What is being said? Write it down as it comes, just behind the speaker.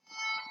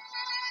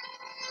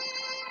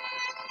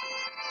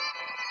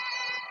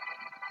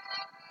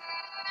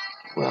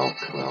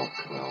Welcome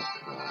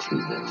to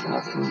the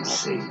Nothing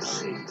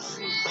Sacred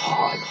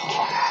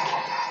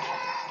Podcast.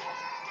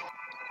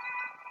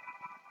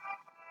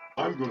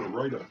 I'm gonna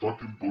write a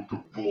fucking book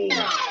of balls.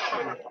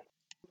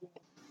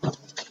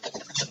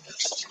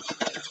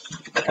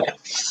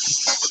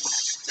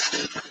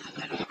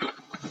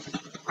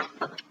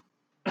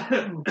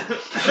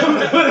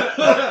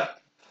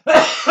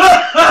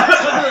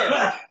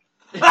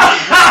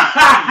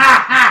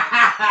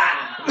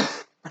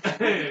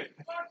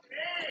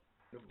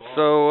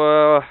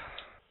 So,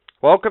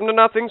 welcome to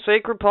Nothing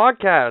Sacred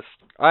Podcast.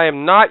 I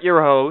am not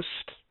your host,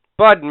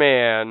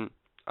 Budman.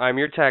 I'm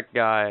your tech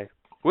guy.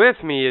 With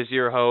me is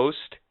your host,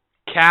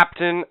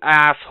 Captain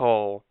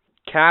Asshole.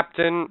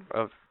 Captain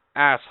of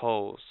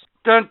Assholes.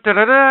 Dun dun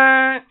dun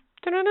dun.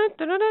 Dun dun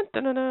dun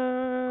dun dun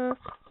dun.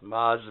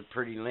 That's a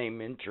pretty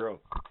lame intro.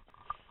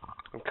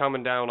 I'm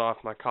coming down off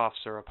my cough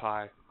syrup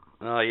high.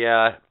 Oh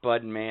yeah,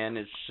 Budman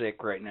is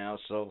sick right now,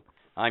 so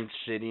I'm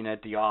sitting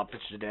at the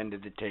opposite end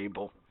of the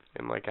table.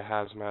 In like a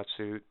hazmat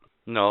suit.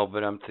 No,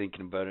 but I'm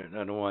thinking about it.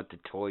 I don't want the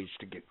toys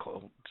to get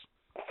cold.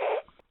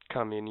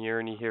 Come in here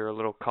and you hear a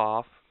little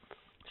cough.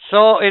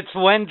 So it's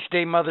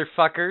Wednesday,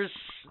 motherfuckers,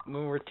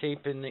 when we're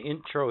taping the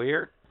intro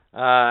here,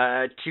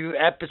 to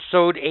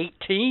episode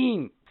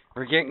 18.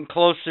 We're getting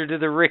closer to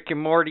the Rick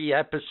and Morty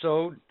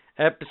episode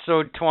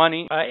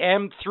 20. I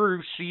am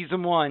through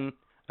season 1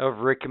 of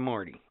Rick and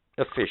Morty,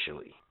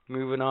 officially.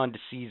 Moving on to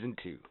season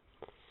 2.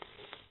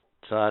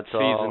 So that's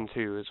Season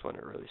 2 is when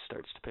it really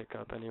starts to pick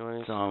up anyways.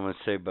 That's all I'm going to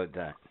say about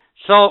that.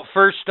 So,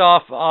 first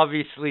off,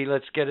 obviously,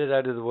 let's get it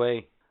out of the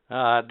way.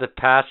 The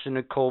passing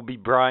of Kobe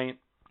Bryant.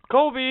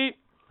 Kobe!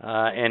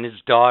 And his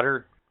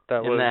daughter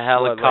That in was, the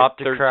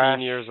helicopter 13 crash.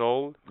 years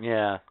old.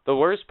 Yeah. The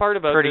worst part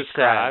about Pretty this sad.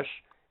 crash,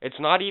 it's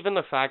not even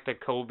the fact that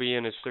Kobe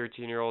and his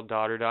 13-year-old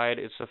daughter died.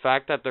 It's the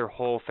fact that their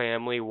whole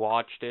family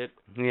watched it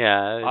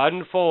Yeah.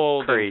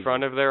 unfold crazy. in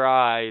front of their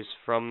eyes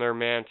from their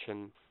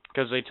mansion.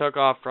 Because they took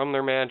off from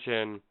their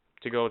mansion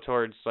to go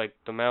towards, like,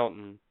 the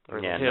mountain, or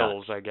Yeah, the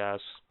hills, I guess.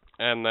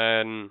 And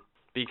then,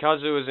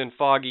 because it was in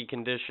foggy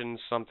conditions,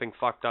 something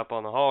fucked up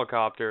on the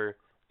helicopter,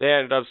 they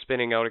ended up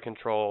spinning out of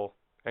control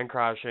and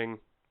crashing,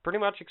 pretty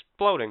much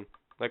exploding,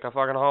 like a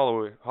fucking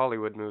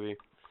Hollywood movie.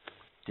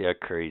 Yeah,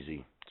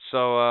 crazy.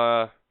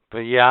 So, But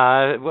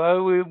yeah,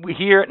 well, we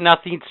here at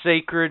Nothing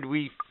Sacred,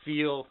 we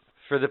feel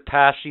for the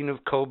passing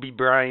of Kobe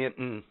Bryant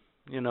and,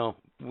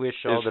 wish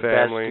all his the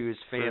family, best to his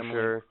family. for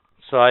sure.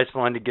 So I just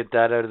wanted to get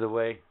that out of the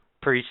way.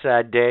 Pretty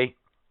sad day.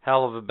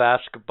 Hell of a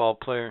basketball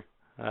player.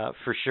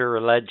 For sure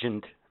a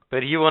legend.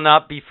 But he will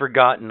not be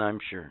forgotten, I'm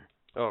sure.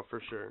 Oh,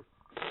 for sure.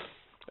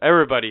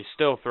 Everybody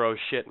still throws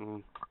shit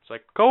and it's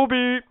like,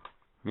 Kobe!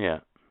 Yeah.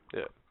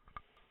 Yeah.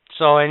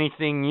 So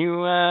anything you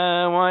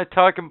want to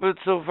talk about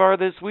so far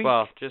this week?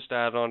 Well, just to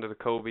add on to the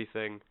Kobe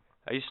thing.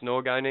 I used to know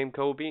a guy named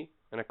Kobe,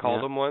 and I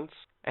called Yeah. him once,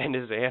 and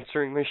his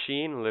answering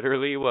machine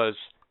literally was,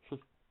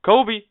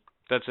 Kobe!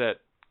 That's it.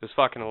 It's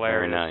fucking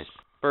hilarious. Very nice.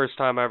 First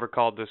time I ever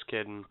called this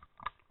kid, and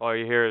all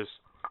you hear is,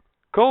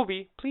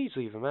 Kobe, please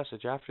leave a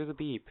message after the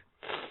beep.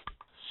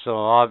 So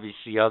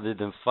obviously, other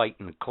than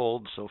fighting the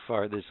cold so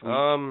far this week,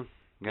 got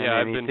Yeah,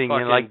 I've been anything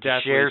fucking you like to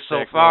deathly share so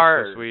sick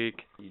far? most this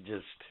week. You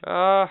just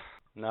Not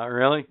not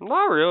really.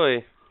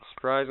 really.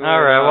 Surprisingly.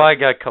 All right. not. Well, I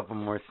got a couple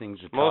more things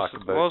to most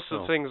talk about. most so.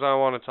 of the things I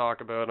want to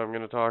talk about, I'm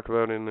going to talk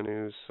about in the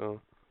news. So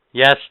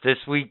Yes, this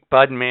week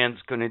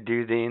Budman's going to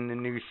do the In the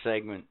News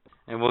segment,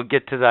 and we'll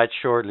get to that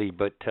shortly.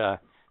 But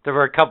there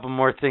were a couple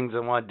more things I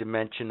wanted to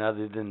mention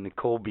other than the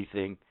Kobe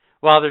thing.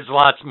 Well, there's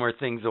lots more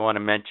things I want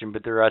to mention,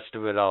 but the rest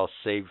of it I'll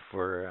save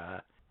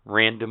for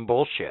random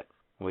bullshit,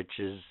 which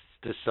is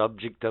the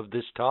subject of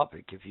this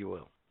topic, if you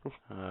will,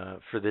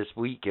 for this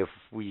week, if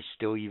we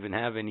still even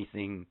have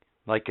anything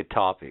like a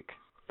topic.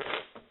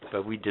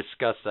 But we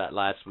discussed that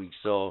last week,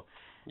 so...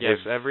 yes,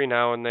 every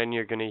now and then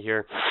you're going to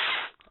hear,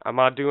 I'm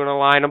not doing a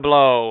line of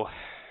blow.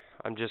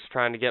 I'm just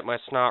trying to get my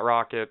snot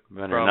rocket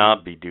Better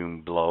not be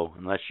doing blow,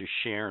 unless you're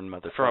sharing,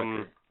 motherfucker.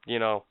 from,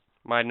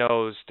 my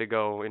nose to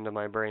go into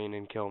my brain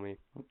and kill me.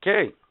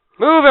 Okay,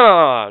 Moving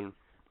on.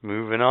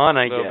 moving on,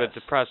 I A little guess.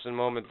 bit depressing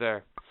moment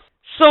there.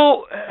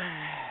 So,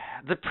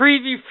 the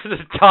preview for the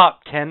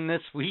top 10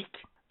 this week.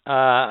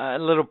 A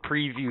little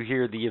preview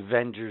here, the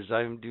Avengers.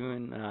 I'm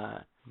doing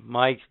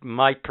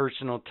my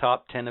personal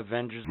top 10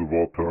 Avengers Of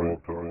all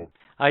time.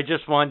 I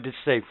just wanted to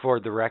say, for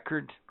the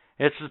record,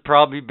 this has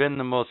probably been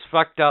the most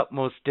fucked up,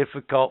 most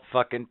difficult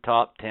fucking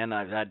top 10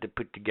 I've had to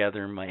put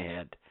together in my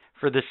head.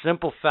 For the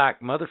simple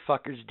fact,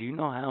 motherfuckers, do you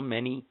know how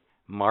many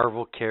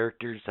Marvel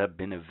characters have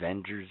been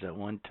Avengers at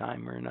one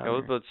time or another? I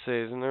was about to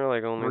say, isn't there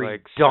only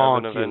like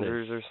Ridiculous. 7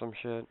 Avengers or some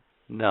shit?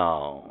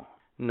 No,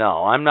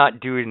 I'm not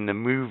doing the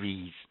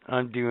movies.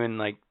 I'm doing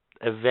like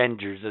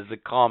Avengers as a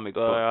comic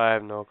book. I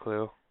have no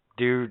clue.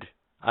 Dude,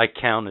 I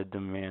counted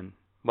them, man.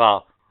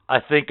 Well, I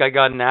think I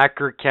got an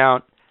accurate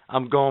count.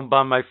 I'm going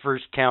by my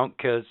first count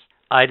because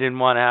I didn't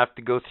want to have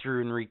to go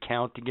through and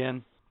recount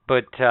again.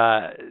 But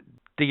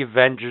the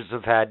Avengers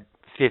have had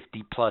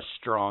 50 plus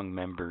strong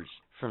members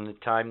from the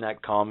time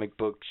that comic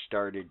book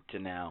started to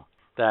now.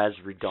 That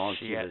is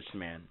ridiculous,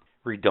 man.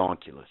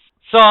 redonkulous.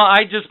 So I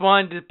just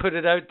wanted to put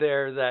it out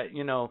there that,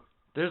 you know,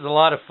 there's a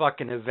lot of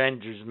fucking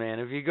Avengers, man.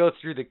 If you go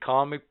through the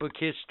comic book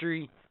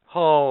history,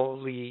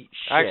 holy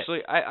shit. Actually,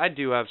 I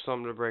do have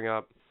something to bring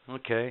up.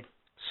 Okay.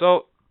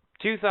 So,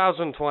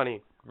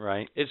 2020.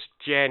 Right. It's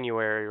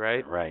January,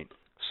 right? Right.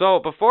 So,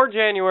 before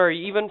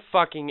January even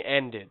fucking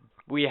ended,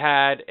 we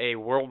had a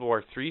World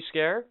War III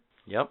scare.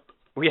 Yep.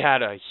 We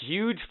had a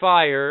huge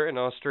fire in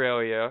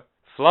Australia,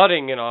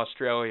 flooding in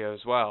Australia as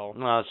well.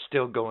 Well, it's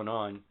still going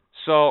on.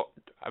 So,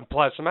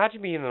 plus,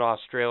 imagine being an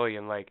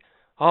Australian, like,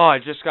 oh, I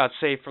just got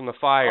saved from the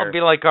fire. It'll be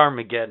like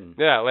Armageddon.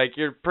 Yeah, like,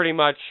 you're pretty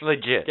much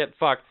Legit. get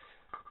fucked.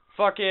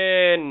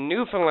 Fucking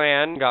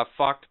Newfoundland got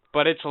fucked,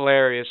 but it's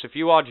hilarious. If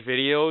you watch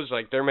videos,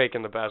 like, they're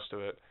making the best of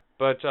it.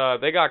 But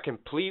they got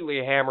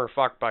completely hammer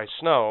fucked by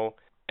snow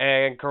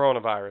and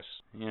coronavirus.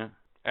 Yeah.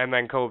 And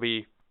then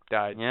Kobe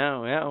died.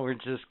 Yeah, we're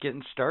just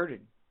getting started.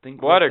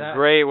 Think What about a that.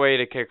 great way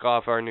to kick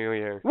off our new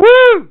year.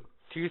 Woo!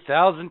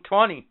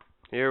 2020.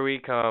 Here we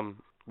come.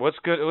 What's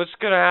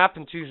gonna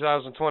happen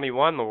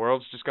 2021? The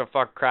world's just gonna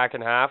fuck crack in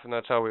half, and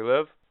that's how we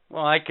live.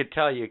 Well, I could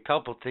tell you a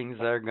couple things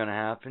that are going to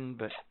happen,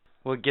 but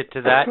we'll get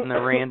to that in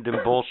the random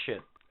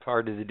bullshit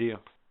part of the deal.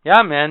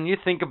 Yeah, man, you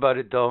think about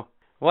it, though.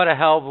 What a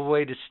hell of a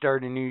way to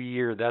start a new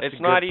year. That's It's a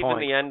good not point. even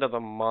the end of the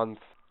month.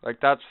 Like,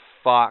 that's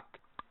fucked.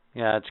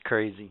 Yeah, it's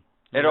crazy.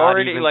 It Not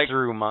already, even like,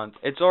 through a month.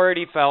 It's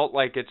already felt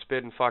like it's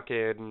been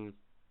fucking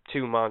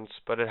 2 months,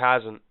 but it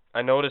hasn't.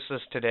 I noticed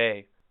this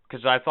today,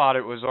 because I thought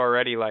it was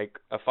already, like,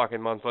 a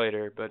fucking month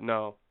later, but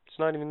no. It's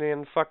not even the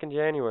end of fucking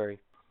January.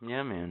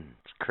 Yeah, man,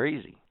 it's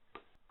crazy.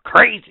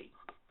 Crazy!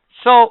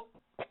 So,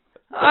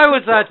 I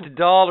was at the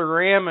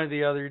Dollarama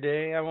the other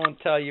day. I won't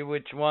tell you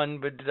which one,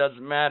 but it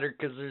doesn't matter,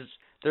 because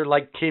they're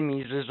like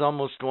Timmy's. There's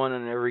almost one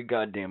in every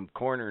goddamn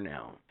corner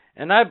now.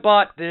 And I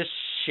bought this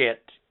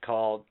shit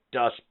called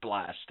Dust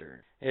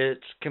Blaster. It's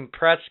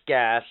compressed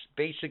gas.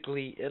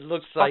 Basically, it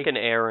looks like Fucking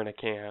air in a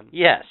can.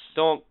 yes,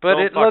 Don't but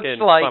don't it looks fucking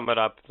like sum it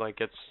up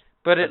like it's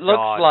but a it looks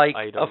god like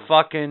item. a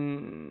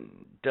fucking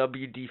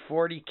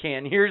WD-40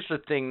 can. Here's the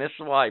thing. This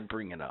is why I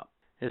bring it up.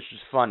 This is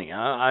funny.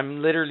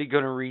 I'm literally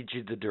going to read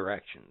you the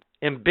directions.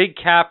 In big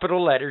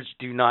capital letters,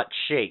 do not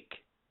shake.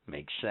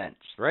 Makes sense,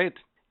 right?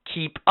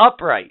 Keep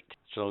upright.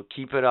 So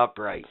keep it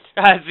upright.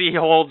 As he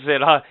holds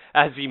it,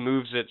 as he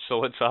moves it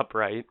so it's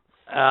upright.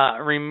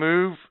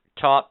 Remove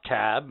top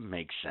tab.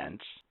 Makes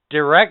sense.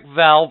 Direct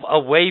valve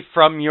away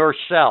from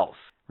yourself.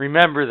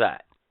 Remember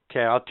that. Okay,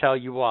 I'll tell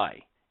you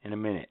why in a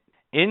minute.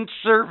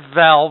 Insert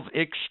valve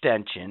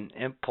extension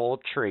and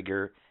pull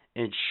trigger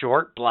in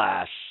short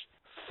blasts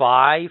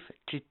 5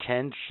 to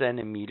 10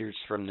 centimeters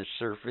from the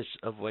surface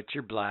of what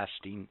you're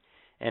blasting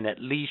and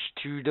at least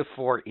 2 to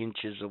 4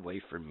 inches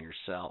away from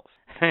yourself.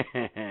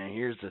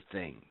 Here's the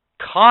thing.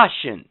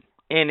 Caution.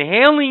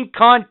 Inhaling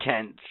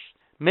contents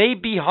may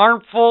be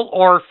harmful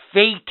or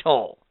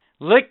fatal.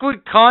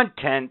 Liquid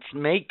contents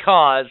may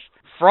cause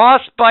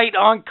frostbite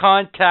on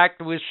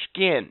contact with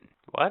skin.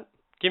 What?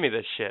 Give me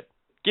this shit.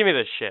 Give me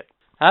this shit.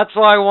 That's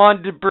why I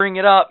wanted to bring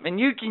it up. And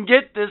you can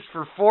get this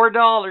for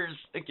 $4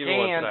 a Give me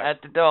one can sec.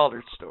 at the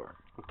dollar store.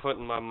 I'm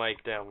putting my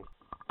mic down.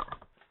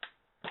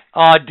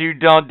 Oh, dude,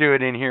 don't do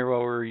it in here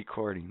while we're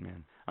recording,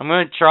 man. I'm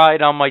going to try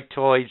it on my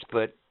toys,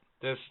 but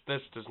This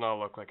does not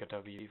look like a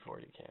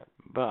WD-40 can.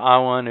 I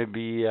want to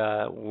be,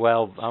 I got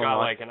want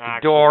like an the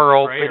actual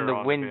door sprayer open, the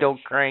on the window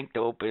bitch. cranked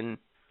open.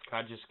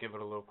 Can I just give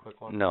it a little quick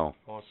one? No.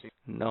 Wanna see?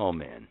 No,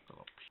 man.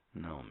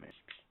 No, man.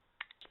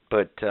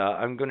 But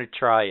I'm going to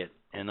try it,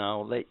 and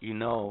I'll let you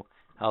know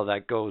how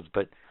that goes.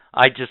 But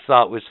I just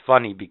thought it was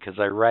funny because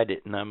I read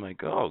it, and I'm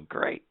like, oh,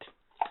 great.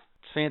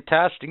 It's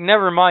fantastic.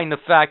 Never mind the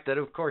fact that,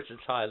 of course,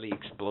 it's highly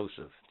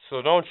explosive.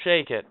 So don't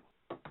shake it.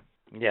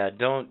 Yeah,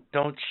 don't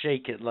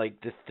shake it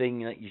like the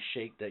thing that you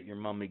shake that your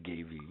mama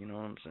gave you. You know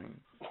what I'm saying?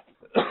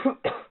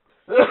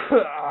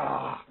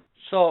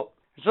 So,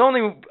 there's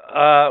only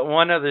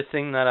one other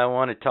thing that I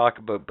want to talk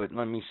about, but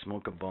let me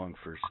smoke a bong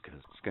first because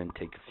it's going to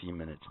take a few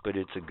minutes, but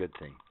it's a good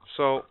thing.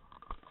 So,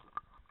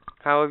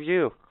 how have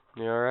you?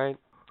 You alright?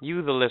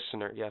 You, the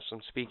listener. Yes,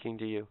 I'm speaking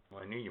to you.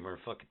 Well, I knew you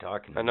weren't fucking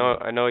talking to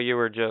I know you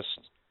were just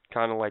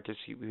kind of like,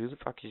 who the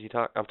fuck is he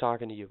talking? I'm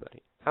talking to you,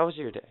 buddy. How was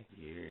your day?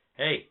 Yeah.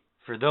 Hey,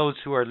 for those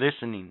who are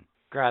listening,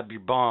 grab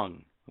your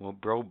bong. We'll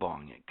bro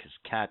bong it because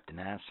Captain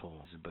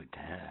Asshole is about to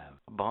have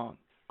a bong.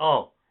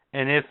 Oh,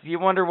 and if you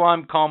wonder why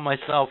I'm calling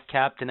myself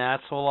Captain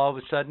Asshole all of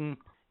a sudden,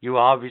 you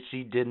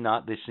obviously did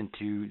not listen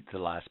to the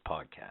last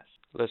podcast.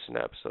 Listen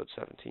to episode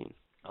 17.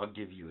 I'll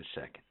give you a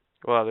second.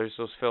 Well, there's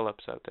those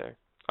Phillips out there.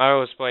 I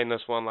was explained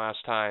this one last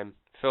time.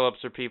 Phillips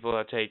are people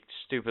that take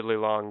stupidly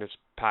long to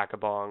pack a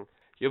bong.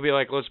 You'll be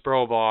like, let's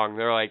bro bong.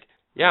 They're like,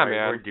 yeah, All right,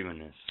 man. we're doing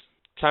this.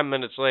 10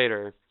 minutes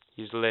later,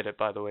 he's lit it,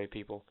 by the way,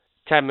 people.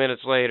 10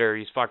 minutes later,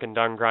 he's fucking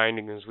done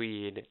grinding his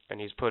weed, and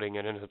he's putting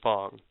it in his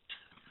bong.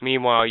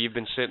 Meanwhile, you've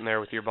been sitting there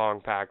with your bong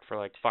packed for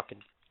like fucking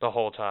the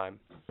whole time.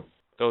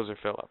 Those are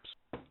Phillips.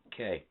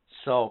 Okay,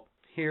 so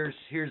here's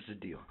the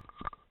deal.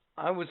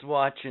 I was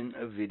watching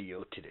a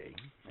video today,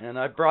 and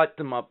I brought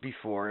them up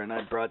before, and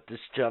I brought this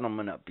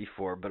gentleman up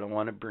before, but I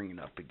want to bring it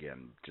up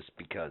again just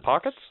because.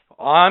 Pockets?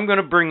 I'm going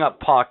to bring up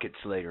Pockets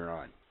later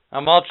on.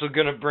 I'm also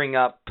going to bring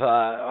up,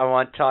 I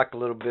want to talk a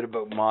little bit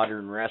about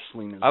modern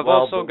wrestling as I've well.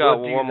 also got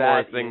one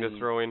more thing to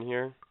throw in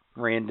here.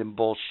 Random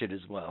bullshit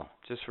as well.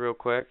 Just real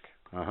quick.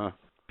 Uh-huh.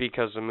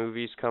 Because the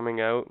movie's coming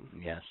out.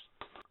 Yes.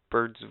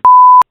 Birds of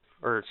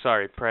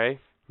Prey.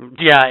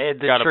 Yeah,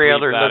 the Gotta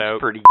trailer bleep that looks out.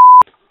 pretty.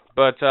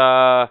 But,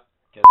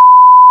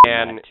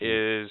 man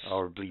is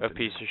a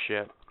piece of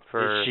shit.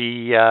 Is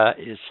she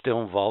is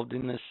still involved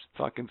in this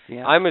fucking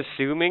fiasco? I'm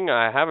assuming.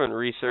 I haven't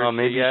researched well,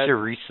 maybe it yet. you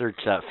should research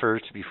that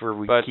first before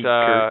we but keep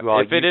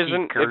if it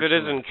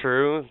isn't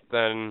true,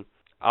 then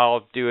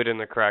I'll do it in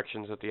the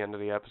corrections at the end of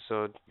the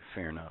episode.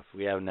 Fair enough.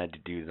 We haven't had to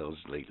do those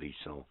lately,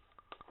 so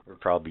we're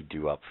probably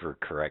due up for a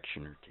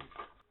correction or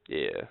two.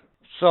 Yeah.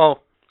 So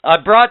I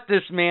brought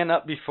this man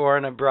up before,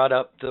 and I brought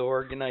up the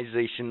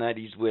organization that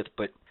he's with,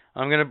 but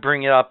I'm going to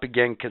bring it up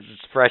again because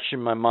it's fresh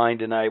in my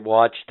mind, and I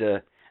watched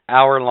a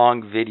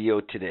hour-long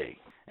video today,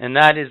 and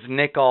that is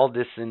Nick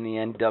Aldis in the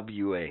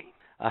NWA.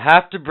 I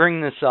have to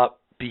bring this up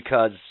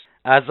because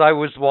as I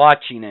was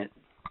watching it,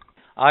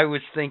 I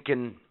was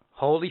thinking,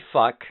 holy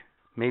fuck,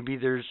 maybe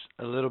there's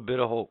a little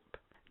bit of hope.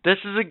 This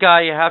is a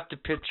guy you have to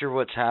picture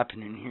what's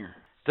happening here.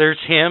 There's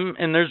him,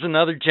 and there's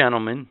another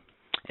gentleman,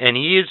 and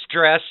he is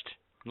dressed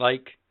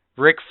like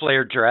Ric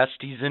Flair dressed.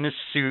 He's in a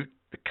suit,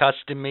 a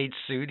custom-made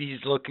suit.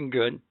 He's looking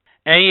good.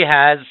 And he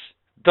has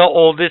the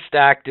oldest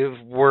active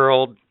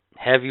world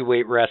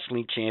heavyweight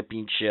wrestling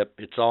championship.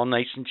 It's all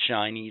nice and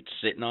shiny. It's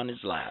sitting on his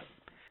lap.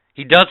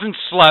 He doesn't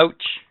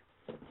slouch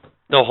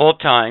the whole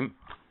time.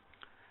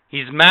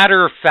 He's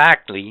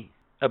matter-of-factly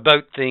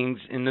about things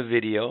in the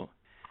video.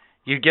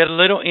 You get a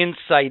little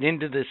insight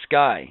into this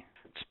guy.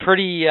 It's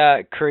pretty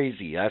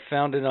crazy. I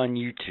found it on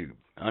YouTube.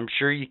 I'm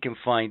sure you can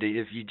find it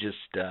if you just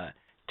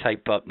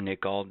type up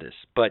Nick Aldis.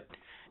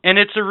 And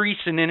it's a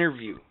recent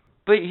interview.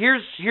 But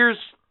here's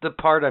the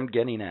part I'm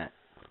getting at.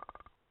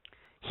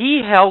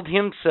 He held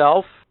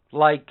himself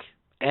like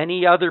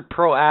any other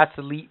pro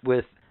athlete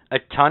with a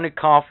ton of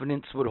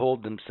confidence would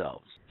hold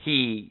themselves.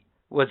 He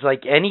was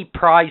like any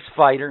prize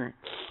fighter.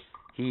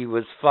 He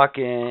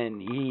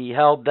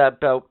held that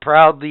belt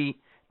proudly,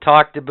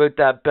 talked about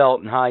that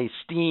belt in high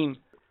esteem.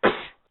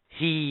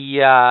 He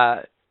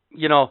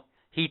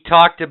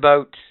talked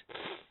about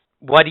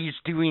what he's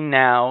doing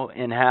now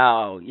and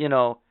how,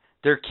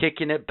 they're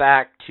kicking it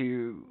back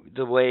to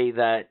the way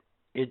that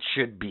it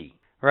should be.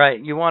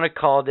 Right, you want to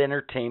call it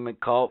entertainment,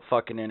 call it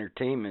fucking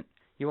entertainment.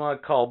 You want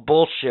to call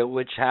bullshit,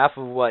 which half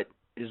of what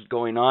is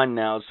going on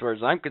now, as far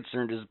as I'm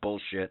concerned, is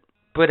bullshit.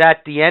 But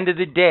at the end of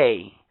the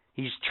day,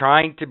 he's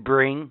trying to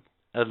bring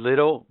a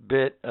little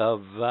bit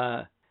of,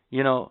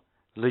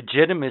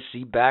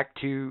 legitimacy back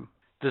to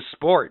the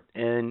sport.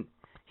 And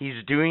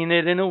he's doing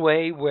it in a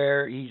way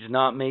where he's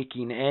not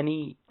making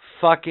any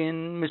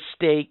fucking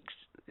mistakes.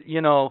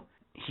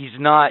 He's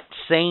not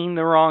saying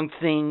the wrong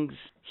things.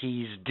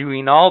 He's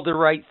doing all the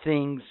right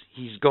things.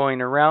 He's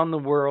going around the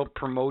world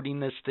promoting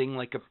this thing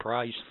like a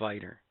prize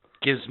fighter.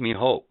 Gives me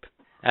hope.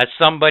 As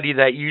somebody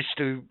that used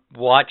to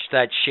watch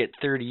that shit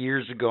 30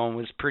 years ago and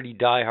was pretty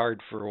diehard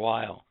for a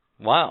while.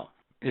 Wow.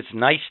 It's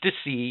nice to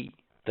see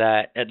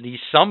that at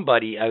least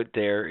somebody out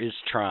there is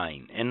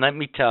trying. And let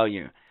me tell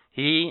you,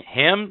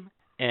 him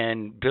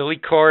and Billy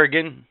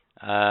Corrigan,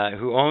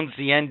 who owns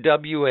the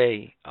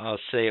NWA, I'll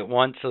say it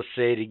once, I'll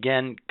say it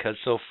again, because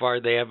so far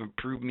they haven't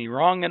proved me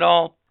wrong at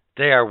all.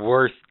 They are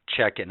worth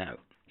checking out.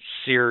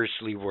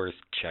 Seriously worth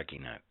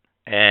checking out.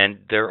 And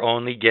they're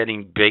only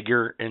getting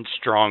bigger and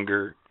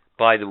stronger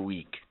by the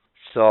week.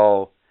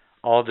 So,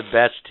 all the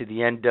best to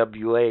the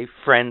NWA,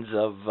 friends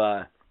of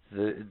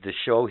the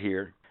show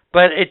here.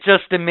 But it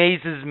just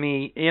amazes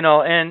me,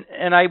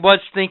 and I was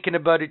thinking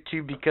about it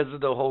too because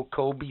of the whole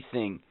Kobe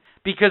thing.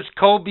 Because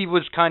Kobe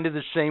was kind of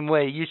the same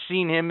way. You've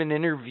seen him in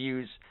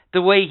interviews,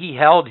 the way he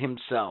held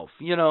himself,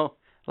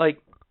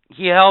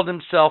 he held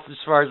himself, as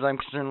far as I'm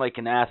concerned, like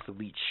an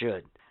athlete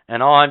should.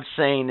 And all I'm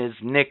saying is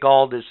Nick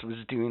Aldis was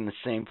doing the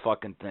same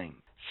fucking thing.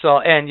 So,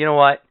 and you know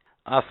what?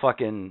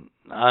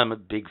 I'm a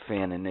big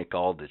fan of Nick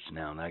Aldis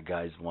now. That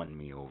guy's won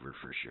me over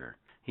for sure.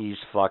 He's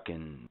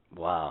fucking,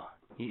 wow.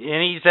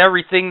 And he's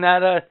everything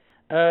that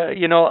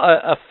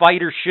a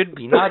fighter should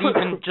be. Not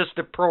even just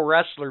a pro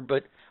wrestler,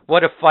 but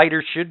what a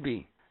fighter should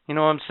be. You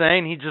know what I'm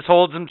saying? He just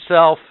holds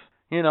himself,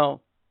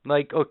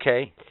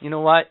 okay, you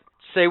know what?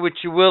 Say what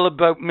you will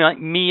about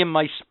me and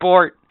my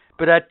sport,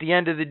 but at the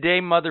end of the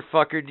day,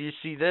 motherfucker, do you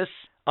see this?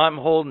 I'm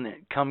holding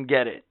it. Come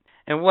get it.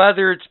 And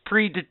whether it's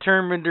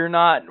predetermined or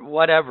not,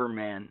 whatever,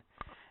 man.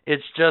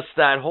 It's just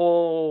that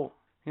whole,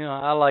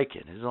 I like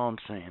it, is all I'm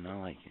saying.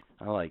 I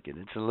like it.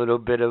 It's a little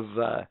bit of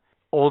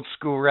old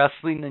school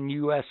wrestling and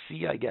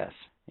UFC, I guess,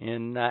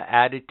 in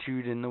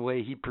attitude and the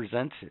way he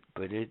presents it.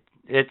 But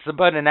it's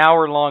about an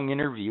hour-long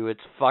interview.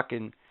 It's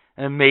fucking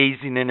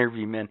amazing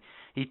interview, man.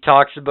 He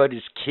talks about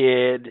his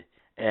kid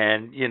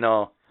and,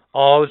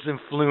 all his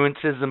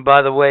influences. And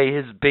by the way,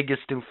 his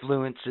biggest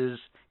influence is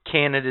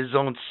Canada's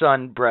own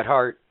son, Bret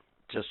Hart.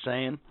 Just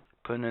saying.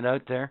 Putting it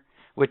out there.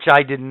 Which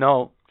I didn't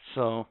know.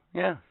 So,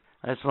 yeah.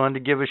 I just wanted to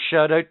give a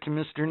shout out to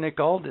Mr. Nick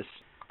Aldis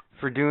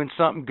for doing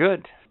something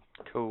good.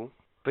 Cool.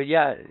 But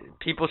yeah,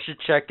 people should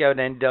check out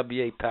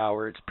NWA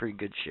Power. It's pretty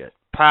good shit.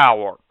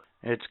 Power.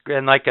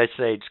 And like I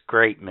say, it's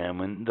great, man.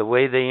 When the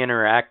way they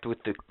interact with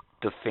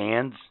the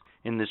fans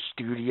in the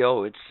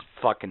studio, it's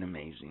fucking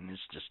amazing.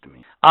 It's just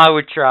amazing. I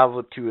would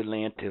travel to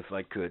Atlanta if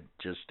I could,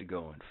 just to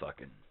go and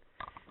fucking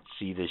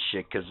see this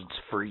shit, because it's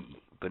free.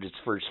 But it's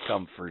first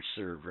come, first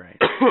serve, right?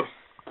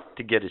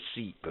 To get a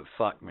seat. But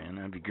fuck, man,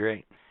 that'd be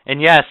great.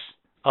 And yes,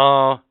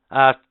 I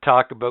have to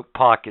talk about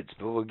pockets,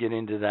 but we'll get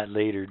into that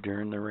later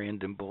during the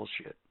random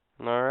bullshit.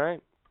 All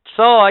right.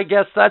 So I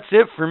guess that's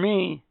it for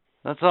me.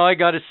 That's all I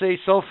got to say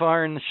so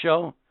far in the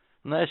show.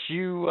 Unless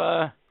you,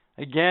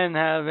 again,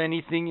 have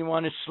anything you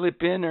want to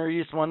slip in, or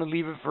you just want to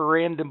leave it for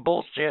random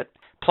bullshit.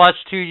 Plus,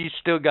 too, you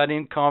still got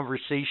in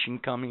conversation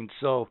coming,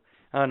 so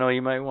I don't know,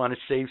 you might want to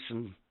save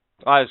some.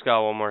 I just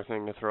got one more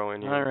thing to throw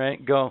in here. All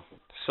right, go.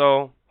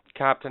 So,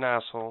 Captain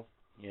Asshole.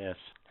 Yes.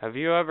 Have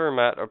you ever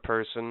met a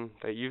person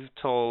that you've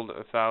told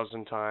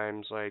 1,000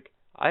 times, like,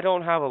 I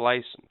don't have a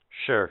license?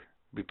 Sure.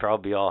 We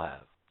probably all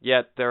have.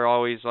 Yet they're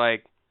always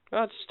like,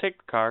 oh, just take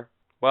the car.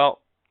 Well,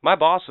 my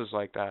boss is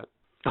like that.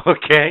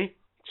 Okay.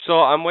 So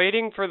I'm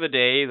waiting for the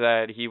day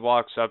that he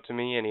walks up to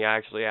me and he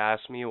actually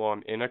asks me while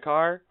I'm in a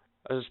car.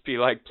 I'll just be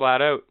like,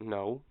 flat out,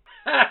 no.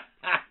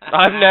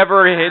 I've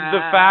never hid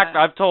the fact.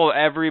 I've told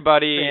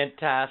everybody.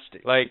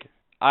 Fantastic. Like,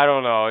 I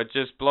don't know. It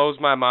just blows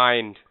my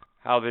mind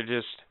how they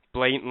just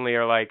blatantly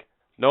are like,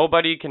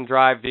 nobody can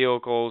drive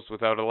vehicles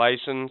without a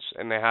license,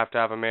 and they have to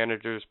have a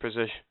manager's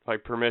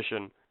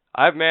permission.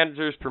 I have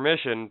manager's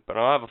permission, but I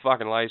don't have a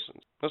fucking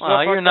license. That's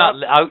well, you're not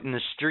out in the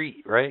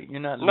street, right?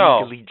 You're not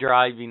legally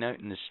driving out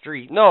in the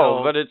street. No,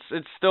 so but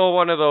it's still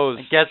one of those.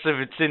 I guess if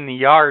it's in the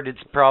yard,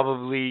 it's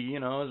probably,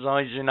 as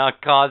long as you're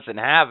not causing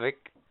havoc.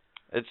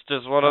 It's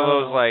just one of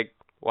those, like,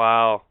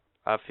 wow,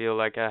 I feel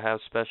like I have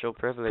special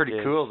privileges.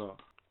 Pretty cool, though.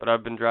 But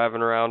I've been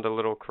driving around a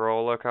little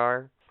Corolla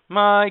car.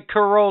 My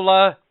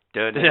Corolla.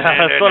 Yeah,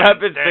 that's what I've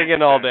been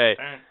singing all day.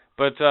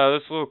 But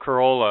this little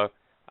Corolla,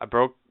 I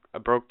broke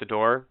the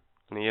door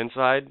on the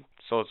inside,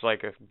 so it's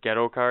like a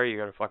ghetto car. You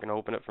gotta fucking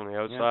open it from the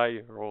outside.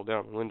 You roll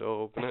down the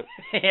window, open it.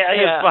 Yeah.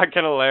 It's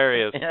fucking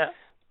hilarious. Yeah.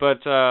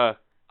 But I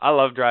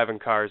love driving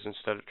cars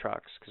instead of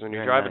trucks, because when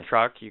you drive nice. a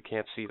truck, you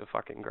can't see the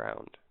fucking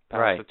ground past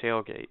Right. the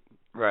tailgate.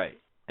 Right.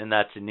 And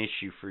that's an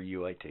issue for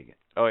you, I take it.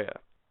 Oh yeah.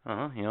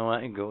 You know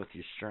what? You go with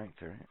your strength,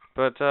 right?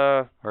 But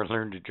or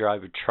learn to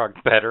drive a truck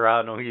better. I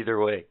don't know, either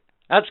way.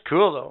 That's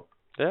cool, though.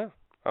 yeah,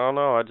 I don't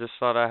know. I just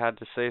thought I had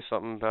to say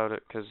something about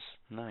it, because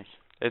Nice.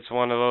 it's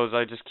one of those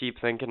I just keep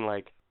thinking,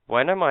 like,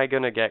 when am I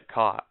going to get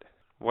caught?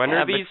 When Yeah,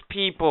 are but- these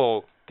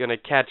people going to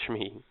catch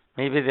me?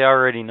 Maybe they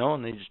already know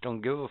and they just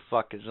don't give a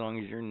fuck as long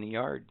as you're in the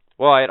yard.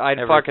 Well, I'd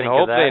Ever fucking think of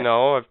hope they that?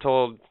 know. I've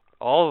told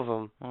all of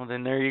them. Well,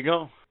 then there you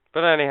go.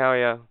 But anyhow,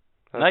 yeah.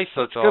 Nice.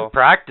 So it's good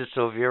practice.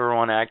 So if you ever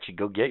want to actually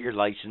go get your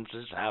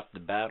licenses, half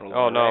the battle.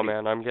 Oh, no, already.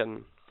 man. I'm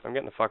getting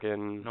a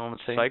fucking Know what I'm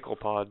saying? cycle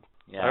pod.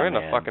 Yeah, I'm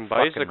getting man. a fucking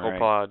bicycle right.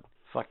 pod.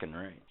 Fucking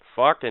right.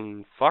 Fuck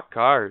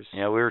cars.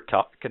 Yeah, we were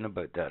talking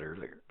about that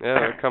earlier. Yeah,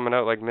 they're coming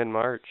out like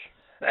mid-March.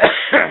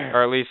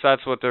 Or at least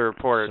that's what the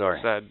report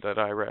said that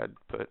I read,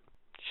 but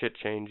shit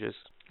changes.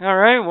 All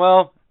right,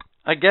 well,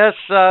 I guess,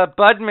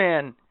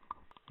 Budman,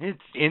 it's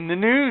in the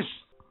news.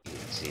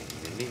 It's in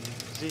the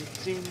news,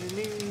 it's in the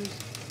news.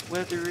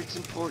 Whether it's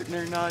important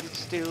or not, it's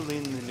still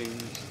in the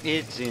news.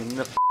 It's in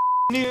the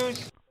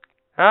news.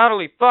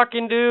 Howdly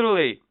fucking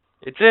doodly.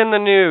 It's in the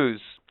news.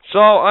 So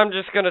I'm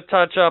just gonna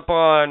touch up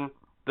on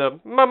the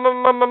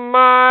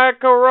my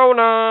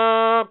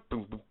corona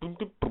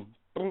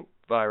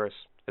virus.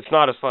 It's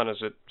not as fun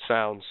as it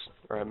sounds,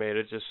 or I made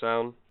it just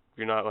sound.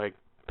 You're not like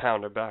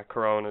pounded back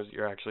coronas,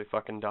 you're actually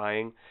fucking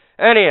dying.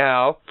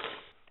 Anyhow,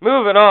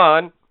 moving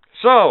on.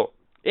 So,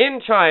 in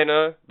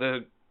China,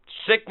 the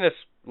sickness,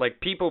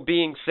 like people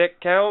being sick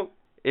count,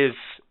 is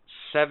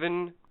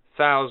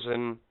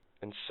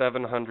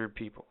 7,700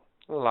 people.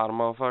 A lot of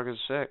motherfuckers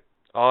sick.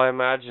 All I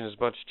imagine is a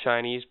bunch of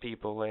Chinese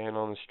people laying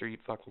on the street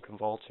fucking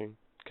convulsing,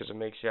 because it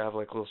makes you have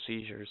like little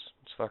seizures.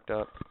 It's fucked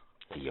up.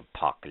 The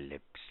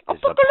apocalypse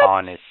is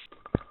upon us.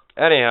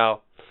 Anyhow,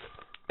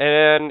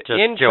 and Just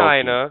in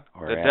joking, China,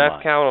 or the am death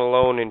I? count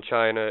alone in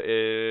China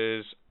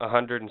is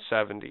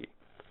 170.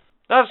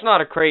 That's not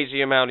a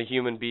crazy amount of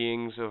human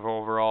beings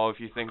overall, if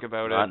you think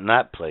about Not it. in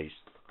that place.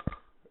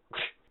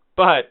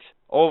 But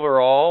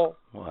overall,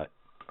 What?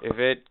 if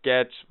it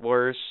gets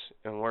worse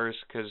and worse,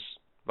 because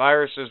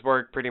viruses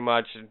work pretty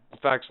much, it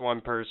infects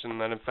one person,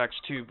 then infects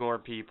 2 more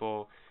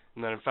people,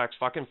 and then infects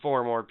fucking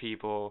 4 more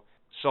people,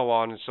 so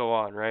on and so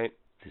on, right?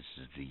 This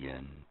is the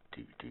end.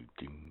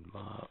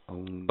 My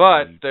only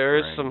But there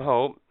is friend. some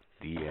hope.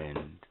 The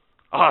end.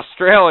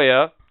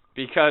 Australia,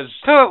 because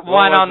Put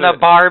one on the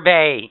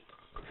Barbie.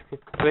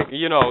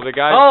 you know, the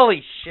guys,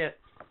 Holy shit.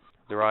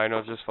 the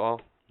rhino just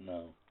fall.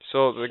 No.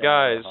 So the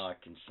guys that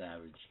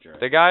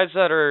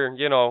are,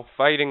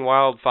 fighting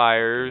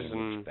wildfires Damn,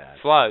 and it's bad.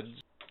 floods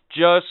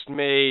just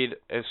made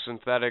a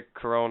synthetic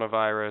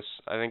coronavirus.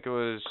 I think it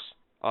was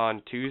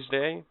on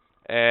Tuesday,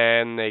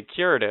 and they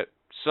cured it.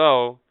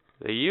 So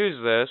they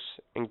used this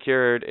and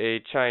cured a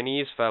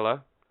Chinese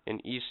fella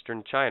in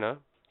eastern China,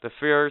 the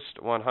first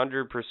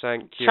 100%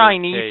 cured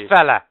Chinese case.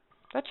 fella.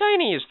 A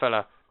Chinese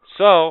fella.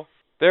 So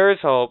there is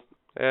hope,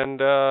 and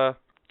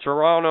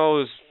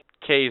Toronto's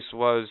case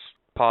was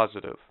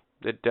positive.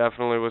 It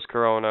definitely was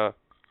corona.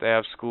 They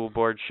have school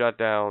board shut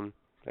down.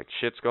 Like,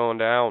 shit's going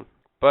down.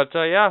 But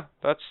yeah,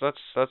 that's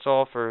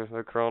all for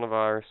the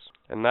coronavirus,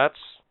 and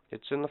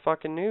it's in the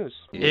fucking news.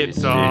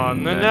 It's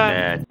on the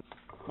net.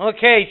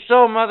 Okay,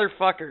 so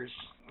motherfuckers,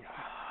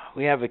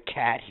 we have a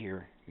cat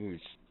here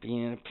who's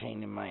being a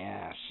pain in my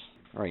ass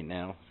right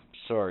now.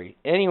 Sorry.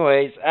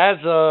 Anyways, as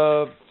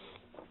of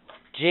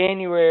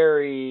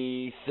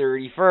January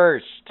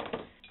 31st,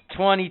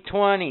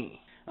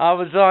 2020, I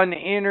was on the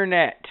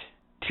internet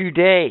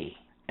today,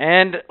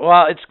 and well,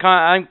 I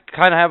kind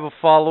of have a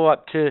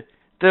follow-up to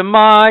the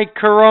my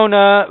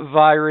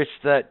coronavirus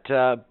that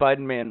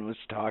Budman was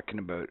talking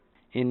about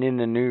in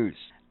the news.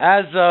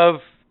 As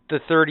of the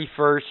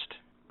 31st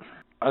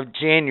of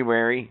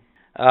January,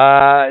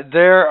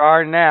 there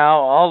are now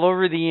all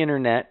over the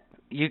internet.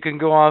 You can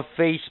go on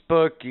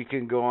Facebook, you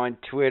can go on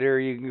Twitter,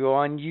 you can go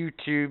on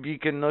YouTube, you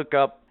can look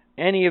up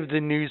any of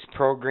the news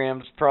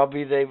programs.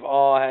 Probably they've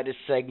all had a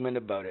segment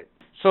about it.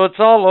 So it's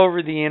all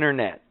over the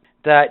internet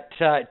that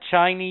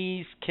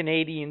Chinese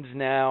Canadians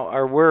now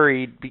are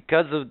worried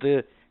because of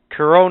the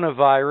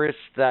coronavirus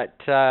that,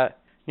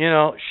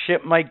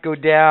 shit might go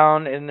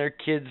down and their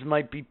kids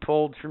might be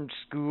pulled from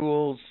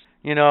schools.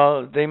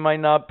 They might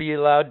not be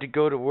allowed to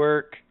go to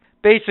work.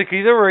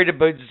 Basically, they're worried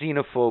about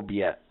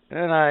xenophobia.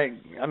 And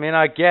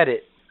I get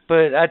it.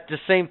 But at the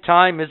same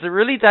time, is it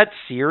really that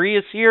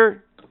serious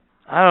here?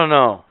 I don't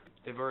know.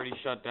 They've already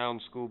shut down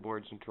school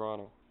boards in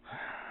Toronto.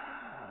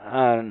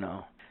 I don't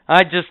know.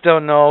 I just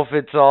don't know if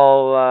it's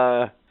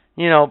all,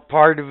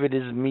 part of it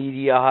is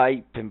media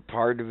hype and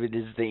part of it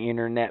is the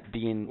internet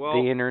being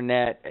the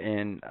internet.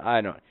 And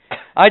I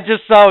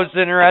just thought it was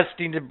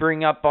interesting to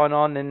bring up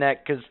on the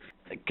net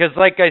because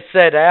like I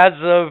said, as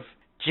of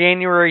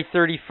January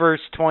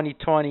 31st,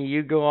 2020,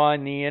 you go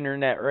on the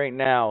internet right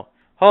now.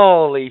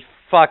 Holy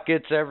fuck,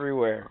 it's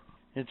everywhere.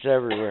 It's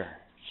everywhere.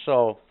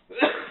 So,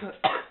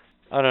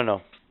 I don't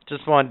know.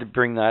 Just wanted to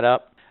bring that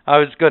up. I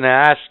was going to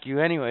ask you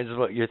anyways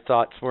what your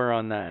thoughts were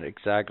on that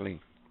exactly.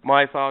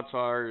 My thoughts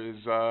are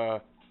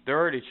they're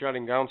already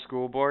shutting down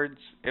school boards.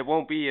 It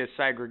won't be a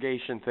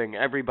segregation thing.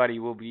 Everybody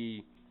will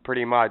be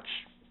pretty much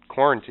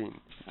quarantined.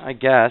 I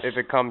guess. If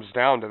it comes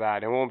down to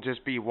that. It won't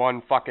just be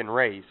one fucking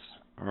race.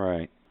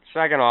 Right.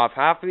 Second off,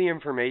 half of the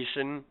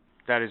information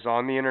that is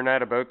on the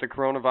internet about the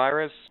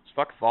coronavirus is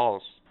fucking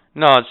false.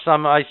 No,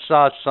 I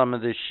saw some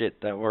of this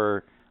shit that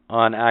were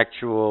on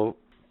actual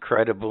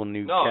credible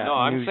news.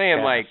 I'm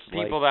saying like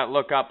people that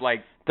look up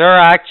like there are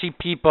actually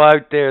people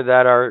out there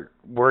that are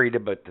worried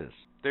about this.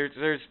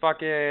 There's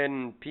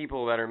fucking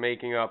people that are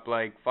making up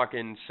like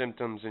fucking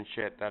symptoms and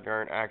shit that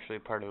aren't actually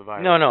part of the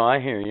virus. No,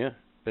 I hear you,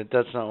 but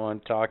that's not what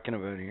I'm talking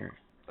about here.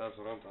 That's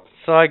what I'm talking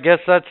about. So I guess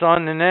that's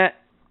on the net.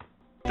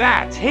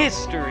 That's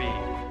history.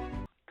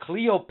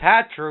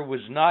 Cleopatra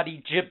was not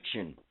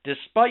Egyptian.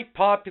 Despite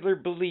popular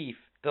belief,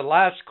 the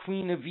last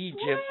queen of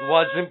Egypt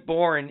wasn't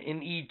born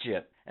in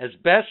Egypt. As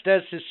best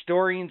as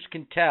historians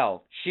can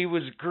tell, she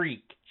was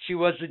Greek. She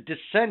was a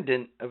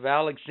descendant of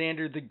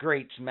Alexander the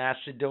Great's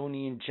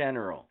Macedonian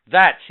general.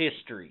 That's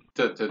history.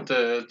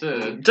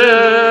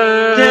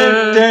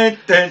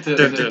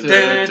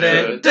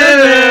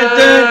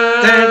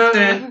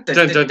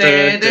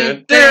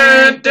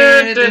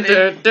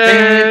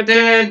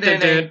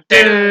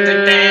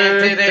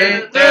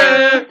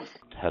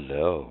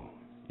 Hello,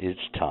 it's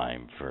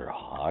time for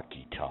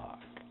Hockey Talk.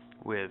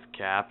 With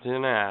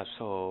Captain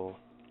Asshole.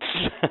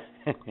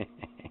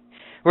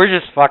 We're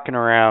just fucking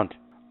around.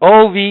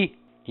 Ovi,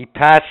 he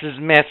passes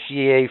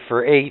Messier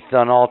for 8th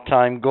on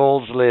all-time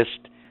goals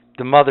list.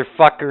 The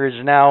motherfucker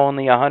is now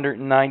only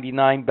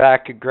 199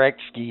 back of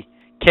Gretzky.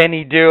 Can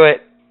he do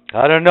it?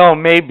 I don't know,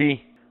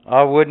 maybe.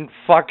 I wouldn't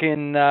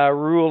fucking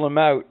rule him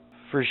out,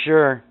 for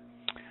sure.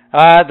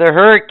 The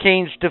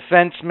Hurricanes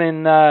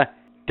defenseman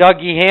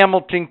Dougie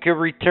Hamilton could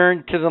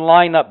return to the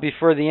lineup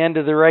before the end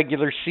of the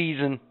regular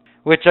season,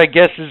 which I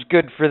guess is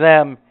good for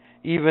them,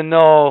 even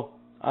though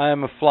I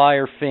am a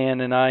Flyer fan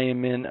and I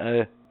am in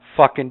a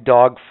fucking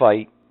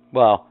dogfight.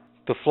 Well,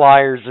 the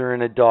Flyers are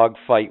in a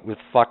dogfight with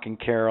fucking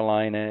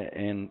Carolina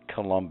and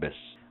Columbus,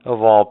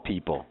 of all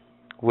people,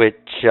 which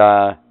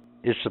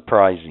is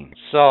surprising.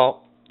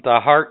 So, the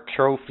Hart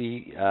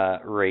Trophy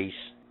race,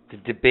 the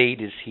debate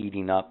is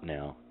heating up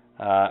now.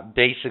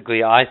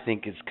 Basically, I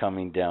think it's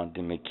coming down to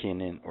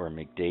McKinnon or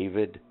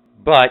McDavid.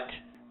 But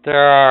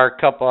there are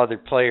a couple other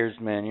players,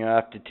 man, you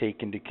have to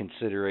take into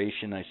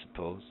consideration, I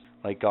suppose.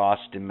 Like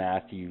Austin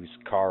Matthews,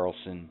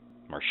 Carlson,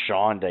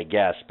 Marchand, I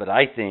guess. But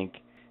I think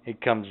it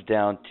comes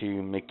down to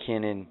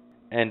McKinnon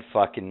and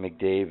fucking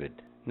McDavid.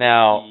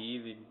 Now,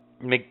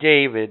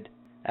 McDavid,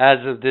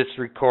 as of this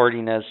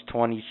recording, has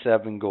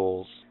 27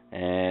 goals.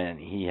 and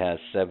he has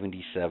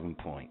 77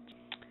 points.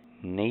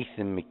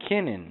 Nathan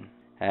MacKinnon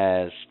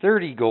has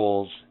 30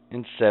 goals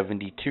and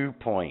 72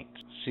 points.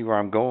 See where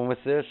I'm going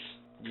with this?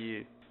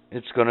 Yeah.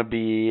 It's gonna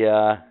be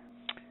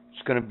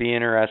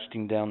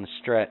interesting down the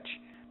stretch.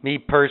 Me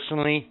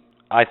personally,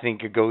 I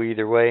think it could go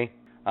either way.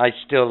 I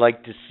still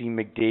like to see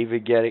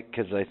McDavid get it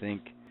because I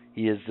think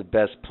he is the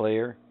best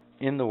player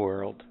in the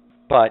world.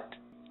 But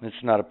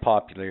it's not a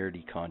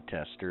popularity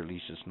contest, or at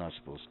least it's not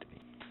supposed to be.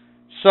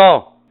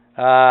 So,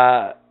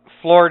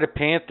 Florida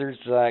Panthers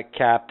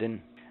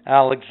captain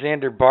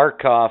Alexander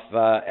Barkov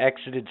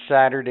exited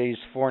Saturday's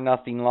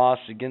 4-0 loss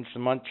against the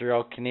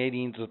Montreal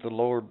Canadiens with a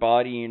lower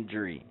body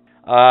injury.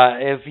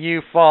 If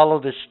you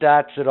follow the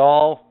stats at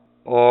all,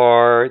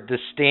 or the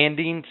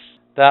standings,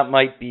 that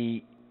might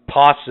be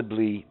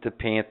possibly the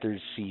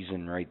Panthers'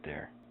 season right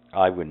there.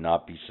 I would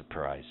not be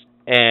surprised.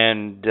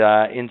 And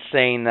in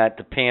saying that,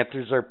 the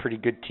Panthers are a pretty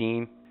good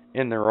team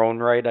in their own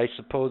right, I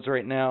suppose,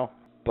 right now.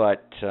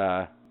 But,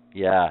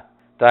 yeah,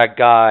 that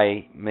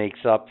guy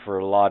makes up for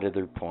a lot of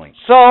their points.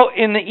 So,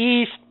 in the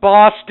East,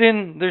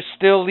 Boston, they're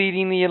still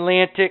leading the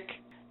Atlantic.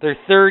 They're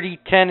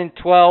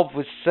 30-10-12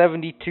 with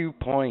 72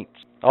 points.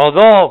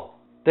 Although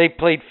they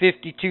played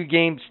 52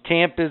 games,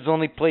 Tampa's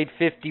only played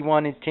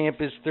 51, and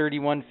Tampa's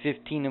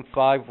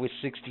 31-15-5 with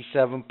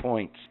 67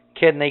 points.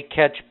 Can they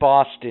catch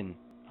Boston?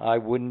 I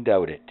wouldn't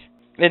doubt it.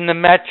 In the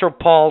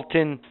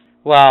Metropolitan,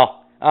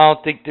 well, I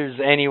don't think there's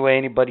any way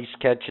anybody's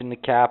catching the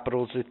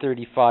Capitals. They're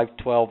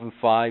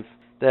 35-12-5.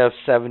 They have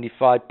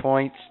 75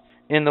 points.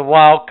 In the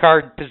wild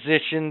card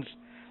positions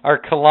are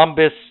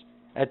Columbus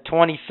at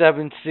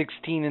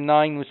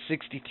 27-16-9 with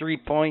 63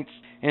 points.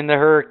 In the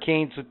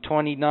Hurricanes with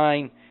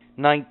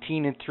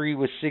 29-19-3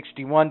 with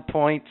 61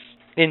 points.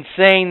 In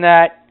saying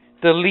that,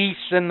 the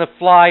Leafs and the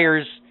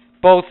Flyers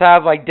both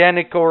have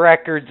identical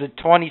records at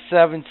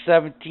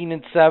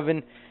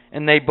 27-17-7,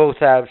 and they both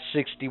have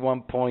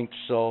 61 points,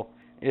 so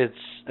it's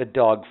a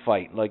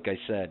dogfight, like I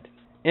said.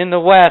 In the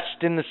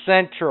West, in the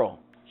Central,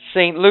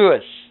 St.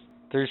 Louis,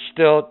 they're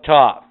still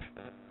top,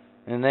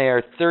 and they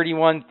are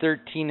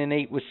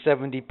 31-13-8 with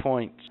 70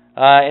 points.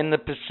 In the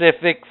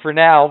Pacific, for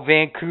now,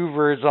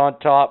 Vancouver is on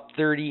top,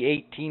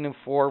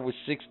 30-18-4 with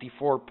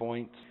 64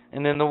 points.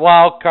 And in the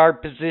wild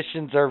card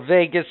positions are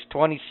Vegas,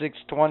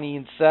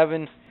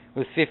 26-20-7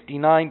 with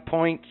 59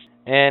 points,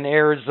 and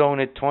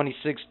Arizona,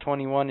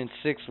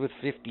 26-21-6 with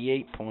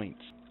 58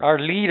 points. Our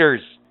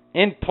leaders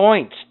in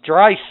points,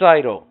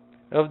 Draisaitl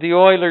of the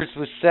Oilers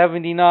with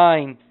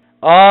 79.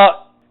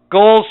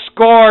 Goals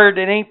scored.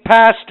 It ain't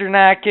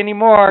Pasternak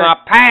anymore.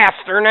 Not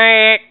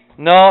Pasternak.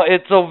 No,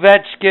 it's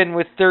Ovechkin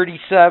with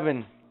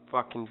 37.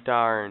 Fucking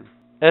darn.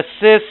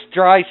 Assists,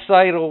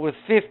 Draisaitl with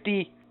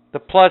 50. The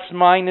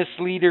plus-minus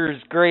leader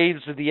is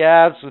Graves of the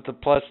Avs with a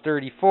plus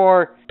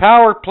 34.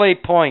 Power play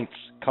points,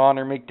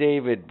 Connor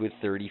McDavid with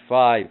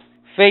 35.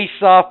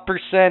 Face-off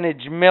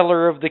percentage,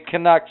 Miller of the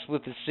Canucks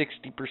with a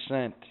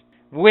 60%.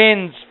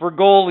 Wins for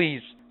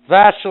goalies,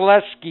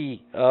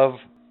 Vasilevsky of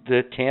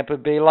the Tampa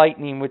Bay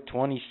Lightning with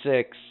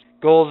 26.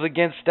 Goals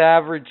against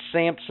average,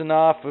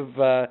 Samsonov of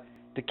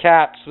the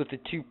Caps with a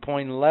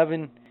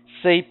 2.11.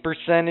 Save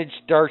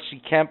percentage,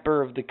 Darcy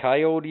Kemper of the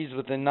Coyotes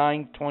with a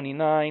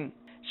 9.29.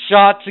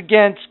 Shots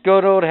against,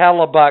 Godot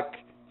Hellebuck,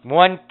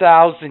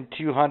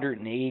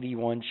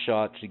 1,281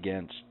 shots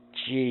against.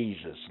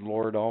 Jesus,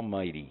 Lord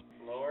Almighty.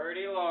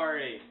 Lordy.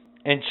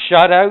 And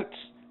shutouts,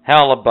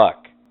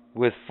 Hellebuck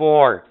with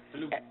 4.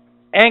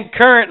 And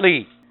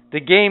currently, the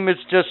game has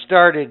just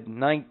started,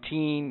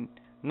 19,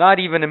 not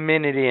even a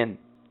minute in.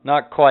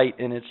 Not quite,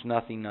 and it's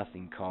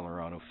 0-0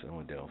 Colorado,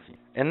 Philadelphia.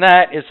 And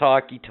that is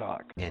Hockey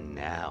Talk. And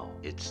now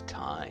it's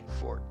time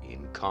for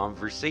In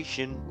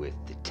Conversation with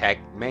the Tech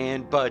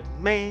Man Bud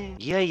Man.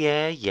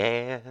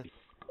 Yeah.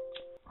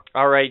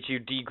 Alright, you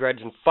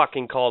degrudging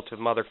fucking cults of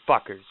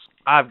motherfuckers.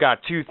 I've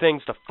got 2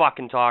 things to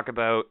fucking talk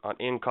about on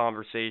In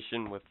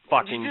Conversation with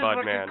fucking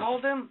Bud Man. What you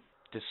called him?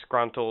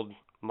 Disgruntled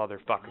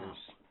motherfuckers.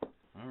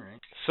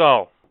 Alright.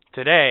 So,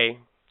 today,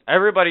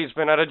 everybody's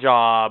been at a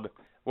job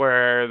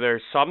where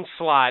there's some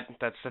slut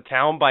that's the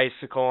town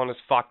bicycle and has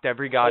fucked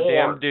every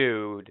goddamn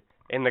dude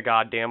in the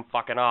goddamn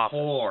fucking office.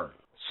 Whore.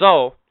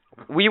 So,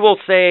 we will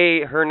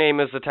say her name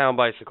is the town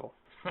bicycle.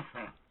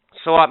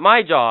 So at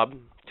my job,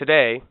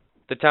 today,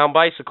 the town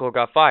bicycle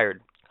got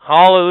fired.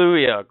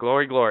 Hallelujah.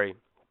 Glory, glory.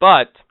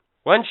 But,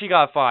 when she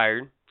got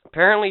fired,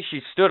 apparently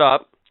she stood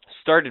up,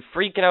 started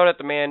freaking out at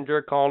the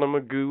manager, calling him a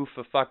goof,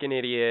 a fucking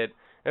idiot,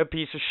 a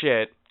piece of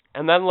shit,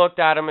 and then looked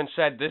at him and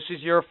said, "This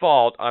is your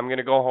fault. I'm going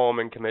to go home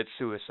and commit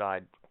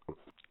suicide."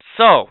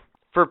 So,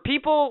 for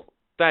people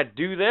that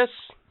do this,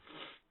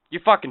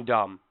 you're fucking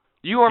dumb.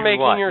 You are Do making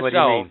what? What do you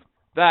yourself mean?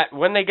 that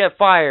when they get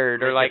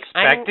fired, or like,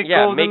 make a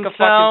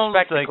fucking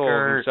spectacle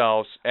of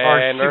themselves, or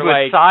and are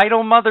like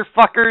suicidal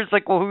motherfuckers?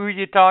 Like, well, who are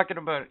you talking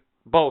about?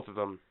 both of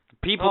them.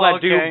 People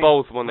that do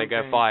both when they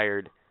get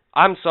fired.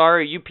 I'm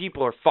sorry, you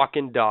people are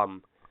fucking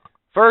dumb.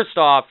 First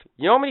off,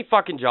 you know how many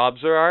fucking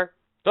jobs there are?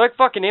 They're like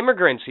fucking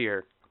immigrants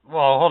here.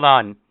 Well, hold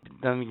on.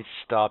 Let me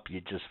stop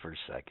you just for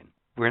a second.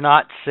 We're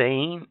not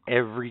saying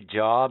every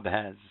job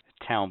has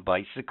town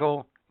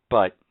bicycle,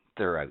 but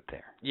they're out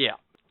there. Yeah.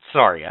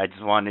 Sorry, I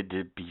just wanted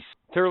to be...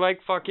 They're like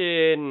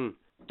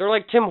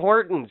Tim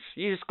Hortons.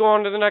 You just go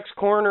on to the next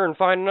corner and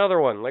find another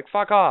one. Like,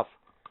 fuck off.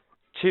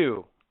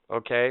 2,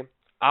 okay?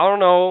 I don't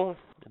know.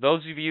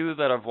 Those of you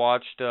that have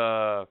watched,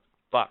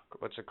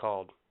 what's it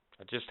called?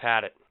 I just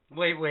had it.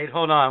 Wait,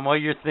 hold on. While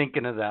you're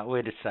thinking of that,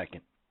 wait a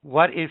second.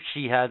 What if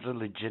she has a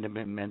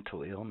legitimate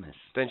mental illness?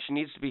 Then she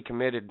needs to be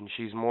committed, and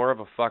she's more of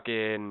a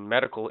fucking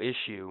medical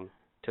issue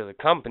to the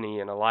company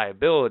and a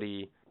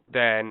liability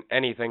than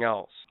anything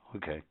else.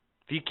 Okay.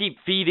 If you keep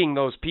feeding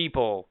those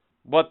people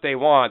what they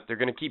want, they're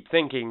going to keep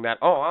thinking that,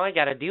 oh, all I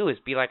got to do is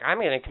be like, I'm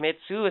going to commit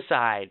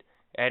suicide,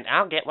 and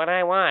I'll get what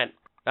I want.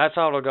 That's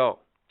how it'll go.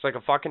 It's like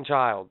a fucking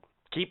child.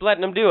 Keep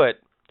letting them do it.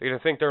 They're going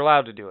to think they're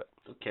allowed to do it.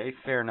 Okay,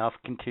 fair enough.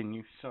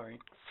 Continue. Sorry.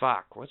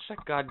 Fuck, what's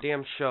that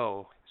goddamn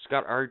show? It's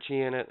got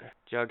Archie in it,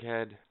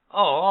 Jughead.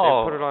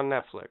 Oh. They put it on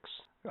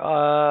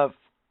Netflix.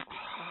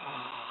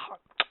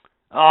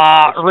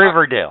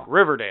 Riverdale.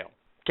 Riverdale.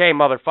 Okay,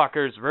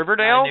 motherfuckers,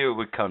 Riverdale? I knew it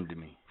would come to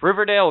me.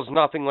 Riverdale is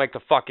nothing like the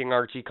fucking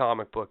Archie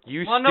comic book.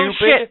 You Well, no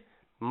stupid shit.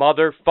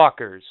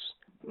 motherfuckers.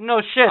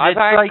 No shit, I've it's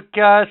had-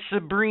 like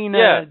Sabrina,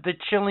 Yeah. The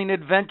Chilling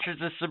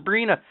Adventures of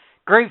Sabrina.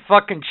 Great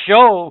fucking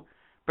show,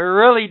 but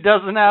really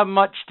doesn't have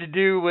much to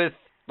do with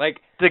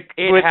Like, the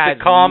it has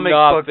comic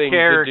book nothing to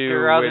character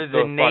do other with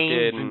than the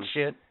names fucking- and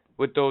shit.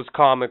 with those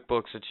comic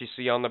books that you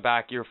see on the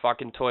back of your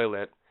fucking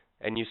toilet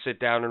and you sit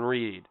down and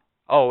read.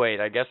 Oh, wait,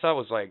 I guess that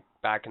was like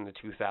back in the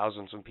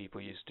 2000s when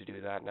people used to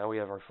do that. Now we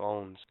have our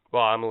phones.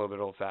 Well, I'm a little bit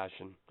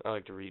old-fashioned. I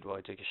like to read while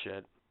I take a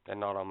shit and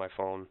not on my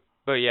phone.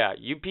 But yeah,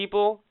 you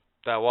people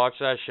that watch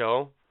that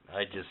show,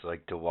 I just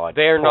like to watch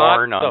They're not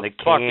porn on the the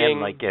can fucking-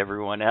 like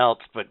everyone else,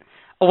 but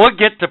we'll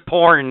get to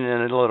porn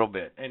in a little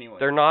bit. Anyway.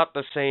 they're not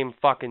the same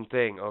fucking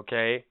thing,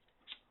 okay?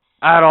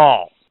 At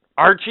all.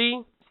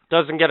 Archie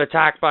doesn't get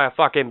attacked by a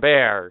fucking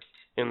bear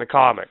in the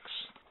comics.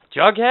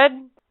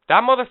 Jughead?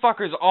 That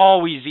motherfucker's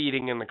always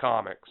eating in the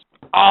comics.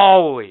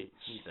 Always.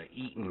 He's an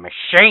eating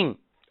machine.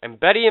 And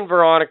Betty and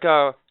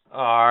Veronica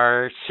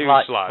Are Two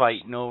sluts sluts.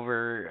 fighting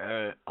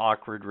over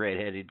awkward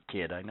redheaded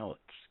kid. I know, it's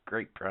a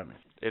great premise.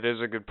 It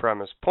is a good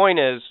premise. Point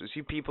is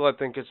you people that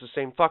think it's the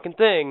same fucking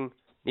thing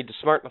need to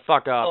smarten the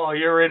fuck up. Oh,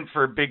 you're in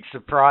for a big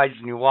surprise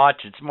when you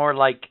watch. It's more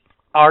like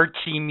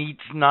Archie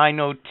meets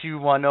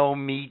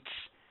 90210 meets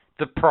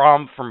The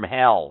Prom from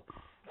Hell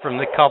from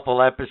the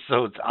couple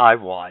episodes I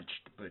watched,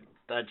 but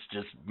that's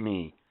just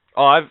me.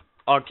 Oh,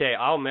 I'll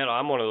admit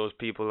I'm one of those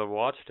people that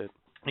watched it.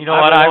 You know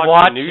I what? haven't I watched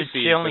watched the new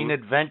The Chilling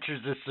season.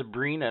 Adventures of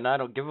Sabrina, and I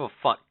don't give a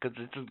fuck because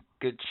it's a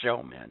good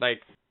show, man.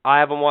 Like, I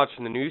haven't watched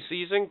the new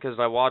season because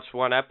I watched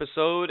one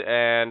episode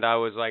and I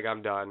was like,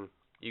 I'm done.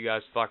 You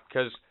guys fuck.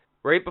 Because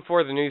right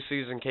before the new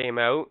season came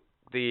out,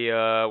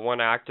 the one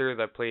actor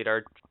that played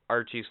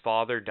Archie's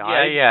father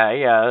died.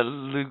 Yeah,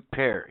 Luke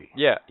Perry.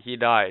 Yeah, he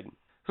died.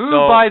 Who,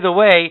 So- by the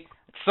way,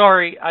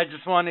 sorry, I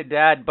just wanted to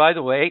add, by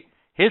the way,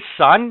 his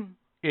son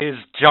is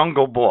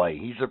Jungle Boy.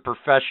 He's a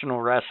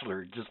professional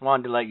wrestler. Just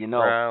wanted to let you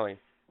know. Really?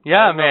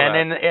 Yeah, didn't know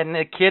man, that. and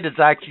the kid is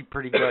actually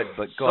pretty good,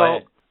 but go So,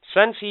 ahead.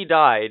 since he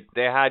died,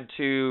 they had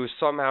to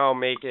somehow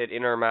make it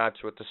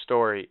intermatch with the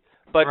story.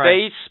 But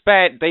Right.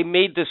 they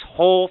made this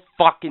whole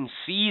fucking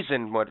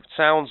season, what it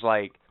sounds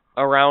like,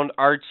 around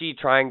Archie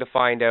trying to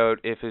find out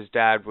if his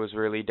dad was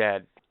really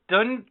dead.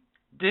 Didn't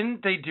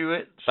they do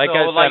it? Like so,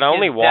 I said, like I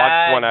only his watched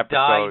dad one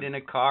episode. Died in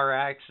a car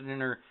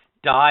accident or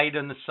died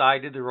on the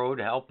side of the road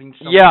helping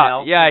someone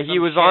else. Yeah, or he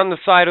some was shit? on the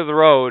side of the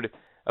road,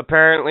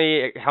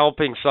 apparently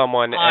helping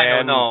someone, I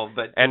and don't know,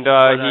 but and this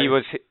is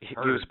what he I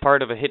was heard.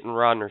 part of a hit and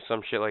run or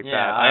some shit like Yeah,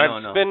 that. I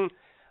And don't know.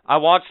 I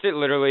watched it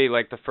literally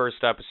like the first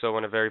episode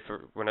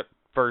when it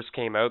first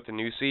came out, the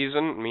new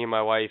season. Me and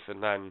my wife,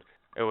 and then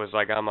it was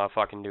like, I'm not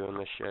fucking doing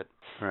this shit.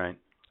 Right.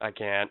 I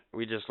can't.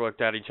 We just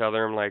looked at each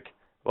other and like,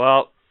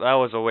 well, that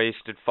was a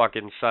wasted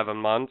fucking 7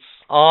 months.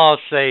 All I'll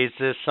say is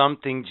there's some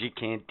things you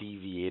can't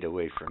deviate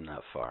away from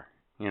that far.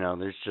 You know,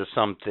 there's just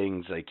some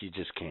things like you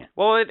just can't.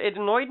 Well, it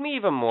annoyed me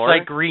even more.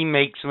 It's like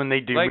remakes when they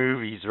do Like-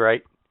 movies,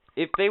 right?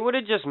 If they would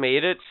have just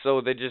made it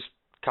so they just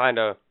kind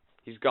of,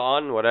 he's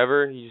gone,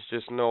 whatever, he's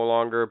just no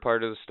longer a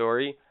part of the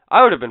story,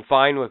 I would have been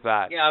fine with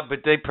that. Yeah, but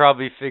they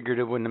probably figured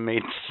it wouldn't have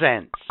made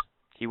sense.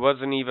 He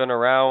wasn't even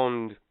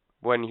around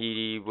when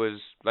he was,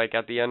 like,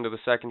 at the end of the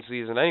second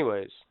season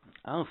anyways.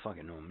 I don't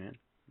fucking know, man.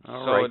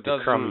 All So right, it the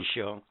doesn't- crummy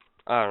show.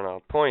 I don't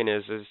know. Point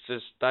is, it's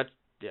just that,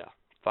 yeah,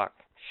 fuck,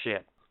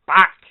 shit.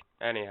 Fuck!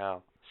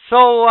 Anyhow.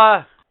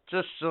 So,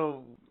 just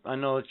so I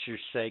know it's your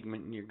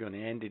segment and you're going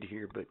to end it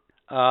here, but,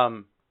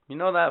 you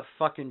know that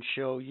fucking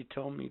show you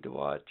told me to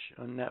watch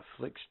on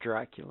Netflix,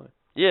 Dracula?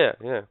 Yeah.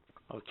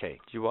 Okay,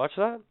 Did you watch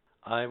that?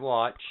 I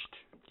watched.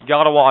 You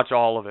gotta watch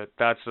all of it.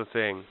 That's the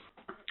thing.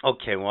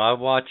 Okay, well, I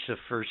watched the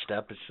first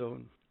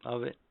episode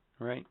of it,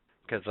 right?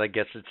 Because I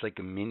guess it's like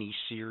a mini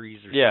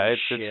series or Yeah, some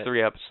it's shit.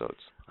 3 episodes.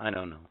 I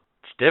don't know.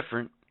 It's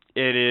different.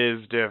 It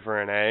is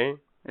different, eh?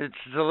 It's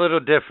a little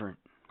different.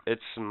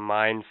 It's some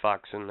mind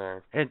fucks in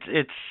there.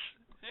 It's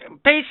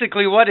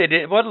basically what it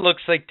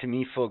looks like to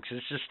me, folks,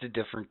 is just a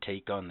different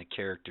take on the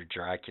character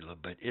Dracula,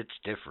 but it's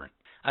different.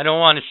 I don't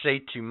want to say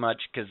too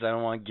much because I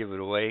don't want to give it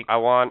away. I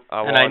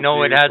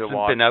know it hasn't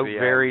been out the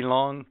very end.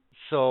 long,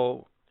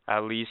 so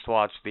At least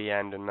watch the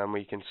end, and then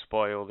we can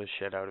spoil the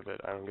shit out of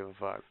it. I don't give a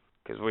fuck.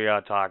 Because we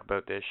gotta talk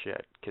about this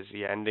shit. Because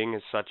the ending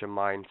is such a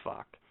mind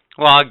fuck.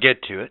 well, I'll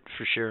get to it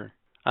for sure.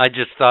 I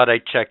just thought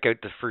I'd check out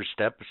the first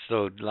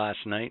episode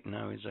last night, and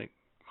I was like,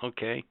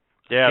 okay,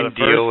 Yeah, can the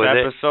deal with first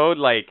it. episode,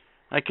 like,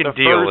 I can the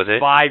deal first with it.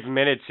 5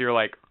 minutes, you're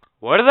like,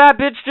 what did that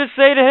bitch just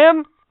say to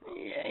him?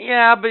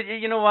 Yeah, but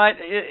you know what?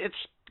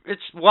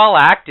 It's well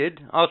acted.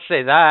 I'll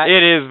say that.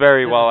 It is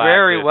very well acted.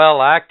 Very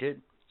well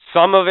acted.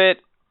 Some of it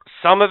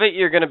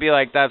you're gonna be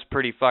like, that's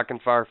pretty fucking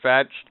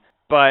far-fetched.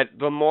 But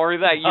the more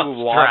that you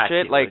watch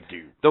Dracula, it, like,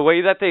 dude. the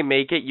way that they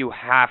make it, you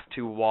have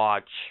to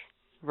watch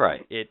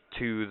Right. it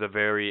to the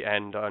very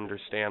end to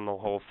understand the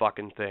whole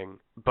fucking thing.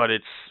 But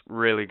it's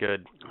really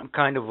good. I'm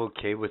kind of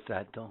okay with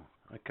that, though.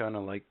 I kind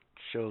of like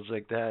shows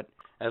like that.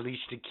 At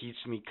least it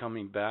keeps me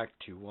coming back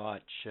to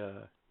watch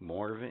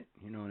more of it.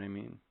 You know what I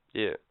mean?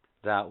 Yeah.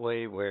 That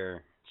way,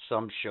 where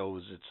some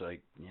shows, it's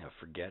like, yeah,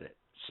 forget it.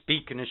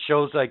 Speaking of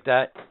shows like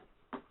that,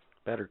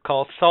 Better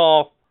Call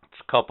Saul.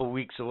 It's a couple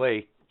weeks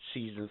away.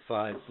 Season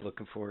 5.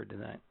 Looking forward to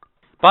that.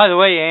 By the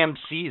way,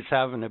 AMC is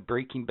having a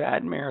Breaking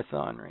Bad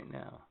marathon right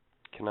now.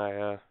 Can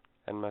I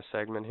end my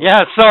segment here?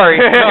 Yeah, sorry,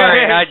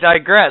 I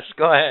digress.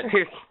 Go ahead.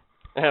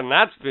 And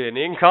that's been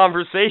In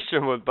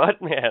Conversation with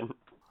Buttman.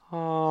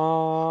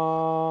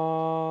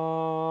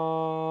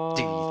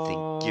 Do you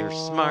think you're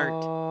smart?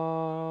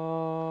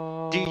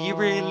 Do you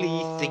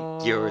really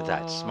think you're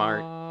that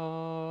smart?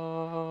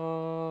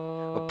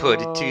 Well,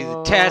 put it to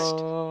the test,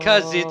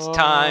 'cause it's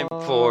time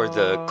for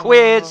the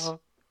quiz.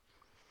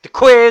 The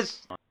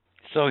quiz!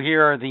 So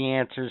here are the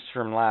answers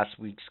from last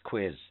week's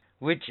quiz.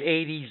 Which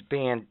 80s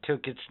band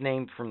took its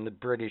name from the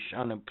British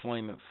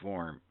unemployment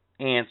form?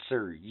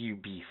 Answer,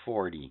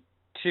 UB40.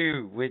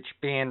 2. Which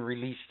band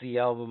released the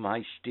album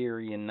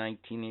Hysteria in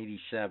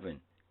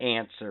 1987?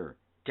 Answer,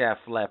 Def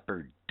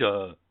Leppard.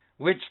 Duh.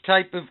 Which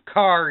type of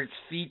car is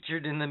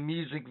featured in the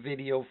music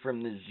video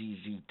from the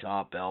ZZ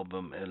Top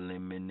album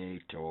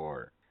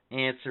Eliminator?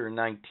 Answer,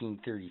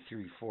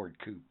 1933 Ford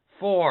Coupe.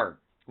 4.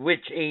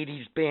 Which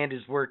 80s band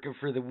is working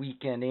for The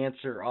Weeknd?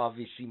 Answer,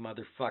 obviously,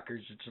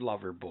 motherfuckers, it's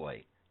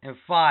Loverboy. And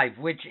 5.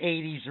 Which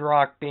 80s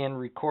rock band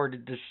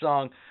recorded the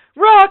song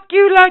Rock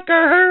You Like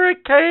a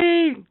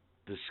Hurricane?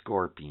 The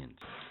Scorpions.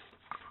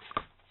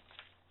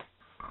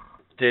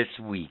 This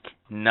week,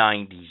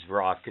 90s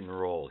rock and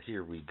roll.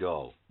 Here we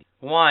go.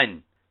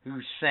 1.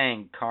 Who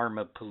sang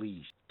Karma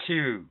Police?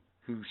 2.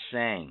 Who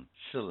sang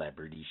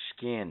Celebrity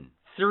Skin?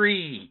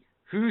 3.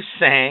 Who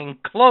sang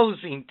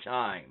Closing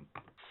Time?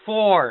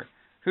 4.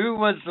 Who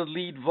was the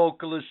lead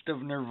vocalist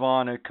of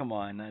Nirvana? Come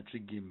on, that's a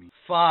gimme.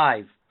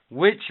 5.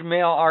 Which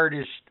male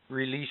artist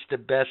released a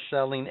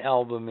best-selling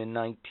album in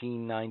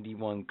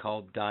 1991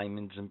 called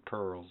Diamonds and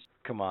Pearls?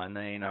 Come on,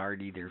 that ain't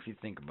hard either if you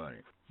think about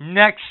it.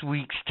 Next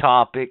week's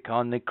topic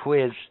on the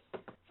quiz,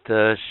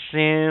 The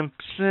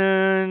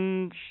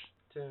Simpsons.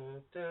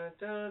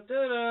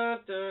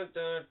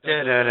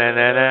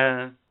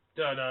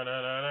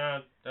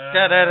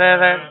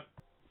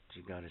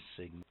 You got a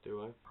signal.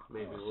 Do I?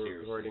 Maybe we're seriously.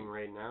 recording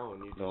right now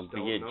and you just Don't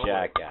don't be a know.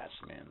 jackass,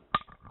 man.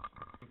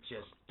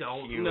 Just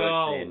don't You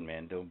know. us in,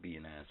 man. Don't be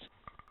an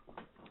ass.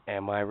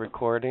 Am I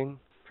recording?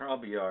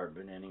 Probably are,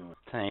 but anyway.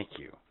 Thank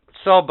you.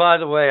 So, by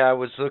the way, I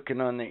was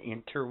looking on the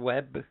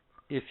interweb,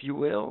 if you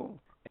will.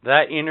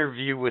 That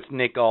interview with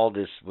Nick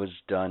Aldis was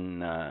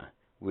done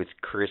with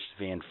Chris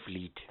Van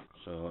Fleet.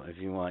 So, if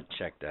you want,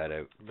 check that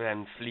out.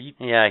 Van Fleet?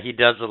 Yeah, he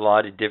does a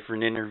lot of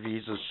different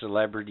interviews with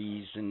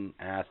celebrities and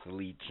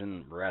athletes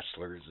and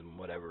wrestlers and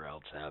whatever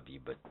else have you.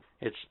 But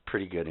it's a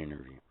pretty good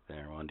interview.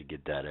 There, I wanted to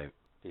get that out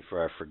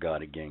before I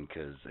forgot again,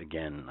 because,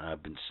 again,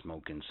 I've been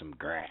smoking some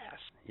grass,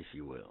 if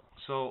you will.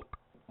 So,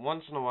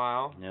 once in a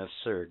while, Yes,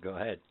 sir. Go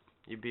ahead.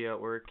 you be at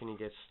work and you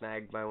get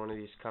snagged by one of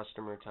these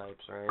customer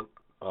types, right?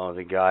 Oh,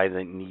 the guy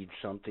that needs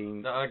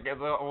something The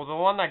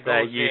one that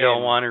goes that you in,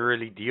 don't want to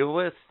really deal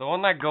with? The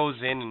one that goes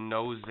in and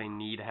knows they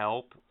need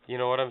help. You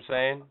know what I'm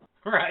saying?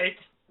 Right.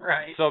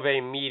 So they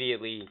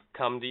immediately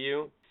come to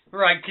you.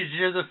 Right, because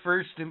you're the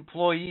first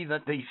employee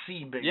that they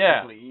see,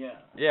 basically. Yeah.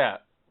 Yeah.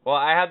 Well,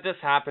 I had this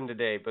happen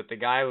today, but the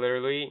guy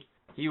literally,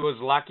 he was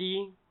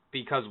lucky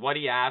because what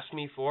he asked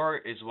me for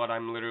is what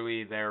I'm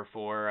literally there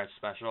for. I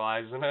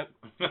specialize in it.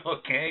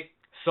 Okay.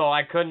 So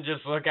I couldn't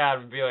just look at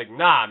him and be like,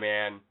 nah,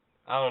 man.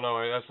 I don't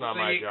know. That's not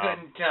my job. So you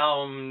couldn't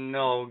tell him,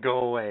 no, go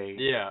away.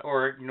 Yeah.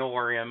 Or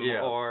ignore him.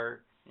 Yeah.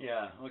 Or,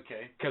 yeah,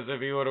 okay. Because if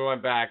he would have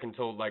went back and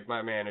told, like,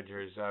 my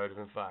managers, I would have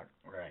been fucked.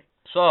 Right.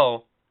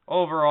 So,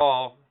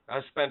 overall, I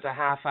spent a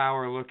half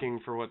hour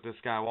looking for what this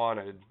guy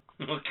wanted.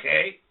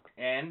 Okay.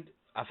 And?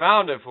 I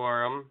found it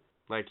for him.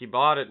 Like, he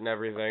bought it and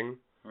everything.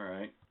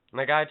 Right. And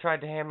the guy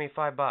tried to hand me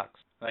 $5.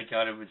 Like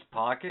out of his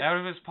pocket? Out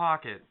of his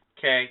pocket.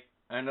 Okay.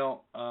 I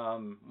don't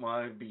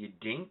want to be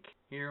a dink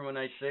here when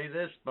I say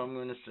this, but I'm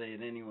going to say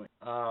it anyway.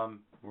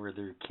 Were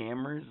there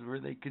cameras where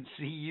they could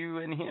see you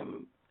and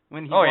him?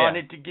 when he Oh, yeah.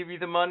 wanted to give you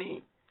the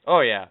money? Oh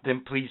yeah.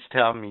 Then please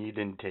tell me you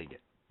didn't take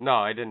it. No,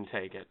 I didn't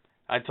take it.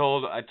 I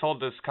told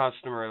this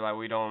customer that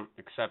we don't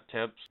accept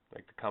tips,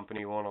 like the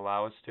company won't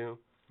allow us to.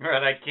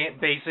 Right, I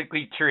can't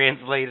basically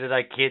translate it.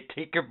 I can't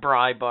take a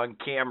bribe on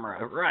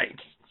camera. Right.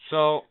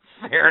 So,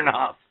 Fair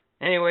enough.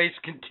 Anyways,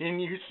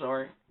 continue.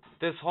 Sorry.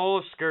 this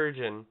whole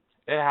excursion,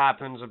 it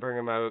happens, I bring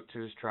him out to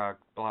his truck,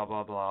 blah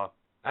blah blah.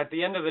 At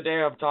the end of the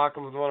day, I'm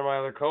talking with one of my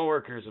other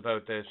coworkers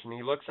about this, and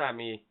he looks at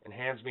me and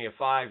hands me a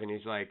 $5, and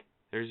he's like,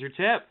 "There's your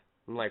tip."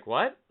 I'm like,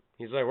 "What?"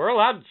 He's like, we're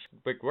allowed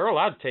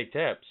to take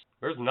tips.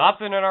 There's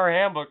nothing in our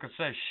handbook that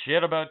says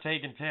shit about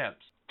taking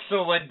tips."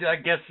 So what? I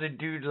guess the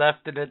dude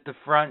left it at the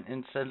front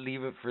and said,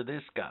 "Leave it for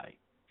this guy."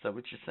 Is that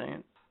what you're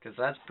saying? Because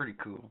that's pretty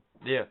cool.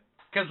 Yeah.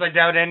 Because I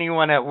doubt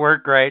anyone at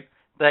work, right,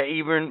 that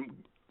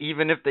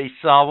even if they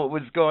saw what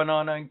was going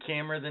on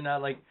camera, they're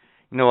not like,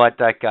 "You know what,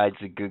 that guy's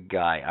a good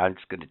guy. I'm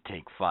just going to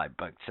take $5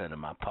 out of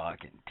my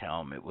pocket and tell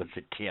him it was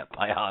a tip."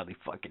 I highly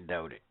fucking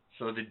doubt it.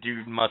 So the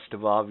dude must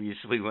have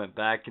obviously went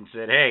back and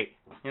said, "Hey,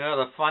 you know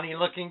the funny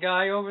looking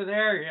guy over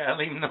there? Yeah,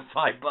 leave him the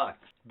 $5.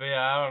 But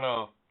yeah, I don't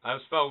know. I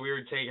just felt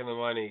weird taking the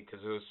money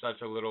because it was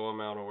such a little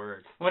amount of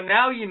work. Well,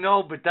 now you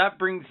know, but that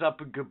brings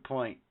up a good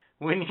point.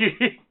 When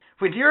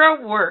you're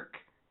at work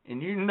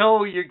and you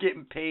know you're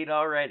getting paid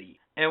already,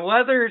 and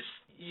whether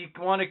you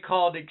want to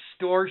call it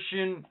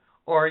extortion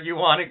or you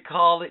want to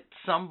call it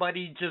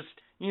somebody just,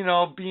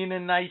 being a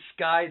nice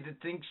guy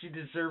that thinks you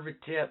deserve a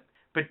tip,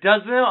 but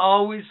doesn't it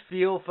always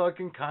feel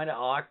fucking kind of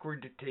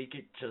awkward to take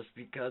it just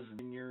because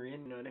you're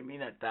in, you know what I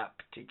mean, at that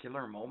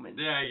particular moment?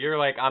 Yeah, you're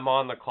like, I'm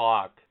on the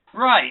clock.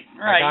 Right.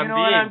 Like, I'm you know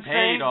what I'm being paid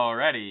saying?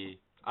 already.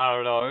 I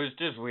don't know. It was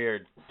just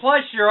weird.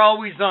 Plus, you're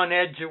always on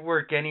edge at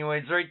work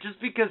anyways, right?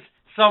 Just because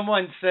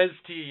someone says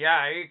to you,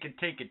 "Yeah, you can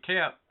take a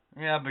tip."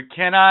 Yeah, but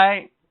can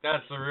I?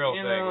 That's the real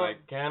You thing. know-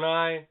 Like, can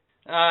I?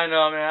 I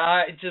know,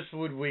 man. It just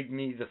would wig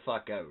me the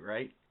fuck out,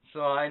 right?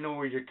 So I know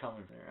where you're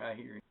coming from. I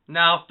hear you.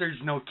 Now, if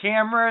there's no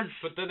cameras,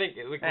 But the thing,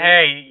 like,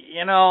 hey,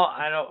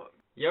 I don't.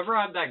 you ever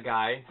had that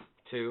guy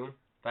too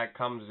that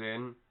comes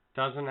in,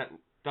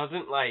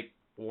 doesn't like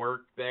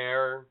work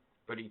there,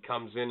 but he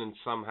comes in and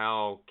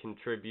somehow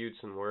contributes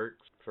and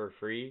works for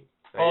free?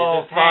 Like, he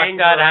Oh, just fuck, hangs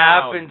that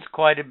around. happens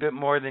quite a bit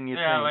more than you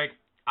Yeah, think. like,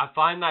 I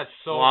find that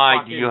so Why?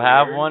 fucking Do you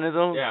have weird. one of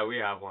those? Yeah, we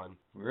have one.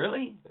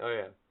 Really? Oh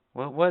yeah.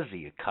 What was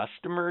he? A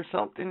customer or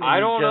something? I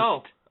He don't just-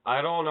 know.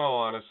 I don't know,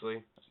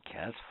 honestly.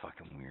 Yeah, that's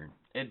fucking weird.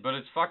 But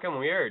it's fucking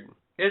weird.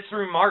 It's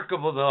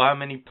remarkable though how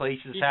many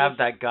places He have just-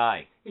 that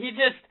guy. He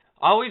just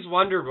I always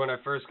wondered when I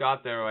first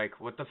got there, like,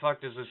 what the fuck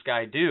does this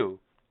guy do?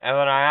 And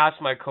then I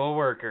asked my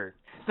coworker.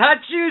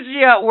 That's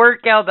usually at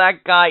work how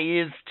that guy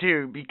is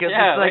too, because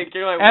Yeah, it's like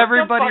you're like, what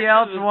everybody the fuck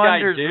else does this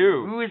wonders, guy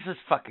do? who is this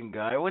fucking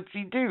guy? What's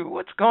he do?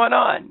 What's going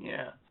on?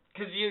 Yeah.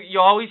 Because you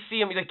always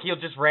see him, like, he'll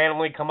just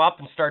randomly come up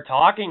and start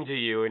talking to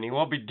you, and he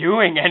won't be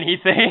doing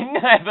anything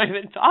other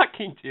than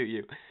talking to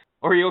you.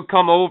 Or he'll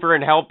come over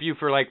and help you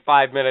for, like,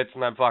 5 minutes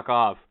and then fuck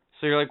off.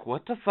 So you're like,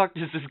 what the fuck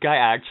does this guy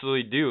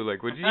actually do?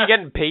 Like, what is he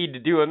getting paid to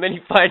do? And then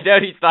you find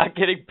out he's not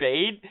getting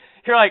paid.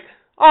 You're like,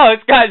 oh,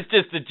 this guy's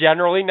just a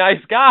generally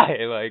nice guy.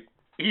 Like,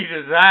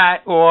 Either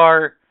that,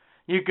 or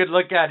you could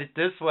look at it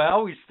this way. I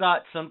always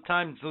thought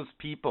sometimes those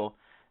people,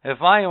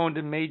 if I owned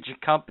a major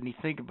company,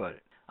 think about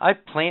it,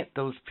 I'd plant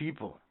those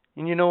people.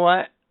 And you know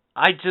what?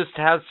 I just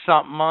have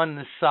something on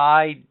the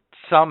side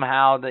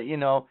somehow that,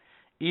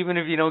 even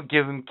if you don't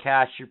give them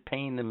cash, you're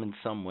paying them in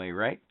some way,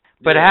 right?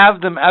 But Yeah.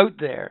 have them out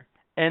there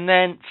and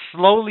then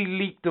slowly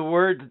leak the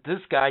word that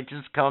this guy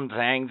just comes,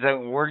 hangs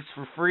out, and works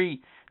for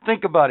free.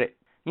 Think about it.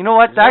 You know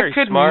what? Very That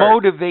could smart.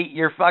 motivate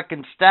your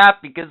fucking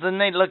staff, because then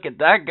they look at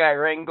that guy,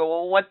 right, and go,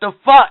 well, what the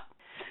fuck?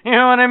 You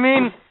know what I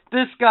mean?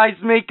 This guy's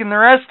making the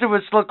rest of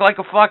us look like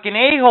a fucking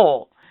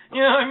a-hole.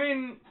 You know what I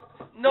mean?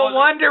 No Well,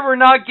 wonder we're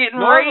not getting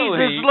normally-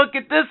 raises. Look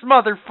at this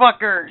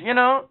motherfucker, You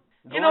know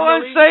what I'm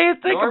Normally- saying?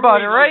 Think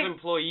about it, normally right? those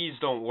employees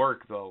don't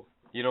work, though.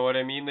 You know what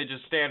I mean? They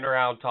just stand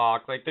around,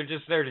 talk. Like, they're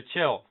just there to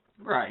chill.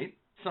 Right,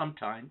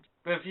 sometimes.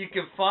 But if you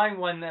can find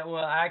one that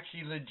will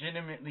actually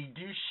legitimately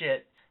do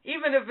shit,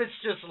 even if it's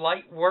just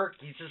light work,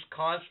 he's just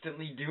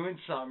constantly doing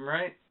something,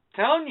 right?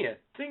 Telling you,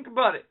 think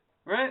about it,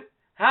 right?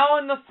 How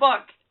in the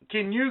fuck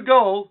can you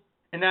go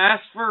and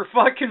ask for a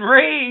fucking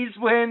raise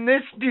when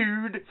this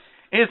dude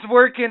is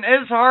working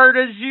as hard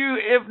as you,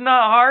 if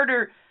not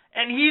harder,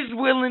 and he's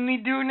willingly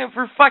doing it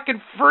for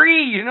fucking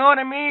free, you know what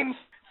I mean?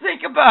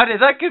 Think about it.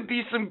 That could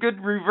be some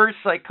good reverse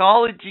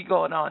psychology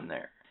going on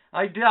there.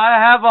 I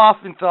have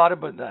often thought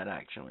about that,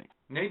 actually.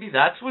 Maybe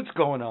that's what's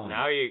going on.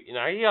 Now you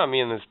got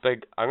me in this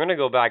big. I'm gonna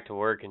go back to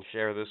work and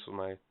share this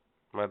with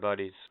my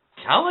buddies.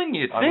 Telling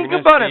you, I'm think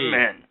gonna about see. it,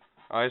 man.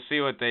 I see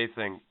what they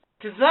think.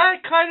 'Cause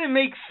that kind of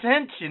makes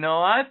sense,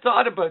 I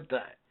thought about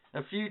that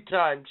a few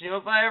times.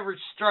 If I ever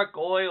struck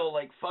oil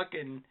like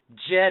fucking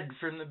Jed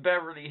from the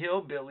Beverly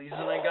Hillbillies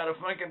and I got a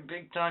fucking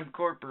big-time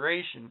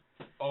corporation.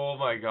 Oh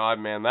my god,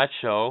 man, that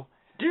show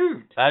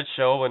Dude.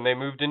 when they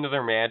moved into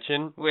their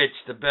mansion. Which,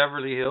 the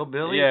Beverly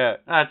Hillbillies? Yeah,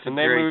 That's a and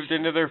they great moved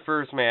into their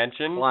first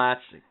mansion,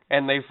 classic.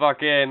 and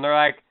they're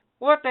like,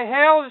 What the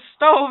hell? The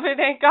stove, it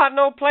ain't got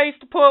no place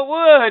to put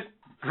wood.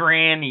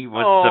 Granny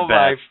was Oh the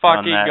best. my on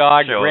fucking that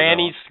god, show,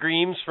 Granny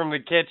screams from the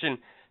kitchen.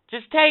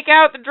 Just take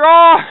out the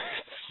drawer.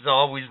 She's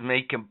always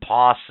making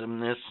possum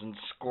this and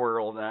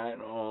squirrel that.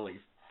 Holy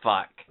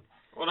fuck.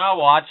 When I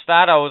watched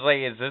that, I was like,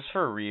 is this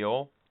for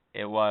real?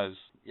 It was.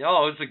 Yo,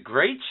 it was a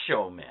great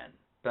show, man.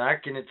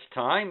 Back in its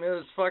time, it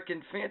was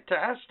fucking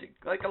fantastic.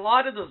 Like a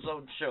lot of those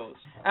old shows.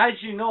 As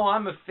you know,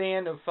 I'm a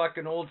fan of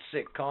fucking old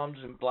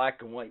sitcoms and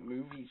black and white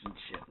movies and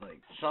shit. Like,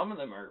 some of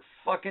them are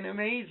fucking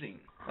amazing.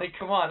 Like,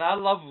 come on, I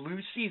Love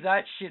Lucy.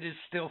 That shit is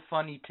still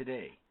funny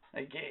today.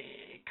 Like,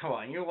 come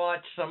on, you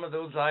watch some of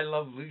those I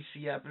Love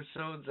Lucy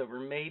episodes that were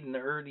made in the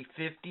early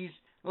 50s,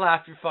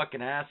 laugh your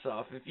fucking ass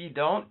off. If you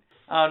don't,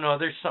 I don't know,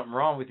 there's something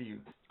wrong with you.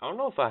 I don't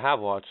know if I have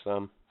watched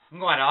them.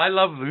 What, I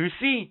Love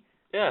Lucy?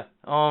 Yeah.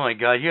 Oh my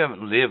god, you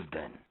haven't lived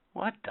then.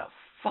 What the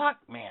fuck,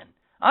 man?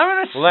 I'm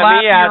gonna slap Let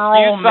me ask your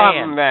you old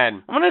something man.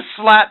 then. I'm gonna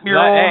slap your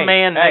old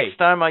man next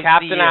time I see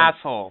Captain him.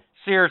 Asshole.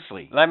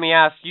 Seriously. Let me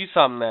ask you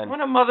something then.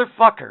 What a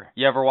motherfucker.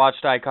 You ever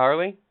watched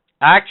iCarly?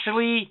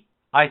 Actually,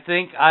 I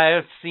think I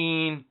have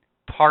seen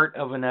part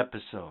of an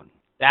episode.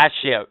 That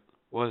shit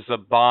was a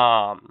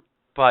bomb.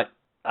 But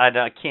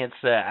I can't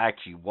say I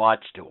actually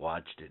watched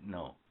it,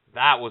 no.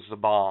 That was the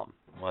bomb.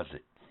 Was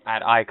it?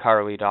 At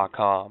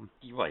iCarly.com.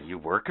 What, you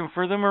working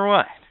for them or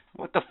what?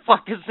 What the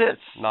fuck is this?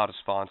 Not a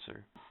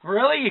sponsor.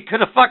 Really? You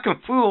could have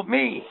fucking fooled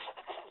me.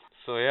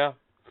 So yeah.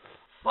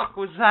 Fuck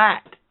was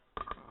that?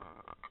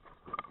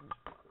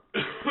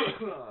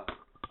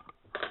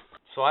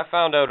 So I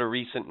found out a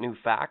recent new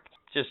fact.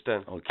 Just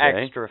an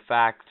extra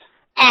fact.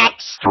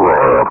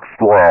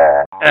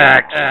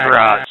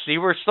 Extra. See,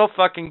 we're so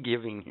fucking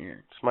giving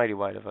here. It's mighty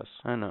white of us.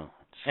 I know.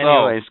 So,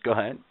 anyways, go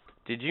ahead.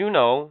 Did you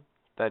know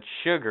that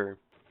sugar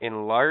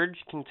in large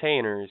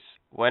containers,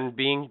 when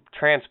being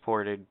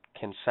transported,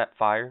 can set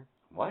fire?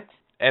 What?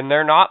 And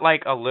they're not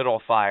like a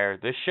little fire.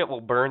 This shit will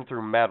burn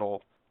through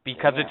metal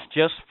because it's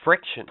just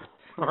friction.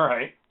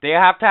 Right. They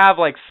have to have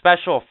like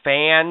special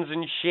fans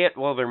and shit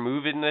while they're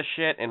moving this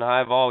shit in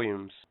high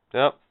volumes.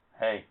 Yep.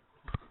 Hey.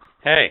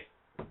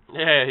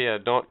 Yeah.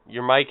 Don't.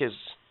 Your mic is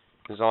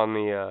on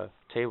the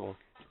table.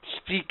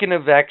 Speaking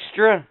of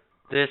extra,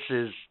 this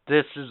is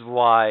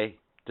why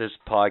this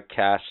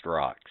podcast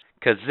rocks.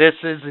 'Cause this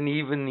isn't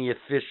even the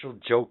official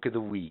joke of the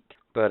week,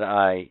 but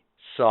I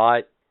saw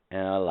it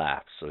and I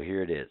laughed. So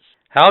here it is.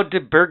 How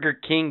did Burger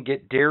King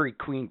get Dairy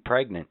Queen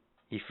pregnant?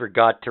 He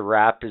forgot to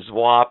wrap his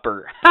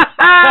Whopper.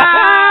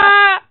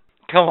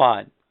 Come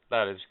on.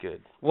 That is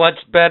good.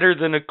 What's better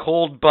than a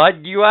cold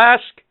bud, you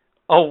ask?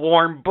 A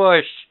warm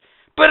bush.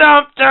 But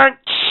I'm done.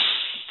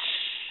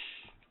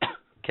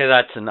 Okay,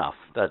 that's enough.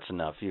 That's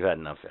enough. You had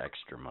enough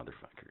extra,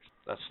 motherfuckers.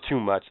 That's too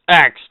much.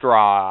 Extra.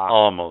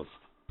 Almost.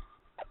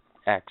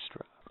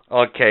 Extra.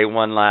 Okay,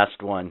 one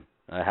last one.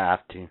 I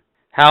have to.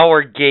 How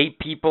are gay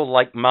people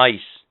like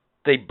mice?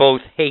 They both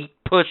hate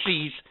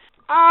pussies.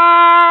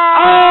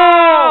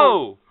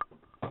 Oh!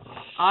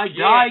 I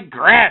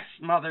digress,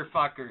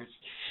 motherfuckers.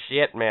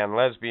 Shit, man.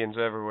 Lesbians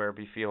everywhere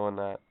be feeling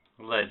that.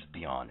 Let's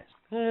be honest.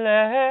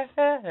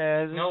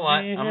 Lesbians. You know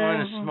what? I'm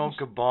going to smoke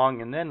a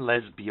bong and then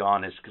let's be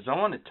honest, because I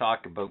want to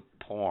talk about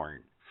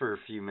porn for a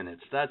few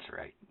minutes. That's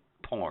right.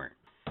 Porn.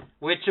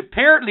 Which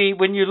apparently,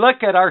 when you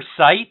look at our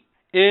site,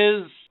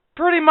 is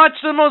pretty much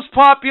the most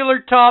popular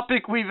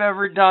topic we've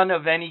ever done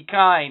of any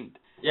kind.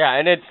 Yeah,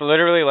 and it's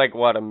literally like,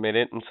 what, a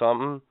minute and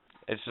something?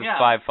 It's just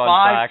five fun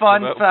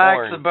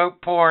facts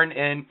about porn,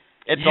 and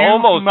it's you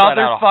almost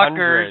motherfuckers at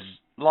 100.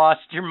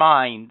 Lost your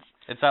minds.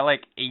 It's at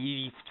like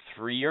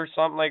 83 or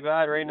something like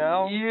that right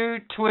now. You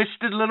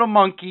twisted little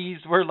monkeys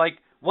were like,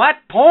 what,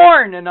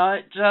 porn? And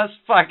I just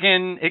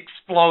fucking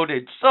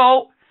exploded.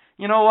 So,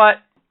 you know what?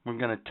 We're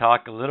going to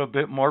talk a little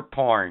bit more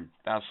porn.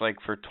 That's like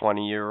for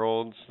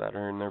 20-year-olds that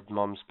are in their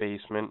mom's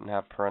basement and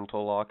have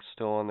parental locks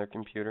still on their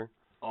computer.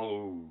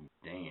 Oh,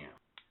 damn.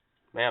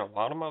 Man, a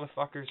lot of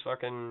motherfuckers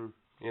fucking,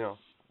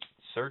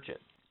 search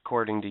it.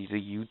 According to the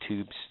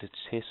YouTube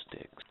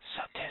statistics.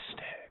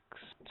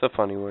 It's a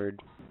funny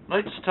word.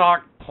 Let's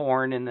talk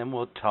porn and then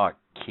we'll talk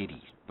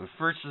kitties. But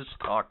first, let's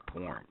talk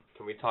porn.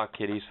 Can we talk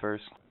kitties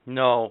first?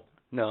 No,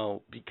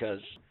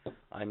 because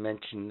I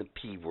mentioned the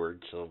P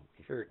word, so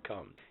here it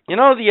comes.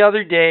 The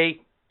other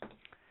day,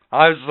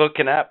 I was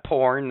looking at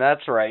porn,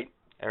 that's right.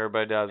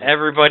 Everybody does it.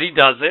 Everybody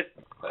does it.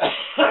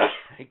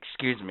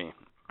 Excuse me,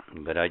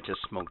 but I just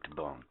smoked a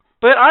bong.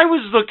 But I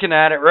was looking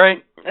at it,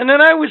 right? And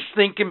then I was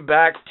thinking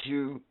back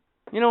to,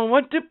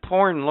 what did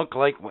porn look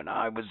like when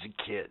I was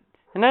a kid?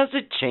 And has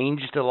it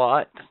changed a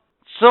lot?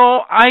 So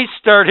I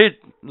started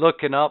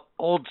looking up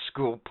old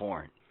school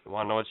porn. You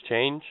want to know what's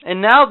changed?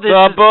 And now this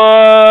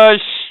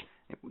bush!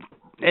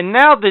 And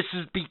now this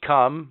has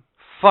become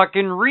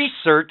fucking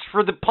research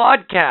for the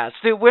podcast.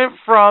 It went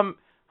from,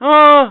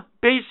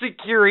 basic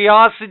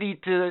curiosity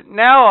to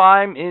now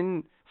I'm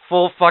in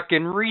full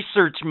fucking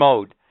research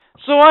mode.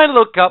 So I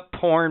look up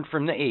porn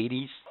from the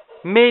 80s,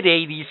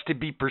 mid-80s to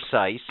be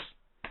precise.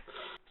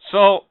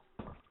 So,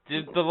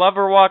 Did the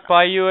lover walk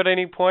by you at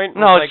any point?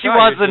 No, she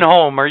wasn't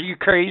home. Are you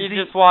crazy?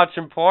 You're just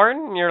watching porn,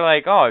 and you're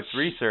like, oh, it's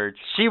research.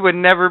 She would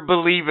never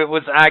believe it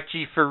was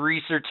actually for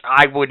research.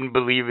 I wouldn't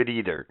believe it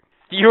either.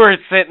 You were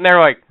sitting there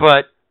like,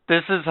 but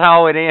this is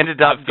how it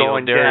ended up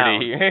going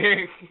dirty.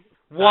 down.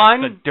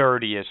 One, the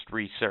dirtiest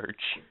research.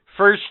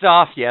 First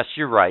off, yes,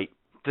 you're right.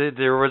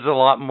 There was a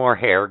lot more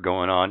hair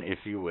going on, if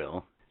you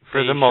will,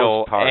 for the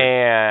most part.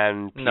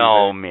 And pubic.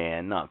 No,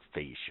 man, not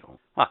facial.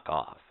 Fuck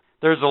off.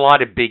 There's a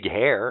lot of big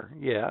hair.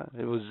 Yeah,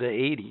 it was the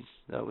 80s.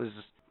 That was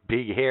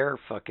big hair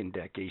fucking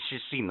decade. You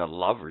should seen the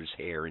Lovers'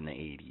 hair in the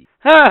 80s.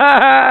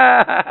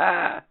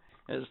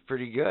 It was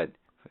pretty good.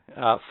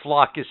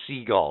 Flock of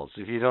Seagulls.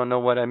 If you don't know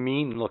what I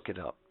mean, look it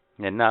up.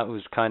 And that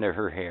was kind of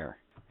her hair.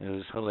 It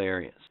was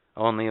hilarious.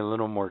 Only a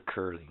little more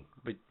curly,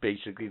 but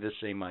basically the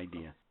same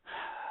idea.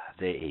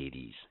 The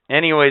 80s.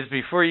 Anyways,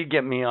 before you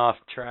get me off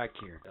track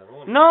here.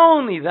 Not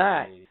only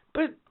that,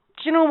 but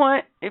you know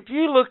what? If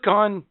you look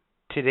on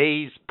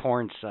today's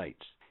porn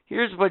sites,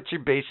 here's what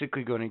you're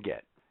basically going to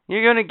get.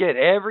 You're going to get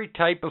every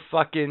type of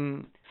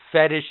fucking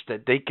fetish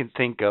that they can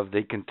think of,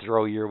 they can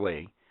throw your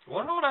way.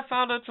 Want to know what I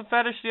found out's a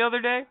fetish the other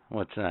day?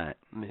 What's that?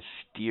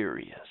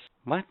 Mysterious.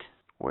 What?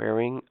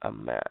 Wearing a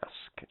mask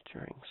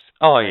during sex.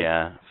 Oh,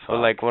 yeah. Or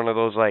like one of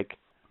those, like,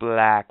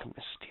 black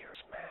mysterious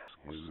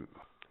masks.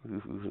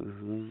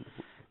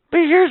 But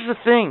here's the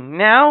thing.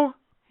 Now,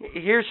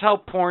 here's how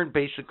porn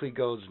basically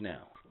goes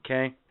now,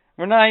 okay?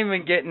 We're not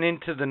even getting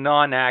into the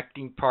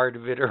non-acting part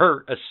of it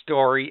or a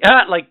story,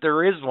 like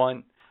there is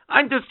one.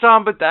 I'm just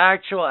talking about the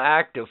actual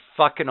act of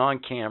fucking on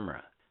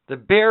camera. The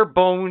bare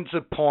bones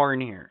of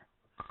porn here.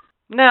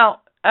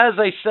 Now, as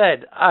I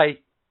said, I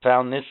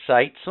found this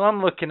site, so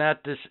I'm looking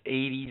at this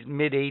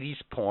mid-80s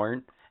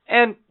porn,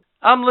 and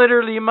I'm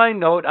literally in my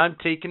note, I'm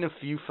taking a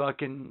few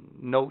fucking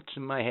notes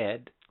in my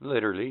head,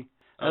 literally,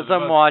 as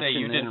I'm watching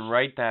you didn't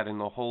write that in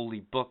the holy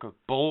book of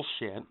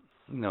bullshit.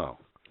 No.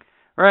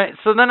 Right,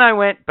 so then I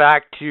went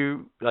back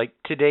to, like,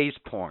 today's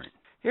porn.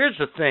 Here's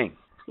the thing.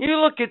 You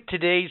look at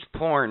today's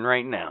porn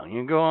right now.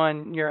 You go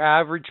on your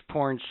average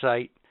porn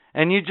site,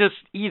 and you just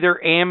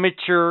either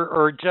amateur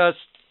or just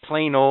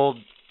plain old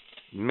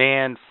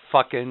man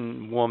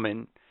fucking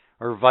woman,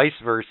 or vice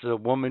versa,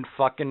 woman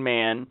fucking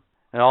man.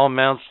 It all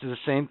amounts to the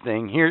same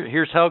thing.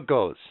 Here's how it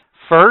goes.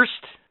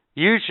 First,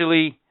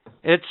 usually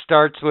it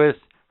starts with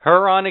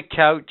her on a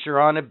couch or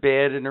on a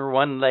bed and her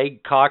one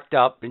leg cocked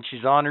up and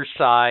she's on her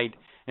side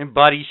and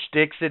Buddy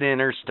sticks it in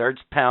her,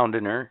 starts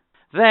pounding her.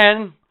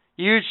 Then,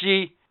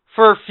 usually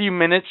for a few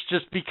minutes,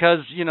 just because,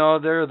 you know,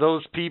 there are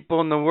those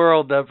people in the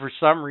world that for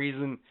some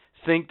reason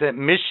think that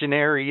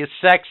missionary is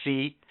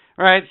sexy,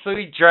 right? So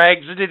he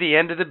drags her to the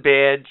end of the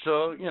bed,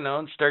 so, you know,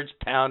 and starts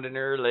pounding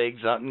her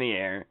legs up in the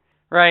air,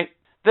 right?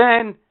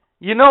 Then,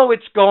 you know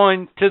it's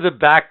going to the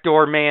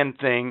backdoor man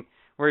thing,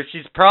 where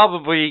she's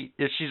probably,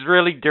 if she's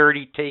really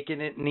dirty, taking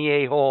it in the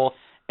a-hole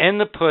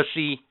and the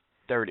pussy.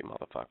 Dirty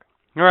motherfucker.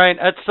 Right,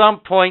 at some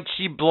point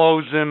she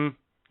blows him.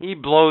 He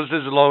blows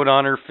his load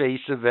on her face.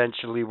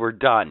 Eventually, we're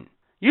done.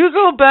 You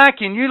go back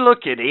and you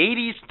look at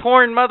 80s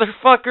porn,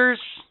 motherfuckers.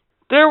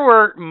 There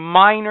were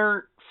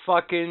minor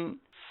fucking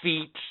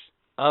feats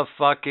of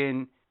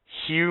fucking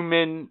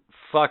human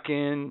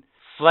fucking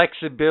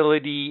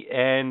flexibility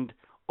and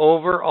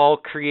overall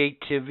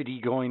creativity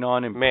going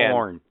on in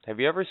porn. Have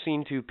you ever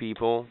seen two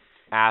people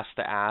ass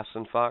to ass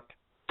and fuck?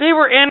 They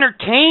were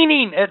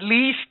entertaining, at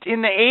least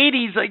in the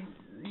 80s. Like,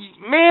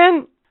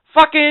 man,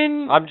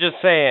 fucking... I'm just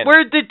saying.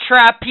 Where'd the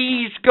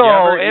trapeze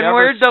go? And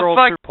where'd the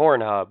fuck...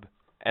 Pornhub?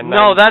 And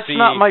no, that's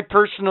not my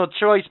personal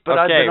choice, but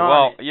I've been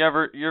on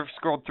it. You've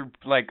scrolled through,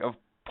 like, a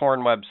porn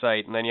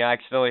website, and then you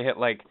accidentally hit,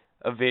 like,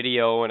 a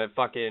video, and it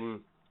fucking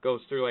goes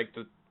through, like,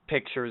 the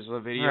pictures of the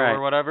video or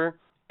whatever?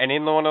 And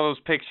in one of those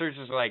pictures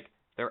is, like,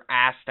 they're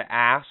ass to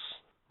ass?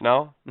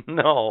 No?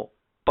 No,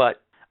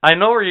 but... I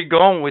know where you're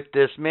going with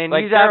this, man.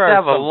 Like, you'd have to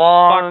have a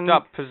long... fucked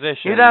up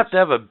position. You'd have to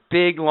have a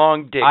big,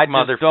 long dick,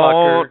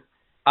 motherfucker.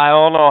 I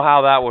don't know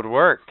how that would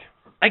work.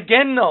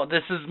 Again, though,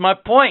 this is my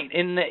point.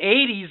 In the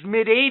 80s,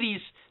 mid-80s,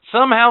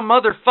 somehow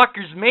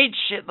motherfuckers made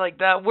shit like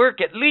that work.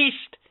 At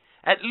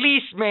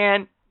least,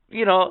 man,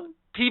 you know,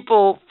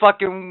 people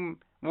fucking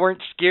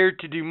weren't scared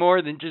to do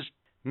more than just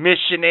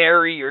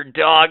missionary or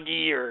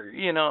doggy or,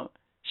 you know,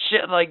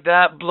 shit like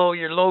that, blow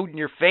your load in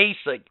your face.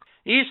 Like,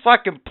 these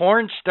fucking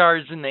porn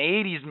stars in the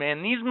 80s,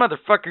 man, these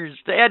motherfuckers,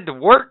 they had to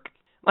work.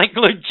 Like,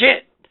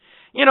 legit.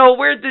 You know,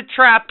 where'd the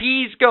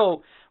trapeze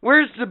go?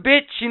 Where's the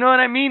bitch, you know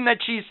what I mean? That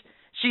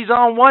she's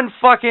on one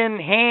fucking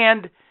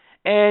hand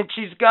and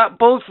she's got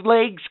both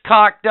legs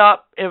cocked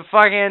up and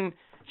fucking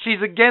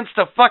she's against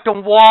a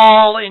fucking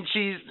wall and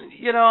she's,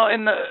 you know,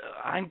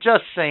 I'm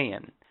just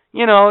saying.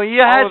 You know, you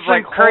had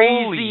some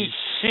crazy... Holy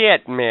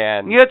shit,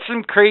 man. You had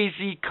some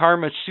crazy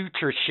Karma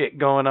Sutra shit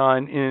going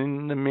on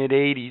in the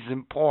mid-80s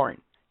in porn.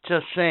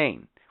 Just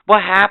saying.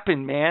 What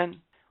happened,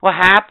 man? What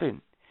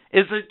happened?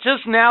 Is it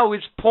just now,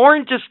 is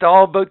porn just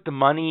all about the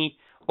money?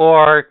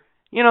 Or,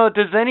 you know,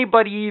 does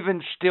anybody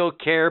even still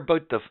care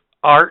about the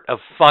art of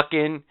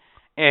fucking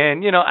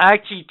and, you know,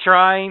 actually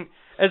trying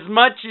as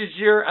much as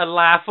you're a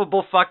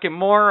laughable fucking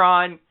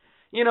moron,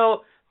 you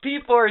know,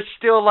 people are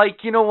still like,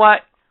 you know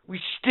what? We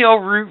still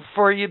root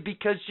for you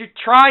because you're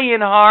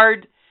trying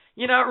hard.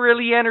 You're not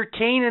really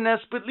entertaining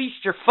us, but at least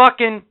you're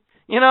fucking,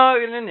 you know,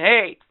 and then,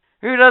 hey,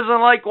 who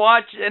doesn't like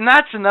watch? And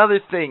that's another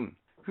thing.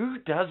 Who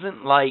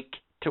doesn't like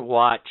to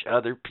watch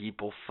other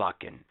people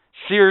fucking?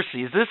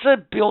 Seriously, is this a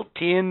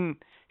built-in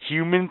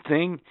human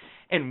thing?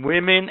 And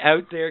women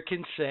out there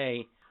can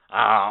say,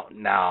 oh,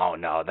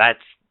 no, that's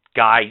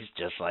guys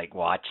just like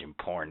watching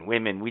porn.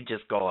 Women, we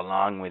just go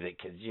along with it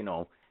because, you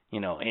know,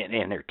 it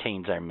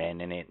entertains our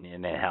men and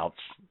it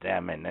helps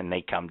them, and then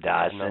they come to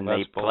us and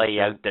they play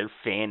out their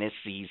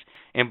fantasies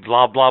and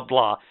blah, blah,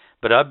 blah.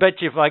 But I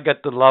bet you if I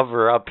got the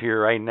lover up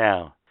here right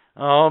now,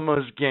 I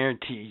almost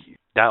guarantee you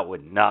that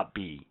would not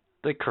be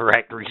the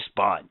correct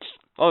response.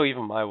 Oh,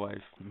 even my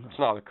wife. It's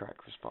not the correct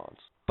response.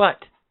 But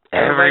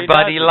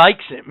everybody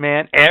likes it,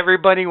 man.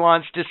 Everybody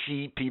wants to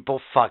see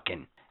people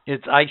fucking.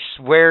 I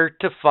swear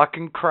to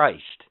fucking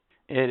Christ,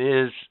 it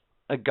is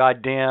a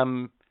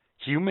goddamn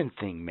human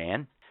thing,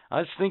 man. I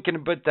was thinking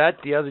about that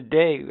the other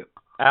day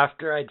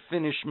after I'd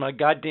finished my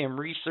goddamn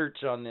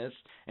research on this.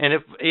 And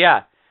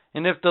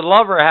if the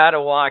lover had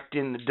walked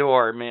in the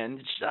door,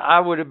 man, I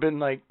would have been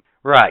like,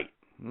 right,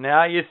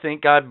 now you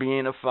think I'm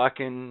being a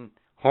fucking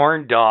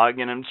horn dog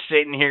and I'm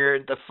sitting here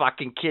at the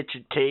fucking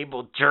kitchen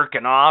table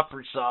jerking off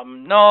or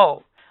something.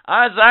 No,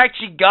 I was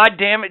actually,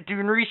 goddamn it,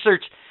 doing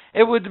research.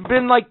 It would have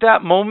been like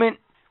that moment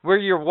where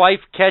your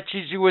wife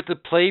catches you with a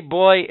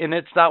Playboy and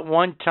it's that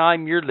one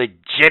time you're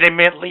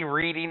legitimately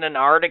reading an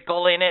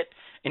article in it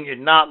and you're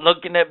not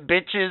looking at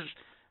bitches,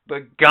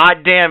 but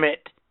goddamn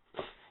it,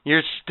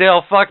 you're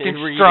still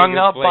fucking strung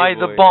up by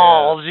the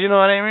balls, you know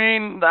what I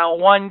mean? That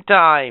one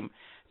time.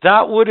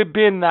 That would have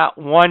been that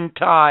one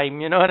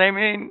time, you know what I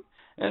mean?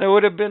 And it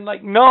would have been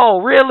like,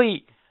 no,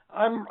 really,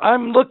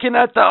 I'm looking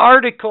at the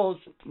articles.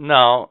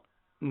 No,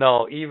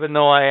 even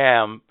though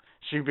I am,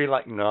 she'd be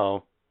like,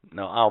 no, I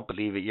don't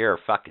believe it. You're a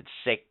fucking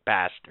sick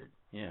bastard.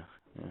 Yeah,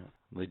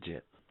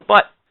 legit.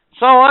 But,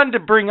 so I wanted to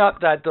bring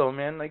up that though,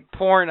 man. Like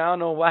porn, I don't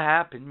know what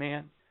happened,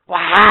 man. What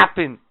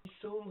happened?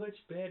 So much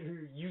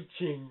better. You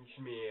changed,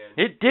 man.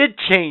 It did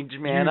change,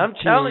 man. I'm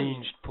telling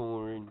you.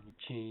 Porn. You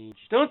changed.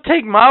 Don't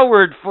take my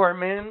word for it,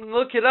 man.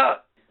 Look it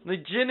up.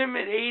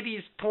 Legitimate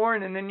 80s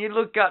porn, and then you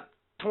look up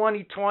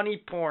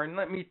 2020 porn.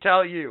 Let me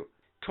tell you,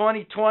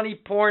 2020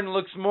 porn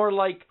looks more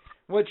like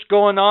what's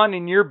going on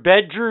in your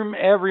bedroom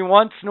every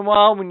once in a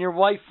while when your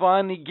wife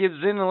finally gives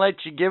in and lets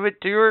you give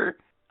it to her.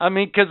 I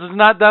mean, because there's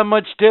not that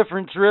much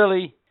difference,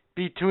 really,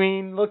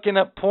 between looking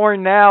at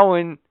porn now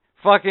and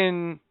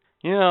fucking,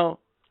 you know.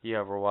 You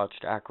ever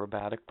watched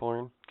acrobatic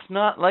porn? It's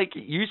not like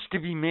it used to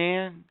be,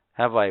 man.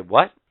 Have I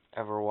what?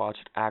 Ever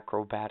watched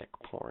acrobatic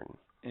porn?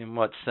 In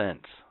what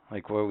sense?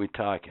 Like, what are we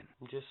talking?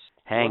 Just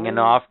hanging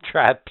off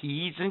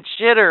trapeze and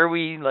shit, or are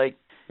we, like...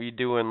 We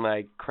doing,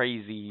 like,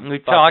 crazy... We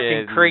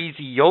talking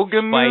crazy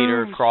yoga moves?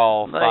 Spider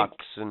crawl like,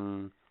 fucks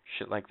and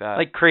shit like that.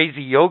 Like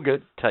crazy yoga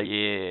type.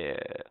 Yeah.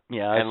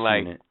 Yeah,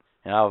 I've seen it.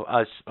 I'll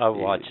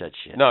watch that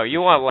shit. No,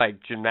 you want,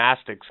 like,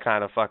 gymnastics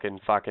kind of fucking,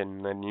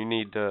 then you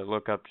need to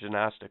look up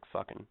gymnastic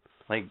fucking.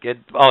 Like, they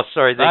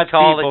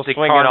call it the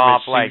Karma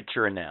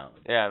Sutra now.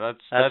 Yeah,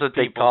 that's what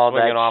they call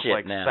that off, shit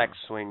like, now. Sex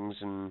swings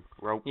and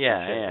rope.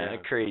 Yeah,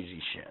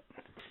 crazy shit.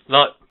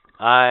 Look,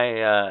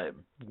 I,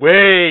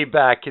 way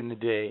back in the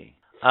day,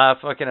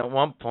 fucking at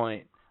one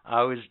point,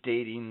 I was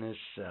dating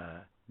this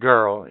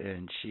girl,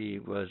 and she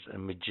was a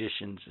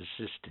magician's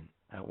assistant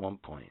at one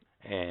point,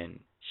 and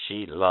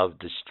she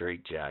loved the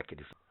straitjacket.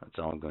 That's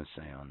all I'm going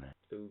to say on that.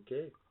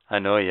 Okay. I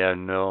know you have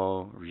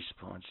no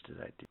response to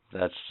that,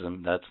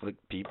 dude. That's what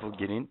people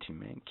get into,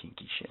 man.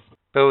 Kinky shit.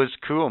 But it was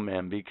cool,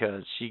 man,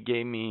 because she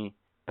gave me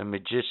a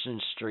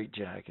magician's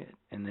straitjacket,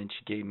 and then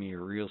she gave me a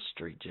real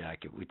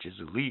straitjacket, which is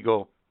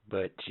illegal,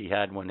 but she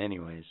had one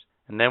anyways.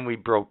 And then we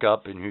broke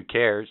up, and who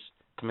cares?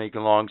 To make a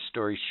long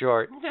story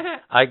short,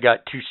 I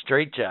got 2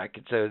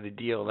 straitjackets out of the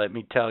deal, let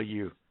me tell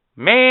you.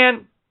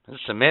 Man,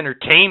 there's some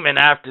entertainment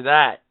after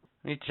that.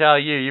 Let me tell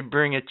you, you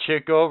bring a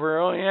chick over,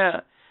 oh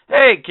yeah.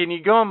 Hey, can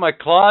you go in my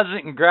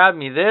closet and grab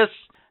me this?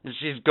 And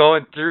she's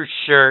going through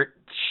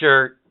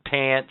shirt,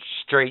 pants,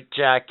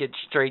 straitjacket.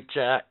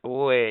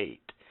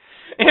 Wait.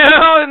 You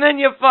know, and then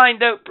you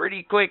find out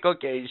pretty quick,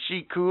 okay, is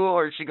she cool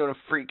or is she going to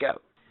freak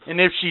out? And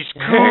if she's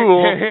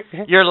cool,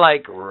 you're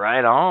like,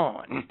 right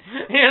on.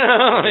 You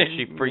know? If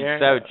she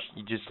freaks out,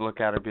 you just look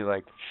at her and be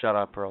like, shut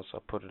up or else I'll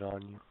put it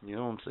on you. You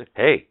know what I'm saying?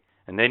 Hey,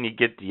 and then you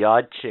get the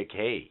odd chick,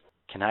 hey,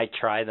 can I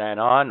try that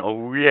on?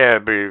 Oh, yeah,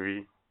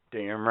 baby.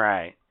 Damn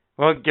right.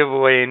 Won't give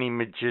away any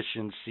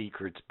magician's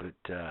secrets, but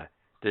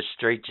the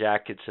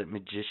straitjackets that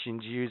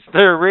magicians use,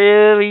 they're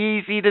really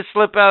easy to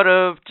slip out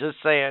of, just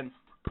saying.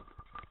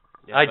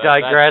 Yeah, I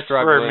digress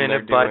for a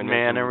minute, Bud,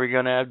 man. Are we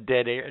going to have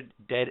dead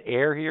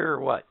air here or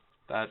what?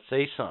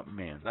 Say something,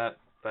 man.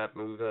 That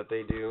move that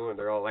they do, and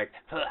they're all like,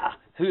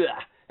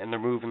 and they're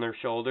moving their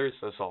shoulders,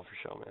 that's all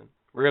for show, man.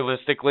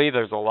 Realistically,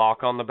 there's a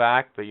lock on the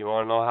back, but you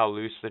want to know how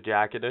loose the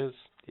jacket is?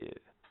 Yeah.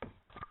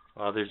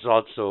 Well, there's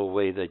also a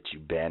way that you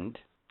bend.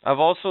 I've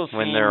also seen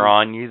when they're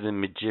on you, the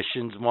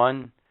magician's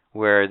one,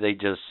 where they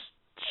just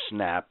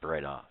snap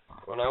right off.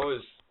 When I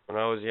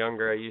was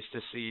younger, I used to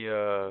see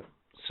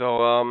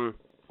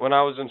when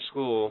I was in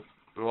school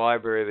in the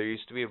library, there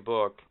used to be a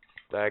book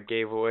that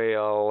gave away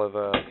all of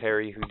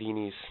Harry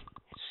Houdini's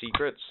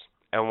secrets.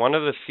 And one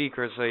of the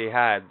secrets that he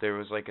had, there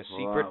was like a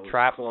secret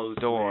trap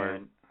door.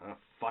 Man. I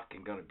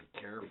fucking gotta be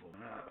careful.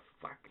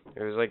 Fuck.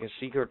 There was like a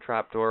secret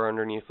trap door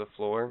underneath the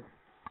floor,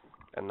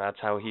 and that's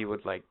how he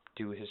would like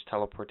do his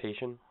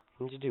teleportation.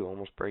 What did you do?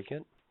 Almost break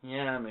it?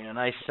 Yeah, man.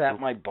 I sat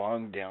my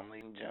bong down,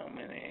 ladies and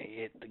gentlemen, and I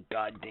hit the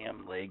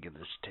goddamn leg of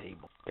this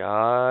table.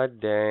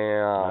 God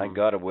damn. I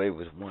got away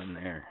with one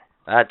there.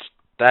 That's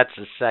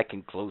the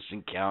second close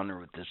encounter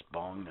with this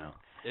bong now.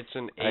 It's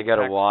an I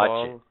gotta Apex watch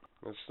bong. it.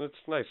 It's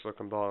a nice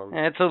looking bong.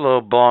 It's a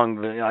little bong,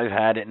 but I've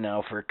had it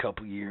now for a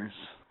couple years.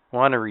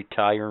 Want to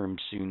retire him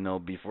soon, though,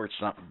 before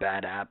something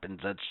bad happens.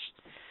 That's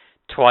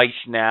twice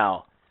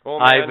now. Well,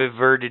 I've man,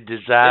 averted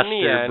disaster,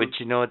 in the end, but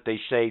you know what they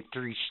say,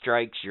 3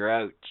 strikes, you're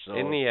out. So.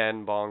 in the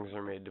end, bongs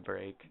are made to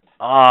break.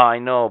 I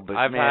know, but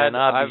I'd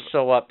be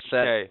so upset.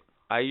 Okay,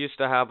 I used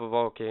to have a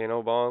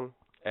volcano bong,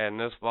 and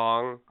this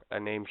bong, I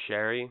named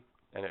Sherry,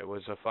 and it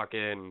was a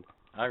fucking...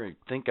 I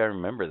think I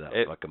remember that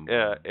fucking bong.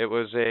 Yeah, it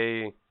was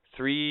it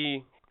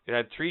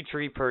had 3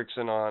 tree perks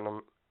on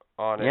it.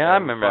 Yeah, I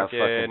remember that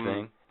fucking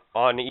thing.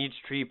 On each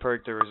tree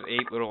perk, there was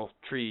 8 little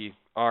tree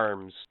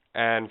arms,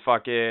 and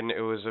fucking,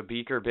 it was a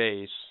beaker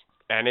base,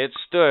 and it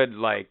stood,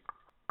 like,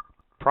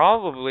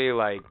 probably,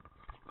 like,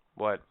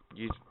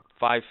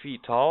 5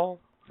 feet tall?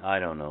 I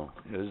don't know.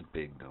 It was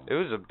big, though. It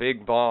was a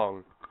big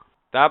bong.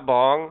 That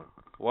bong,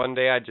 one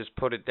day I just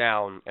put it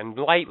down, and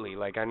lightly,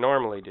 like I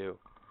normally do,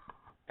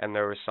 and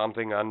there was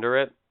something under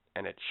it,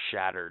 and it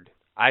shattered.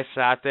 I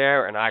sat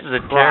there, and I cried. This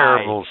is a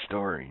terrible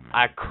story, man.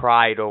 I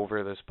cried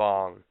over this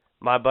bong.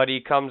 My buddy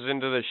comes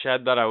into the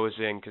shed that I was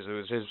in, because it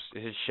was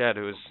his shed.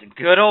 It was the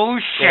good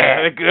old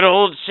shed. The good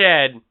old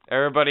shed.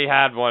 Everybody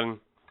had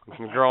one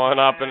growing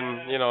up,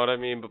 and you know what I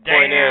mean. But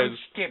point is,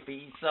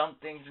 Skippy, some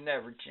things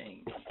never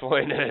change.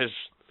 Point is,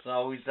 it's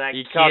always that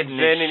he kid comes in in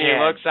the and shed.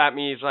 he looks at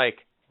me. He's like,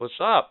 "What's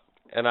up?"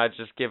 And I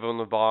just give him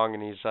the bong,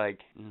 and he's like,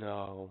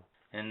 "No."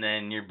 And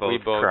then you're We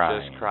both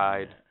crying. just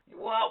cried.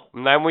 Well,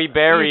 And then we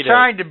buried you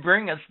trying to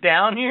bring us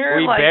down here?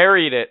 We like,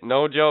 buried it.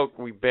 No joke.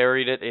 We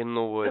buried it in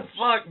the woods. the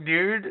fuck,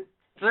 dude?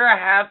 Is there a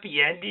happy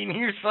ending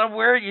here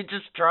somewhere? You're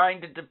just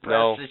trying to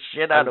depress the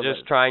shit out I'm of us.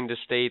 just trying to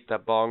state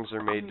that bongs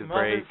are made to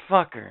break.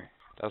 Motherfucker.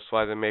 That's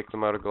why they make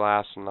them out of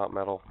glass and not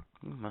metal.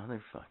 You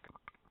motherfucker.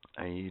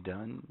 Are you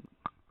done?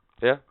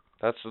 Yeah,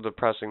 that's the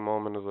depressing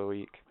moment of the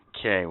week.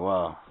 Okay,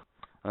 well,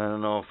 I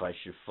don't know if I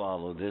should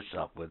follow this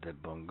up with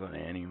it, but I'm gonna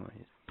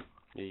anyways.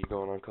 Are you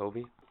going on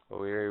Kobe? Oh,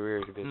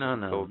 we're busy No.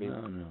 Kobe.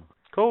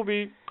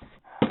 Kobe!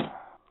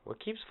 What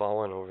keeps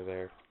falling over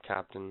there,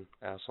 Captain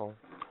Asshole?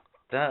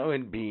 That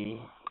would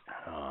be...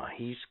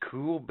 he's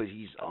cool, but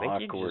he's I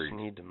think awkward. you just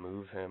need to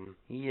move him.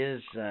 He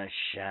is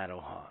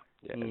Shadowhawk.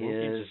 Yeah, He I think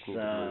you is, just need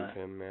to move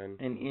him, man.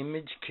 An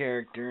image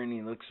character, and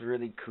he looks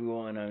really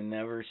cool, and I've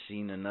never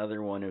seen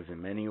another one of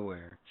him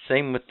anywhere.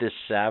 Same with this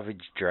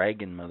Savage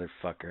Dragon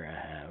motherfucker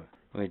I have,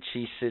 which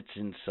he sits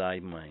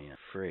inside my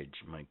fridge,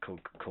 my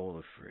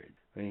Coca-Cola fridge.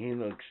 But he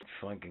looks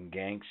fucking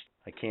gangster.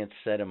 I can't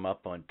set him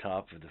up on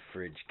top of the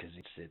fridge because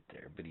he'd sit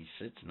there, but he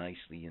sits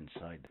nicely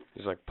inside.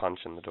 He's like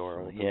punching the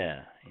door open.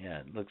 Yeah,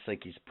 it looks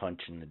like he's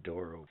punching the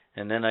door open.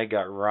 And then I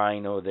got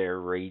Rhino there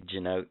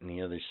raging out on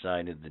the other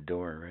side of the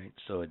door, right?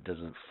 So it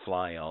doesn't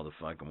fly all the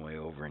fucking way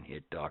over and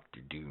hit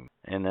Dr. Doom.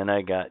 And then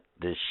I got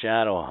this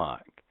Shadowhawk.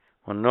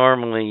 Well,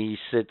 normally he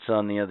sits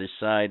on the other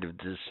side of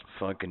this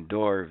fucking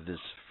door of this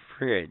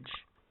fridge.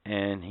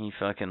 And he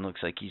fucking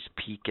looks like he's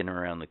peeking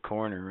around the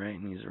corner, right?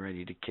 And he's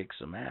ready to kick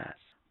some ass.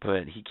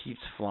 But he keeps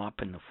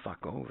flopping the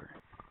fuck over.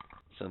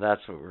 So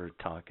that's what we're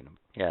talking about.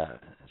 Yeah,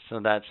 so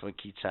that's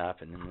what keeps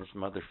happening. This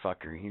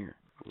motherfucker here.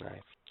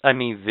 Nice. I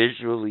mean,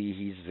 visually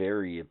he's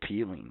very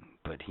appealing,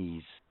 but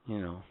he's,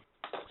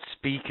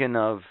 speaking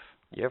of...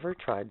 You ever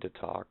tried to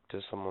talk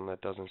to someone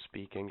that doesn't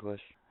speak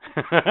English?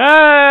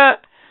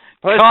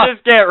 Let's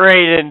just get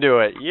right into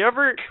it. You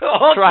ever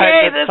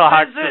tried to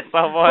talk to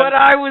someone what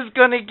I was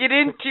going to get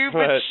into,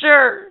 but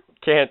sure.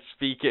 Can't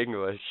speak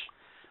English?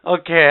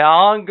 Okay,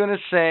 all I'm going to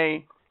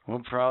say,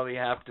 we'll probably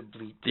have to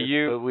bleep this,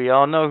 but we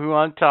all know who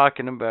I'm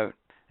talking about.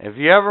 If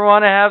you ever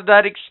want to have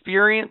that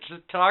experience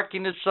of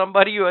talking to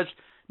somebody who has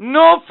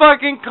no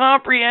fucking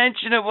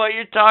comprehension of what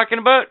you're talking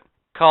about,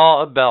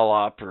 call a Bell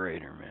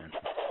operator, man.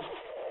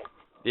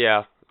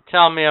 Yeah.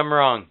 Tell me I'm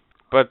wrong.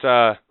 But,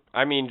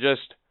 I mean,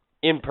 just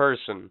in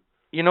person.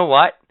 You know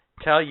what?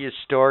 Tell you a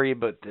story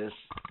about this.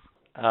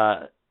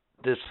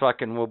 This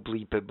fucking, we'll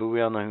bleep it, but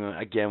we all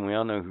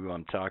know who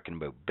I'm talking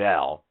about.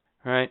 Bell,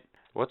 right?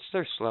 What's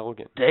their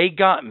slogan? They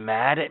got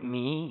mad at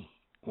me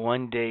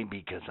one day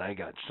because I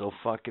got so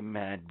fucking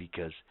mad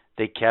because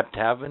they kept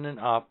having an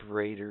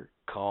operator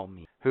call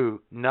me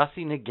who,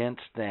 nothing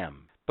against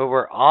them, but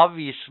were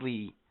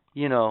obviously,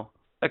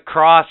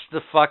 across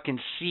the fucking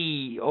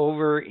sea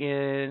over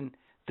in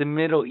the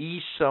Middle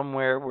East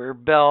somewhere where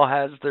Bell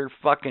has their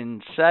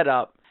fucking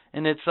setup,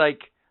 And it's like,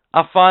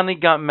 I finally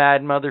got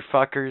mad,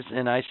 motherfuckers,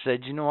 and I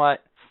said, you know what?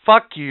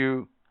 Fuck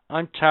you.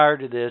 I'm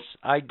tired of this.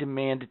 I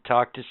demand to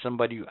talk to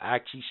somebody who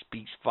actually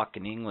speaks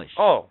fucking English.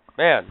 Oh,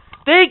 man.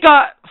 They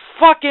got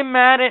fucking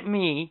mad at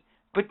me,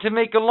 but to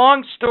make a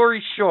long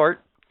story short,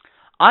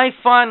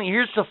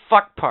 here's the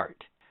fuck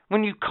part.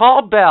 When you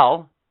call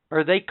Bell,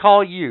 or they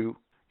call you,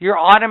 you're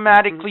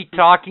automatically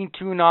talking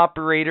to an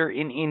operator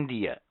in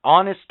India.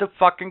 Honest to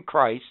fucking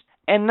Christ.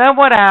 And then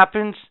what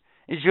happens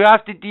is you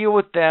have to deal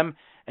with them,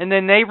 and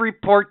then they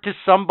report to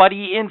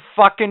somebody in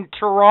fucking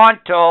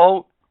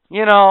Toronto.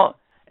 You know,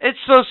 it's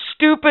so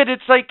stupid.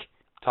 It's like,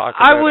 Talk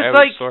about I was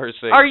like,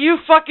 outsourcing. are you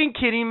fucking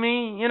kidding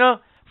me? You know,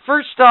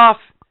 first off,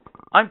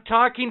 I'm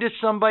talking to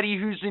somebody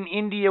who's in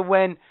India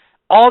when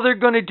all they're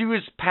going to do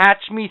is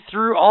patch me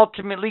through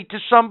ultimately to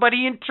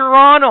somebody in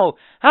Toronto.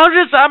 How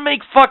does that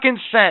make fucking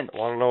sense?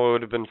 Want to know what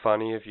would have been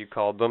funny if you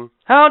called them?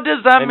 How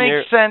does that And make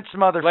you're- sense,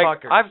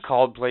 motherfucker? Like, I've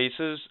called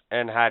places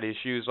and had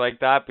issues like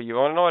that, but you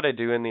want to know what I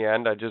do in the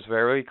end? I just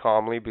very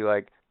calmly be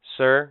like,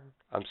 sir,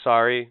 I'm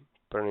sorry,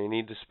 but I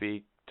need to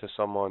speak to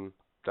someone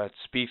that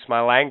speaks my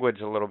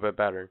language a little bit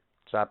better.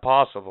 Is that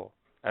possible?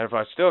 And if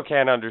I still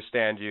can't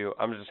understand you,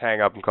 I'm just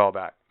hang up and call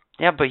back.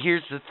 Yeah, but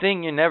here's the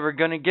thing. You're never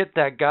going to get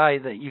that guy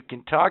that you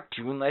can talk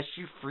to unless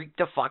you freak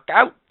the fuck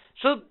out.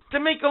 So, to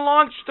make a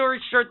long story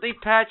short, they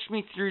patched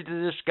me through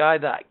to this guy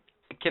that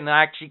can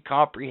actually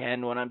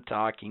comprehend what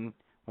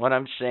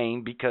I'm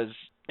saying, because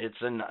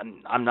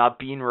I'm not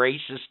being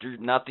racist or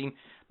nothing,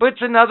 but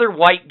it's another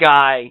white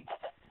guy,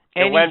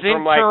 and It went he's in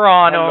from like,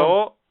 Toronto.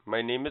 hello,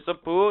 my name is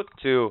Apu,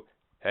 to,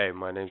 hey,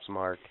 my name's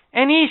Mark.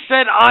 And he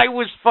said I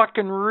was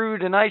fucking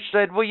rude, and I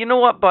said, well, you know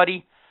what,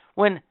 buddy?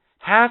 When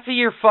half of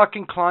your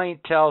fucking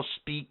clientele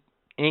speak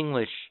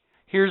English,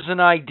 here's an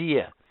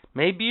idea.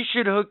 Maybe you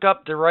should hook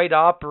up the right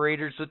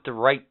operators with the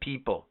right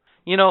people.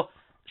 You know,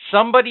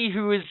 somebody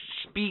who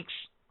speaks,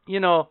 you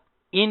know,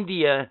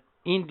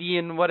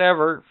 Indian,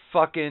 whatever,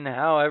 fucking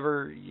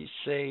however you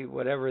say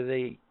whatever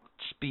they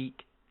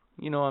speak.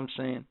 You know what I'm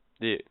saying?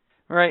 Yeah.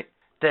 Right?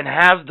 Then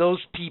have those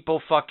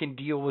people fucking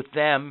deal with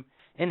them.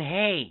 And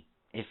hey,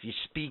 if you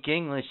speak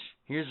English,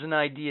 here's an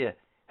idea.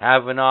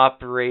 Have an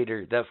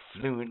operator that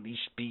fluently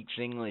speaks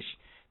English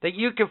that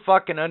you can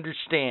fucking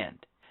understand.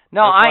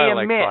 Now, That's why I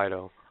like admit,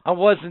 Fido. I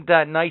wasn't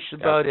that nice You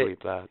have about to it believe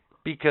that.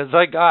 because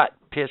I got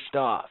pissed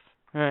off.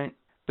 Right?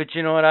 But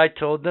you know what I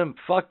told them?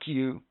 Fuck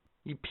you,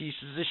 you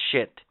pieces of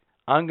shit.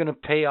 I'm going to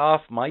pay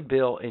off my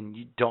bill and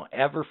you don't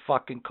ever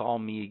fucking call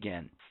me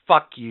again.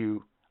 Fuck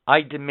you.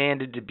 I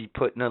demanded to be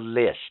put in a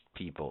list,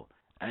 people.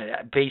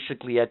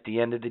 Basically at the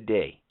end of the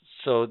day.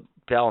 So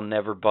Bell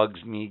never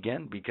bugs me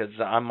again because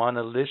I'm on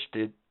a list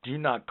to do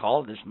not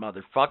call this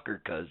motherfucker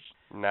because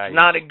Nice. it's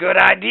not a good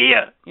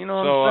idea. You know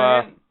what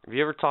I'm saying? Have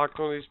you ever talked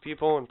to one of these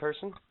people in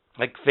person?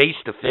 Like face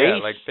to face? Yeah,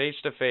 like face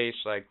to face,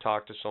 like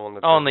talk to someone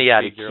that only doesn't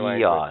at a speak your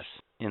language. kiosk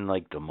in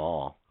like the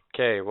mall.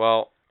 Okay,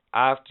 well,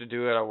 I have to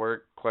do it at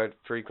work quite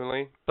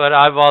frequently. But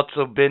I've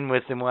also been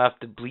with him. We'll have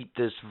to bleep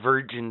this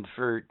virgin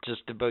for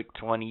just about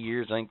 20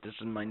 years. I think this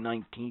is my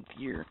 19th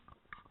year.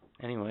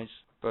 Anyways.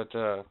 But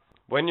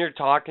when you're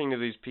talking to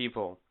these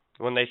people,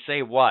 when they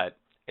say what,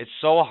 it's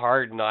so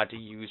hard not to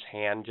use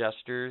hand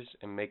gestures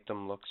and make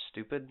them look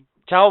stupid.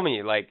 Tell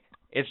me, like,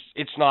 it's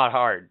not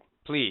hard,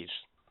 please.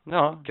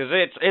 No. Because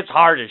it's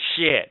hard as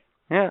shit.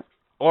 Yeah.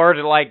 Or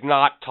to, like,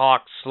 not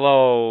talk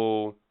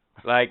slow.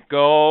 Like,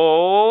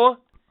 go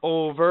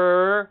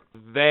over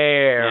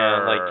there.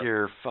 Yeah, like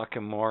you're a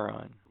fucking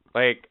moron.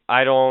 Like,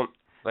 I don't...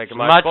 Like, As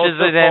am I much supposed as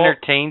to it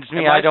entertains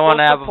me, am I I don't want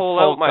to supposed have to a pull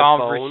full out my phone?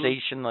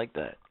 conversation like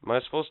that. Am I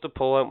supposed to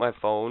pull out my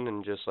phone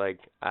and just, like,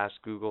 ask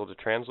Google to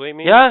translate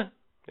me? Yeah.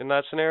 In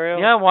that scenario?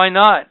 Yeah, why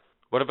not?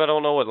 What if I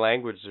don't know what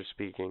language they're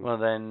speaking? Well,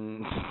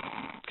 then...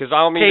 Because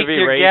I don't mean take to be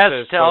your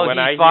racist, guess till but when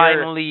he I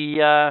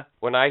finally...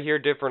 when I hear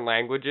different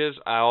languages,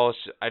 I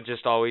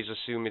just always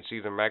assume it's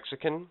either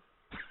Mexican.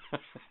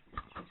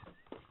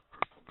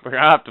 We're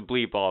gonna have to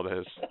bleep all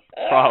this,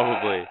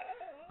 probably.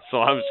 So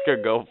I'm just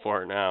gonna go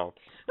for it now.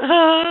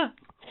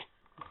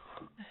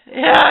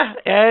 yeah,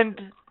 and...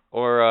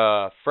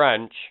 Or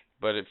French,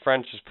 but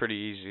French is pretty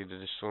easy to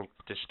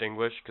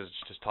distinguish because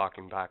it's just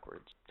talking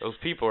backwards. Those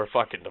people are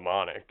fucking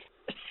demonic.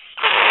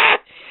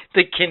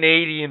 The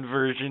Canadian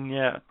version,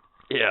 yeah.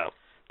 Yeah.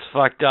 It's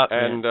fucked up,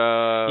 And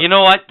man. You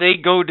know what? They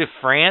go to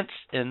France,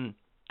 and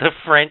the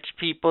French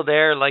people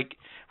there, like,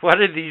 what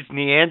are these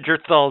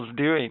Neanderthals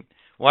doing?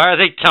 Why are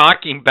they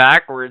talking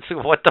backwards?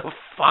 What the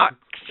fuck?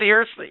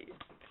 Seriously.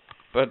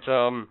 But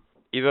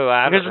either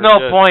that. There's or no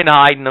just, point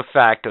hiding the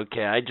fact,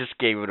 okay? I just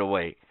gave it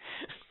away.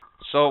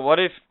 So what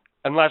if,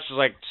 unless it's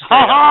like straight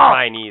up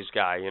Chinese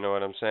guy, you know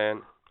what I'm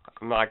saying?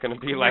 I'm not gonna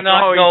be like,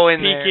 not oh, going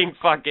he's speaking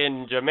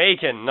fucking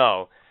Jamaican.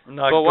 No. I'm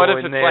not But what if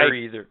going it's there like-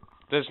 either.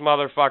 This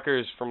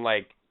motherfucker's from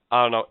like,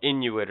 I don't know,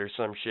 Inuit or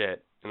some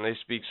shit, and they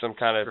speak some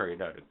kind of,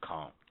 Straight out of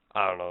comp.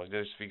 I don't know,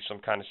 they speak some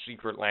kind of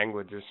secret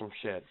language or some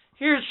shit.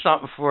 Here's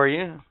something for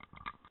you.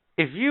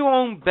 If you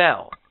own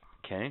Bell,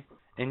 okay,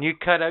 and you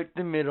cut out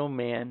the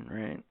middleman,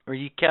 right, or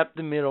you kept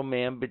the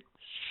middleman but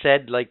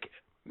said, like,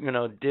 you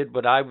know, did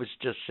what I was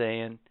just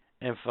saying,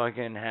 and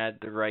fucking had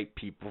the right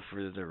people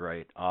for the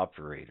right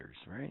operators,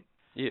 right?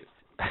 Yeah.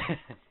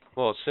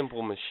 Well, a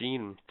simple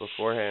machine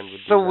beforehand would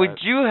do So that. would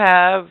you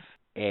have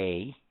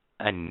a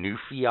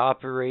Newfie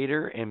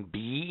operator, and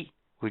B,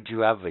 would you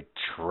have a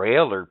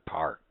trailer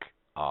park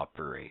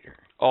operator?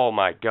 Oh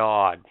my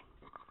god.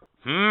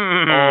 Hmm.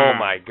 Oh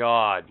my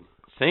god.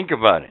 Think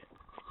about it.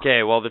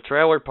 Okay, well, the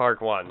trailer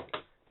park one,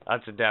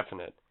 that's a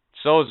definite.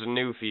 So is a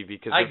Newfie,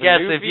 because I if a guess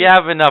Newfie, if you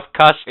have enough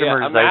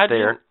customers out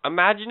there.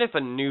 Imagine if a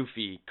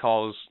Newfie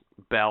calls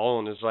Bell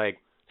and is like,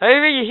 hey,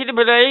 you hit a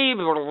bit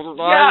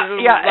Yeah,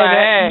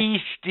 and an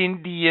East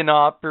Indian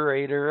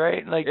operator,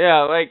 right? Like,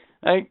 yeah, like,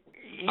 how's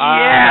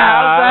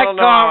I don't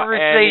that know how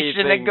conversation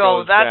to anything go?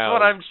 goes That's down.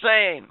 what I'm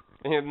saying.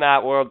 In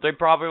that world, they're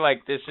probably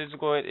like, is this a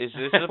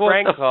What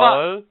prank the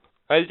call?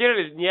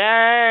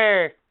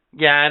 Yeah.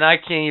 Yeah, and I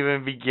can't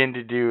even begin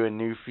to do a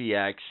Newfie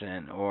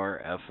accent or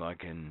a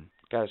fucking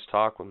Guys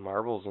talk with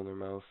marbles in their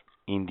mouth.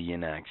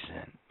 Indian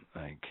accent.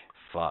 Like,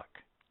 fuck.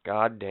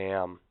 God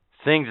damn.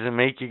 Things that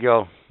make you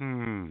go,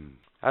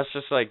 That's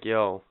just like,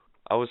 yo,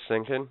 I was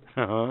thinking,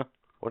 Uh-huh.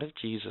 what if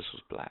Jesus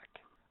was black?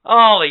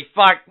 Holy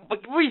fuck.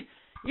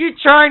 You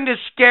trying to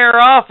scare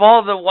off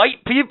all the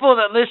white people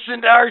that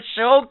listen to our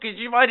show? Because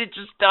you might have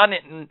just done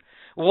it in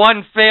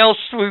one fell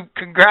swoop.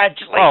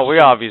 Congratulations. Oh, we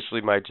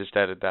obviously might just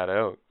edit that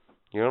out.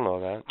 You don't know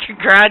that.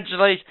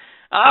 Congratulations.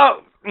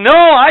 Oh, no,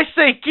 I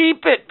say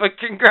keep it, but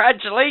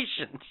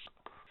congratulations.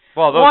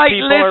 Well, those White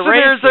people are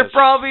listeners racist. are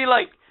probably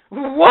like,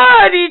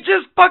 what did he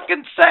just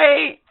fucking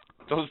say?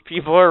 Those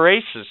people are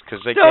racist because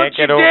they Don't can't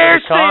get you over dare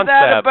the concept.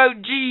 say that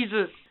about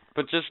Jesus.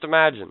 But just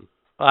imagine.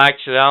 Well,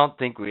 actually, I don't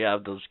think we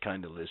have those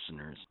kind of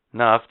listeners.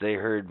 Not if they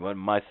heard what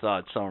my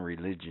thoughts on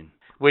religion.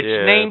 Which,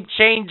 Yeah. name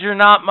change or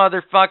not,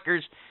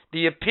 motherfuckers,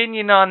 the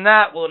opinion on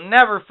that will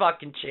never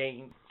fucking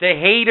change. The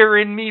hater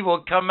in me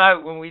will come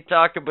out when we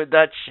talk about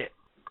that shit.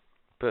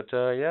 But,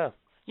 yeah.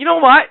 You know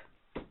what?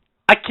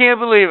 I can't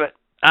believe it.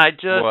 I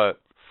just What?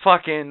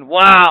 fucking,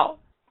 wow,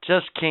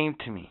 just came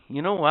to me.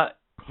 You know what?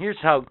 Here's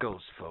how it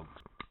goes, folks.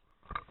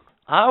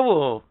 I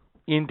will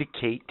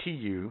indicate to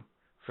you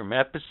from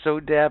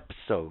episode to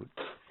episode,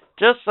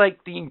 just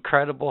like the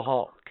Incredible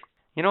Hulk.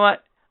 You know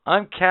what?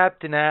 I'm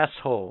Captain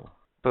Asshole,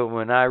 but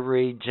when I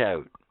rage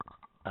out,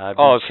 I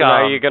Oh, so now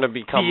become you're going to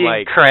become the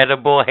like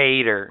Incredible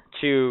Hater.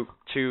 two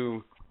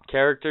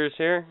characters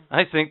here?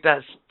 I think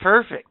that's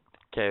perfect.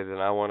 Okay, then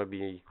I want to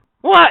be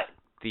What?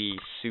 the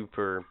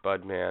super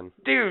Budman.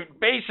 Dude,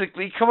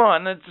 basically, come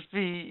on, let's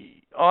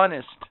be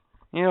honest.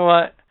 You know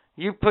what?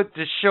 You put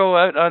the show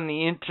out on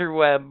the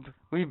interweb.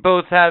 We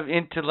both have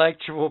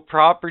intellectual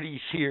properties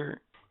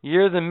here.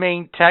 You're the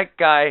main tech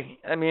guy.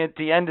 I mean, at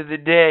the end of the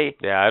day,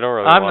 Yeah, I don't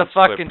really I'm want the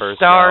split fucking personality.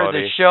 star of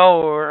the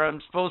show, or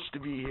I'm supposed to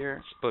be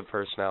here. Split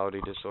personality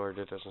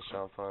disorder doesn't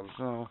sound fun.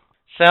 So,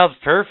 sounds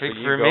perfect So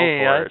you for go me.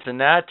 for That's a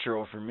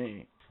natural for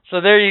me. So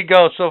there you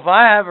go. So if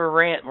I have a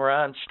rant where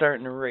I'm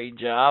starting to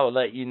rage, I will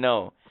let you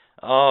know.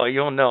 Oh,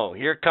 you'll know.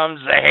 Here comes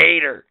the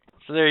hater.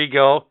 So there you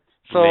go.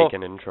 So Make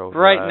an intro for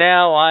right that.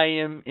 now I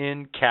am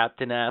in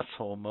Captain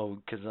Asshole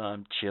mode because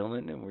I'm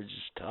chilling and we're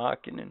just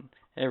talking and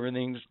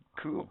everything's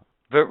cool.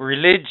 But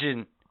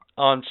religion,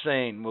 I'm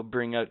saying, will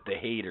bring out the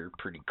hater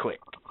pretty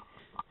quick.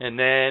 And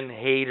then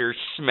hater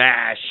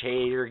smash,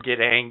 hater get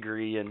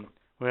angry, and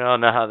we all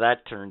know how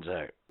that turns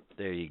out.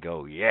 There you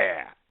go.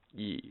 Yeah.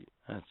 Yeah.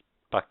 That's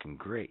fucking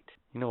great.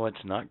 You know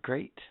what's not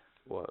great?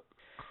 What?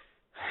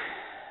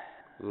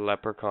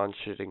 Leprechaun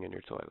shitting in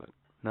your toilet.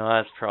 No,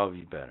 that's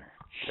probably better.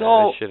 Yeah, So,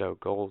 that shit out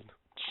gold.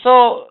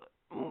 so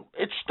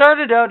it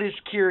started out as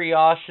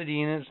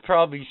curiosity, and it's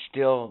probably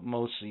still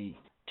mostly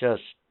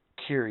just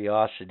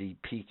curiosity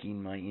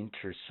piquing my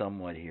interest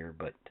somewhat here.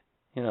 But,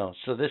 you know,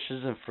 so this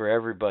isn't for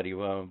everybody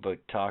what I'm about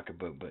to talk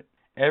about, but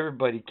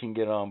everybody can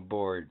get on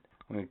board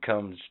when it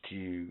comes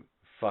to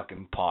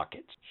fucking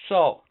pockets.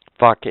 So,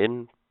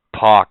 Fucking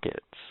pockets.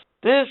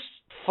 this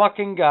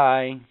fucking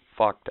guy,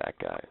 Fuck that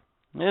guy.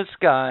 this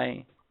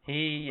guy,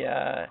 he,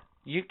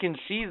 you can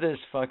see this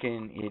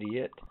fucking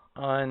idiot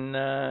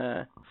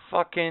on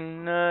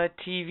fucking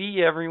TV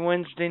every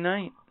Wednesday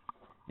night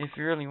if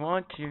you really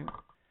want to.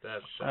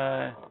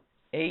 That's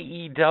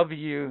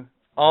AEW,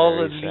 All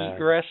Very Elite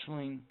sad.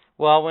 Wrestling.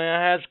 Well, when it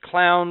has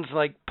clowns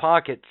like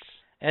Pockets.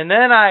 And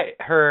then I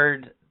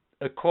heard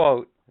a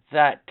quote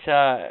that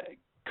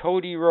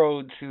Cody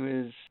Rhodes,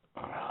 who is,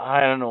 I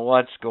don't know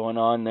what's going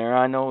on there.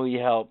 I know he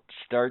helped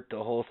start the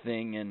whole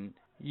thing, and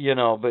you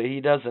know, but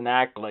he doesn't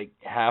act like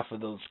half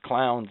of those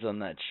clowns on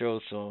that show,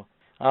 so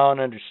I don't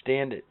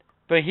understand it.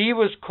 But he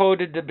was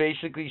quoted to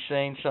basically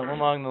saying something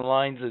along the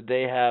lines of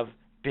they have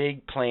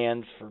big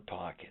plans for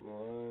Pocket.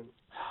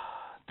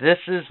 This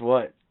is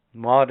what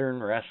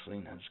modern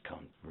wrestling has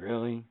come.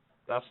 Really?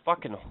 That's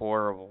fucking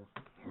horrible.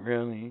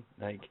 Really?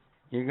 Like,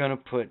 you're gonna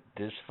put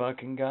this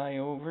fucking guy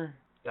over?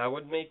 That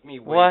would make me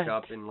wake What?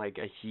 up in like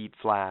a heat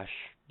flash.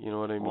 You know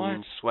what I mean?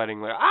 What?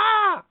 Sweating like,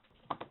 ah!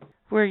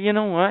 Where, you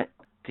know what?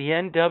 The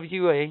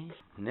NWA,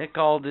 Nick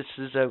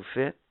Aldis's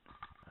outfit,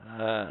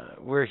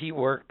 where he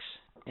works,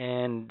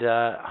 and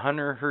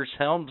Hunter Hearst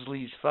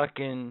Helmsley's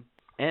fucking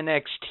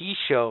NXT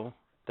show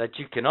that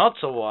you can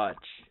also watch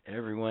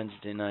every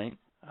Wednesday night.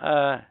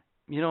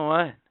 You know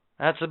what?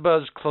 That's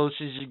about as close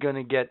as you're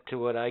gonna get to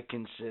what I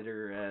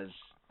consider as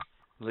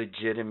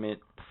legitimate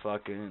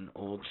fucking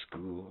old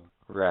school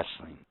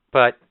wrestling.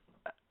 But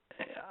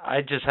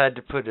I just had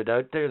to put it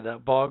out there.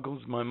 That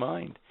boggles my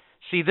mind.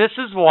 See, this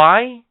is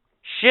why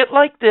shit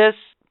like this,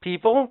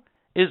 people,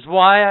 is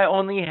why I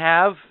only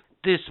have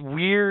this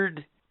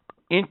weird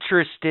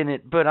interest in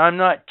it, but I'm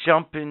not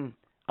jumping.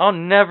 I'll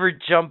never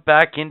jump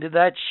back into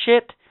that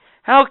shit.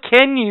 How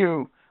can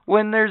you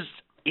when there's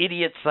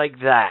idiots like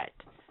that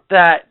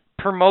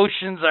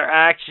promotions are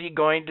actually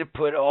going to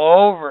put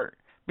over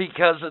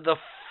because of the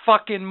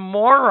fucking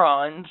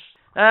morons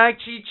that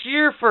actually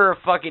cheer for a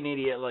fucking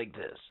idiot like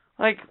this?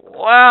 Like,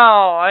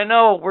 wow, I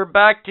know, we're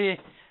back to,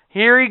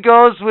 here he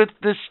goes with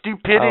the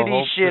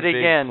stupidity shit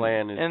again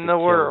in the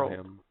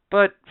world.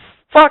 But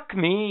fuck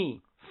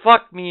me,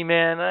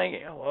 man.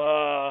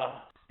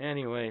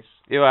 Anyways.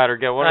 You ought to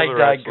get one of the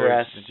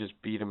wrestlers to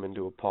just beat him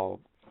into a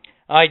pulp.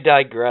 I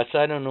digress.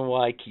 I don't know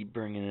why I keep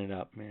bringing it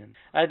up, man.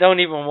 I don't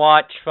even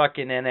watch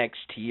fucking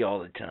NXT all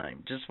the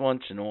time. Just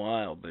once in a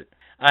while, but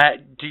I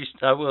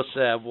will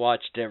say I've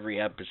watched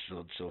every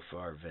episode so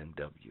far of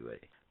NWA.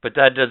 But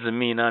that doesn't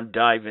mean I'm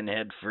diving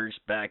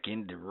headfirst back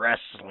into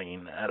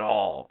wrestling at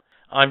all.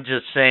 I'm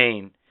just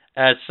saying,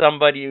 as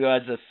somebody who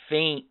has a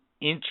faint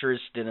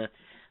interest in a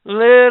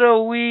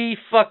little wee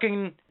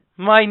fucking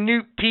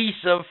minute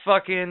piece of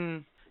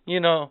fucking,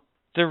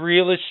 the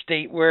real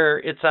estate where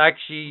it's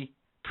actually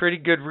pretty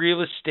good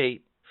real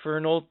estate for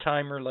an old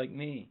timer like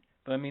me.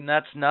 But I mean,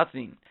 that's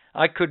nothing.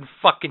 I couldn't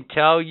fucking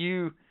tell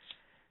you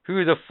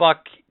who the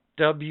fuck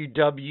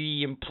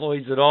WWE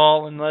employs at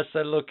all unless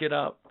I look it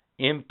up.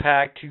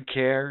 Impact, who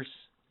cares?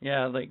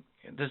 Yeah,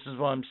 this is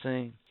what I'm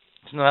saying.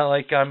 It's not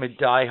like I'm a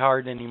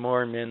diehard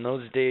anymore, man.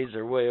 Those days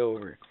are way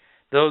over.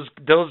 Those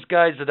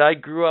guys that I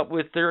grew up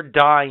with, they're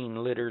dying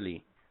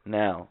literally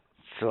now.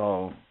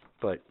 So,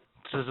 but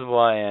this is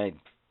why it's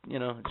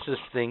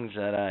just things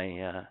that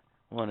I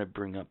want to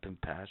bring up in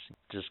passing.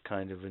 Just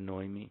kind of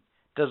annoy me.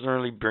 Doesn't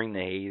really bring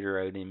the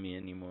hater out in me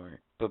anymore.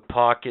 But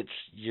Pockets,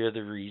 you're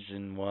the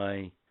reason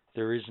why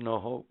there is no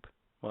hope.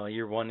 Well,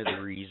 you're one of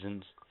the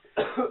reasons.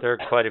 There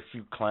are quite a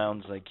few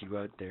clowns like you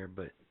out there,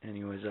 but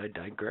anyways, I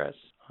digress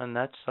on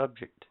that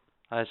subject.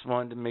 I just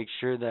wanted to make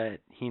sure that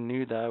he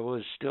knew that I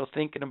was still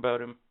thinking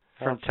about him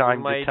from time to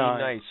time. Mighty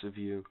nice of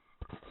you.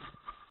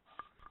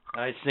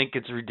 I think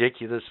it's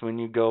ridiculous when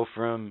you go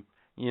from,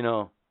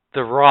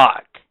 The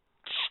Rock,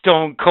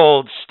 Stone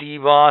Cold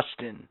Steve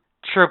Austin,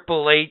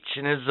 Triple H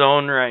in his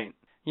own right,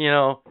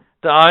 The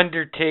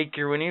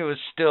Undertaker when he was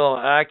still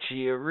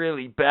actually a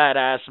really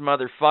badass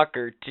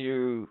motherfucker,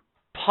 to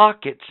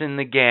Pockets in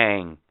the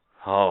Gang.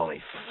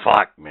 Holy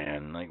fuck,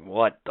 man.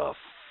 What the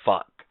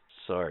fuck?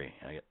 Sorry,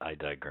 I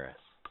digress.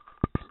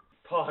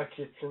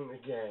 Pockets in the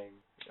Gang.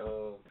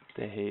 Oh,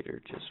 the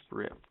hater just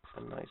ripped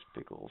a nice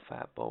big old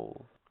fat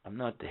bowl. I'm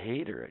not the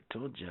hater. I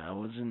told you I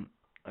wasn't.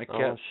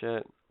 Oh,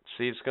 shit.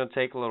 See, it's going to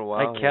take a little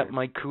while. I kept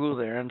my cool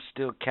there. I'm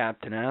still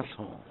Captain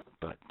Asshole.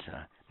 But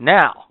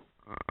now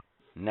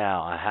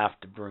I have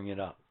to bring it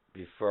up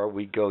before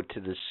we go to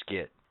the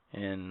skit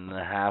and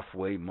the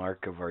halfway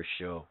mark of our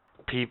show.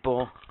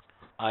 People,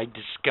 I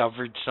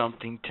discovered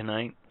something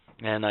tonight,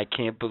 and I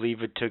can't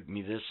believe it took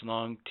me this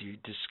long to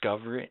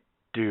discover it.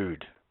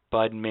 Dude,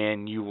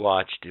 Budman, you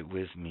watched it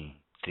with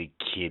me. The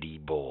Kiddie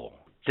Bowl.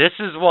 This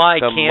is why I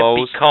can't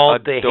be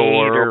called the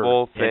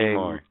hater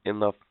anymore. In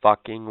the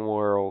fucking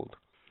world.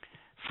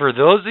 For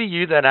those of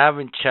you that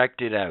haven't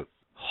checked it out,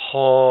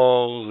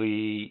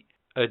 holy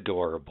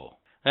adorable.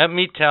 Let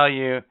me tell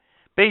you,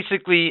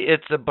 basically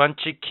it's a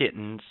bunch of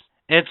kittens.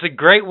 And it's a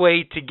great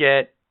way to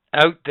get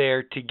out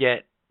there to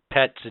get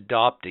pets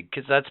adopted,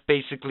 because that's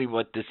basically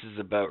what this is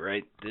about,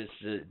 right?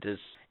 This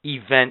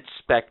event,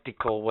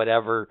 spectacle,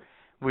 whatever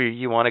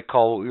you want to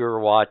call what we were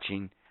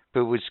watching.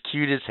 But it was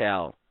cute as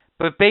hell.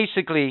 But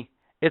basically,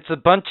 it's a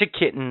bunch of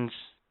kittens,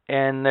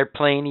 and they're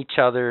playing each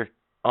other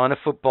on a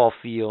football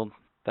field.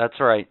 That's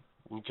right.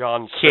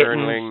 John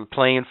Sterling. Kittens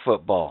playing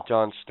football.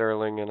 John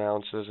Sterling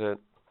announces it.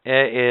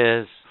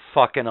 It is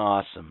fucking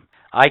awesome.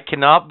 I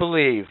cannot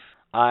believe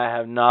I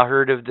have not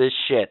heard of this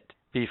shit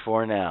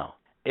before now.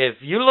 If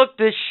you look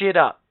this shit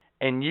up,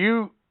 and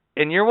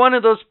you're one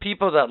of those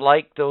people that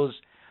like those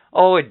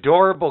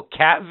adorable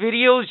cat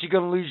videos, you're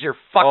gonna lose your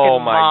fucking mind. Oh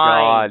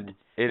my god.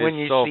 It when is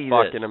you so see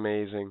fucking this.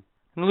 amazing.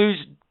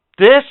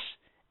 This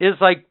is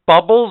like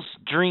Bubbles'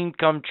 dream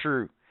come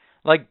true.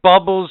 Like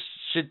Bubbles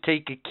should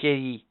take a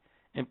kitty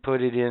and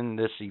put it in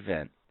this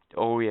event.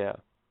 Oh yeah.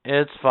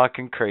 It's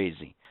fucking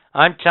crazy.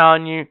 I'm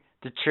telling you,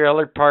 the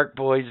Trailer Park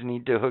Boys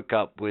need to hook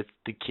up with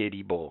the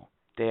Kiddie Bowl.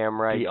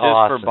 Damn right. Be Just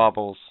awesome. for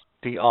Bubbles.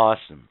 Be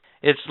awesome.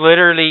 It's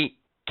literally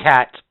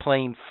cats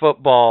playing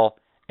football,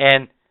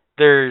 and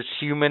there's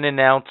human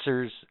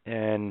announcers,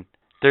 and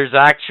there's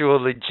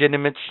actual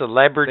legitimate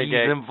celebrities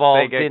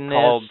involved in this. They get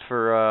called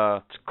for,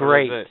 it's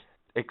great.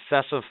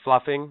 Excessive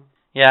fluffing?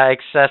 Yeah,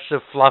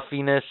 excessive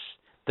fluffiness.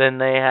 Then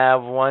they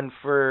have one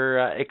for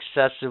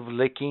excessive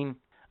licking.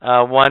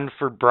 One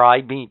for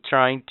bribing,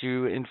 trying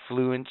to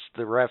influence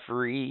the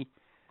referee,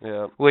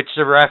 Yeah. which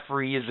the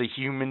referee is a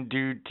human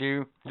dude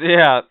too.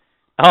 Yeah.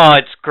 Oh,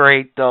 it's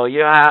great though.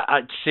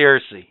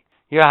 Seriously,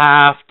 you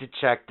have to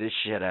check this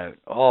shit out.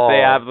 Oh, They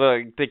have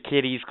the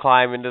kitties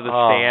climb into the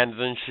stands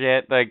and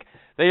shit. Like,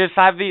 they just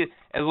have these.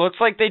 It looks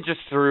like they just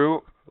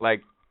threw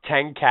like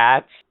 10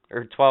 cats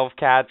or 12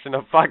 cats in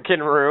a fucking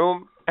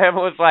room and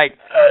was like,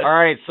 all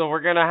right, so we're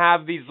gonna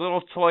have these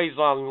little toys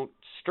on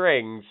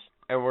strings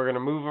and we're gonna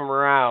move them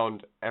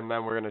around and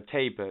then we're gonna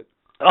tape it.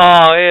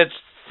 Oh, it's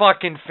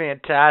fucking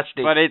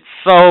fantastic. But it's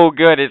so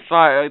good. It's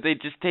not. They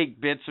just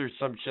take bits or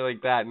some shit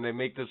like that and they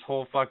make this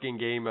whole fucking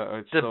game.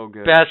 It's so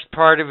good. The best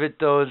part of it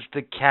though is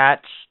the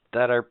cats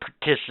that are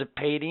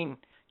participating.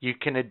 You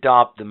can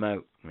adopt them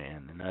out,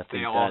 man. And I think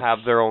They all have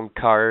their own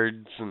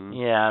cards and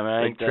yeah,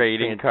 man. like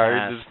trading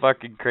cards. It's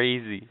fucking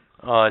crazy.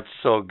 Oh, it's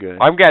so good.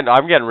 I'm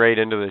getting right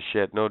into this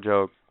shit. No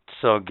joke.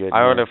 So good. I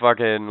man. want to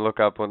fucking look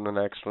up when the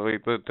next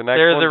week. But the next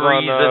They're one's the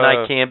reason on,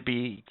 I can't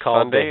be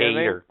called Sunday, the I think?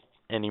 hater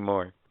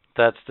anymore.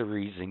 That's the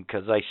reason,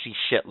 because I see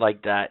shit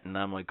like that and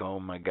I'm like,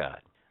 oh my god.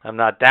 I'm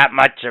not that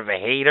much of a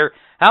hater.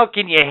 How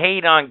can you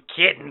hate on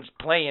kittens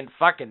playing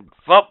fucking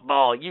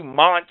football, you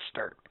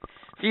monster?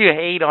 If you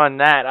hate on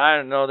that, I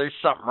don't know, there's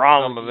something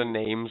wrong Some of with the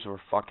names were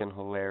fucking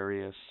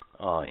hilarious.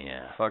 you. Oh,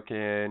 yeah.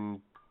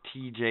 Fucking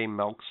TJ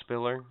Milk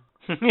Spiller.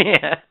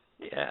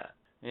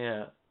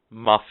 yeah.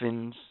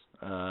 Muffins.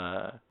 There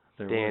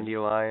was-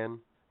 Dandelion.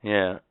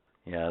 Yeah,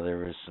 there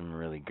was some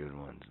really good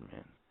ones,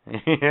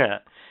 man. Yeah,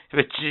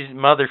 but you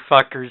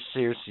motherfuckers,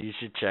 seriously, you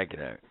should check it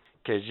out,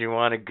 because you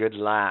want a good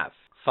laugh.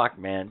 Fuck,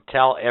 man,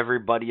 tell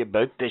everybody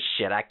about this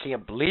shit. I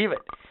can't believe it.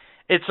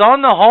 It's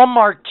on the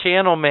Hallmark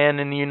Channel, man,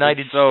 in the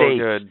United It's so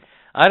States. good.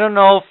 I don't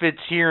know if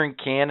it's here in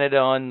Canada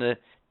on the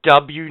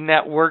W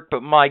Network,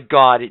 but my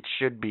God, it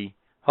should be.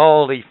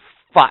 Holy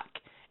fuck.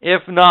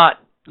 If not,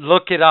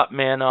 look it up,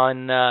 man,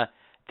 on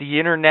the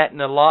internet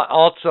and a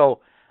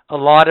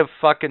lot of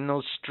fucking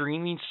those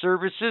streaming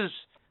services.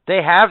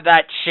 They have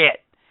that shit.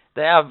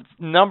 They have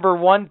number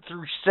 1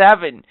 through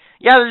 7.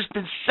 Yeah, there's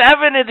been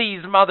 7 of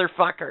these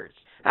motherfuckers.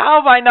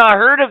 How have I not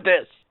heard of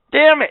this?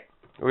 Damn it.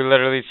 We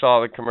literally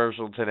saw the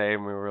commercial today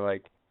and we were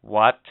like,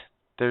 what?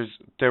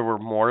 There were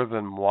more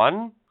than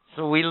one?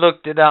 So we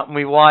looked it up and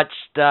we watched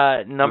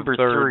number the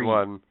third 3.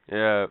 one.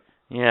 Yeah.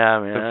 Yeah,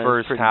 man. The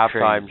first pretty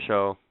halftime crazy.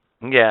 show.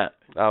 Yeah.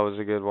 That was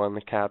a good one.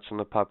 The cats and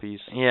the puppies.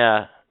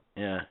 Yeah.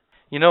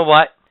 You know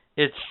what?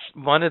 It's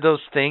one of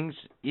those things,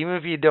 even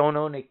if you don't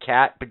own a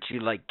cat, but you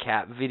like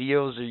cat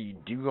videos, or you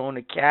do own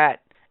a cat,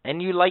 and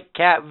you like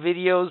cat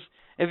videos,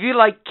 if you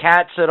like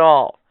cats at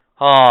all,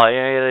 oh, you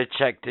gotta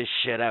check this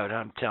shit out,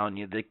 I'm telling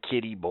you, the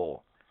Kitty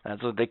Bowl.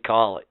 That's what they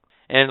call it.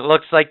 And it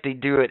looks like they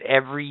do it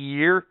every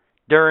year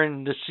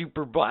during the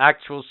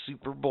actual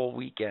Super Bowl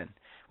weekend,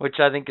 which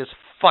I think is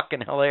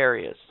fucking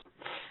hilarious.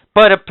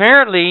 But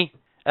apparently,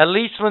 at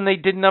least when they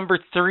did number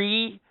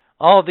 3,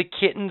 all the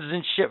kittens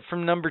and shit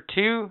from number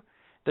 2,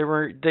 they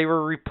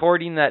were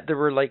reporting that there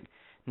were like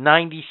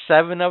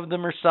 97 of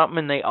them or something,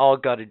 and they all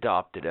got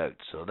adopted out.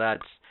 So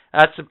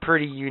that's a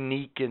pretty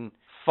unique and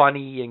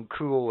funny and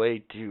cool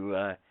way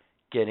to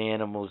get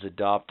animals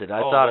adopted.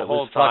 I thought it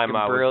was fucking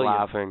brilliant.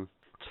 I was laughing.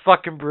 It's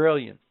fucking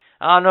brilliant.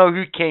 I don't know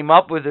who came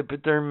up with it, but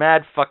they're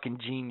mad fucking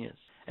genius.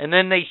 And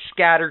then they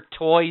scatter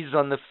toys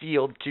on the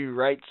field too,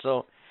 right?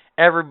 So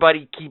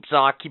everybody keeps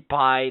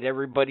occupied,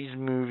 everybody's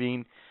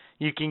moving.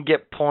 You can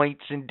get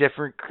points in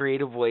different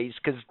creative ways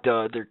because,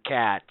 they're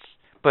cats.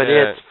 But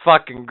Yeah. it's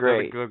fucking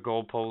great. The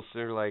goal posts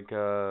are like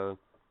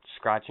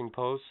scratching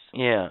posts.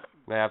 Yeah.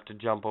 They have to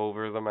jump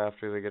over them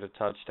after they get a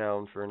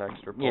touchdown for an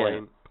extra Yeah.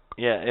 point.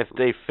 Yeah, if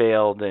they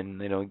fail, then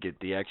they don't get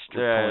the extra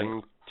point.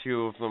 And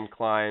 2 of them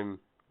climb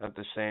at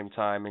the same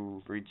time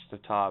and reach the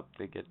top.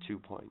 They get 2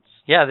 points.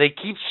 Yeah, they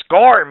keep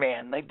score,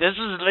 man. Like, this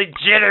is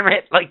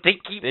legitimate. Like, they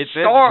keep It's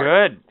score.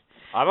 good.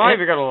 I'm not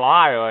even gonna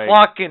lie. Like,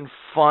 Fucking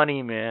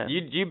funny, man.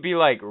 you'd be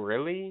like,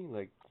 really?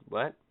 Like,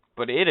 what?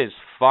 But it is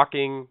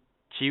fucking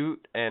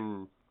cute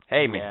and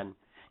hey, man.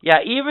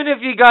 Yeah, even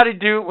if you got to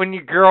do it when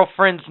your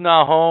girlfriend's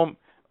not home,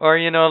 or,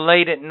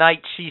 late at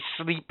night she's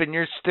sleeping,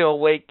 you're still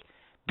awake,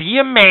 be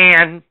a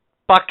man,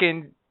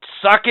 fucking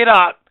suck it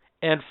up,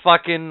 and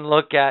fucking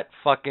look at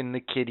fucking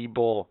the Kitty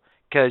Bowl,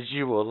 because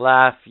you will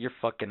laugh your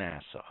fucking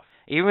ass off.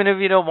 Even if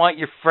you don't want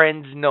your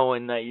friends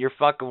knowing that you're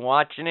fucking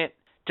watching it,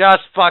 just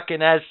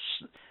fucking, as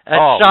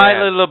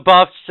Shia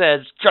LaBeouf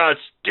says,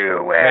 just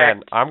do it.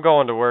 Man, I'm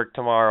going to work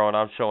tomorrow and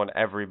I'm showing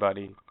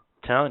everybody.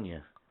 Telling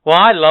you. Well,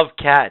 I love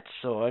cats,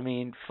 so, I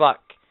mean, fuck.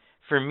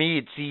 For me,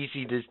 it's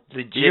easy to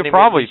legitimately You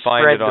probably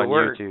find spread it on the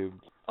word. YouTube.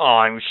 Oh,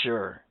 I'm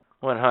sure.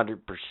 100%.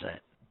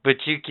 But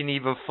you can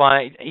even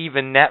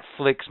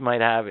Netflix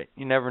might have it.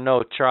 You never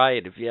know. Try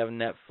it if you have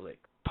Netflix.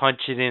 Punch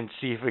it in,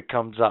 see if it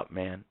comes up,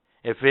 man.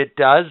 If it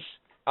does,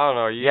 I don't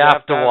know. You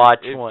have to watch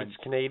if one. It's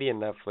Canadian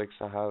Netflix,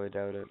 I highly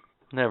doubt it.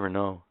 never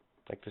know.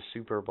 Like the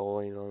Super Bowl,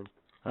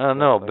 I don't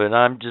know, but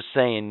I'm just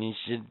saying you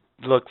should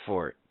look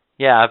for it.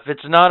 Yeah, if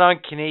it's not on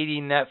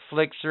Canadian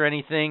Netflix or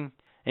anything,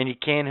 and you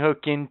can't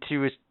hook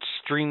into a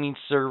streaming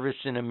service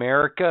in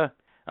America,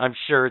 I'm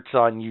sure it's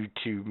on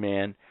YouTube,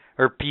 man.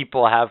 Or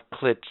people have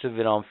clips of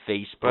it on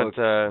Facebook.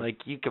 But like,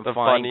 you can the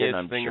find it, funniest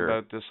I'm thing sure.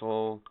 about this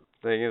whole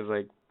thing is,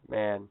 like,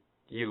 man,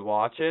 you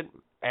watch it,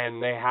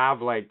 and they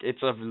have, like,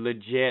 it's a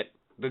legit,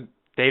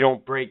 they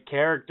don't break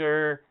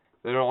character,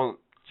 they don't...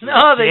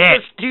 No, they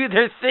legit. just do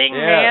their thing,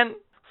 Yeah. man.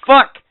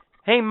 Fuck.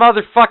 Hey,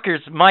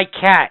 motherfuckers, my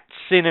cat,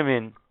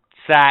 Cinnamon,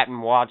 Sat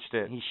and watched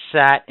it. he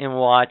sat and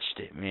watched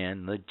it,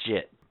 man,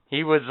 legit.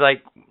 He was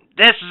like,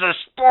 this is a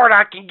sport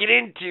I can get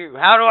into.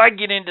 How do I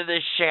get into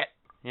this shit?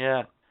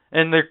 Yeah.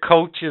 And their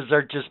coaches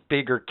are just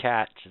bigger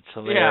cats. It's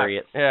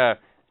hilarious. Yeah,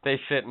 they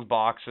sit in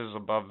boxes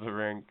above the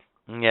rink.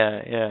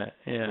 Yeah.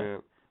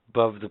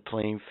 Above the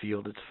playing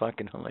field. It's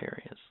fucking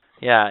hilarious.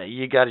 Yeah,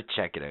 you got to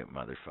check it out,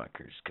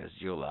 motherfuckers, because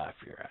you'll laugh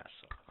your ass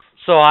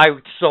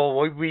off.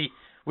 So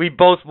we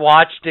both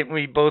watched it, and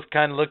we both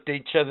kind of looked at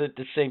each other at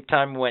the same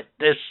time and went,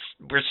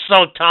 we're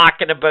so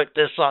talking about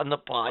this on the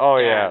podcast. Oh,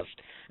 yeah.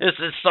 This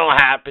is so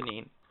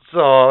happening.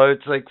 So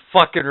it's like,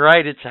 fucking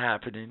right, it's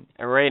happening.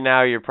 And right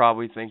now you're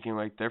probably thinking,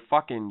 like, they're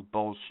fucking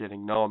bullshitting.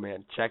 No,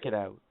 man, check it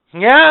out.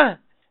 Yeah,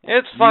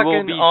 it's fucking You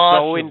will be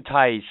awesome. so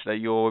enticed that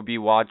you will be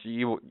watching,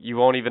 you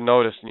won't even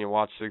notice when you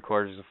watch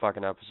 3/4 of the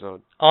fucking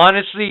episode.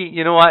 Honestly,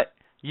 you know what?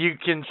 You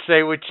can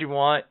say what you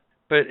want,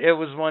 but it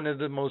was one of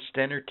the most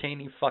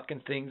entertaining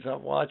fucking things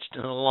I've watched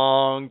in a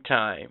long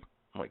time.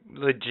 Like,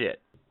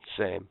 legit.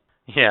 Same.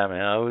 Yeah,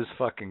 man, it was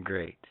fucking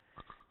great.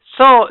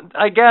 So,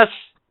 I guess,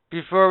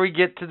 before we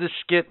get to the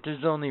skit,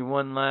 there's only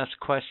one last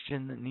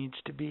question that needs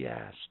to be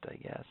asked, I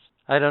guess.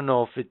 I don't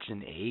know if it's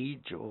an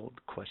age-old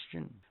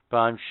question, but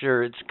I'm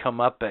sure it's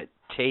come up at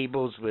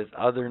tables with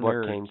other What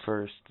nerds. came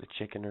first, the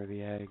chicken or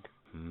the egg?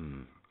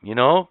 You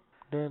know?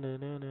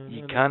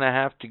 You kind of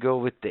have to go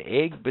with the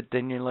egg, but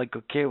then you're like,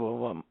 okay,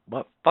 well,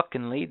 what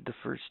fucking laid the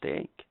first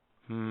egg?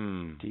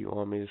 Do you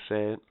want me to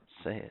say it?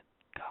 Say it.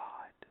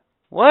 God.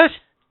 What?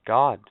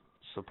 God,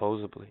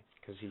 supposedly,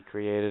 because he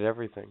created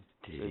everything.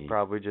 Did He he?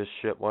 probably just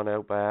shit one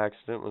out by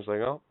accident and was like,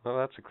 oh, well,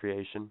 that's a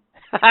creation.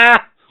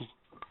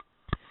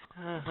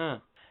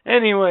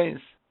 Anyways,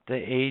 the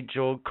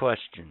age-old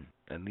question,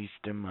 at least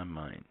in my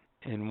mind.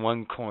 In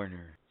one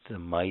corner, the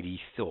mighty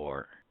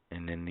Thor,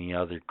 and in the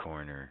other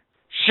corner,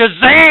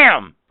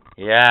 Shazam!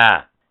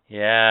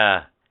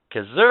 Yeah.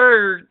 'Cause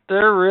they're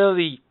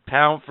really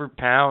pound for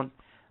pound.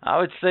 I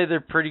would say they're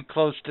pretty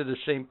close to the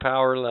same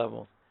power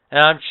level.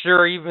 And I'm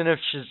sure even if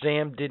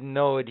Shazam didn't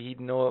know it, he'd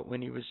know it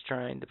when he was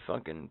trying to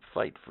fucking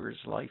fight for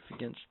his life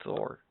against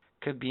Thor.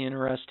 Could be an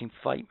interesting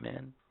fight,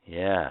 man.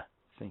 Yeah,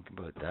 think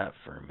about that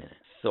for a minute.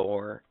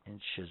 Thor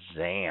and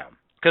Shazam.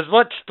 'Cause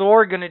what's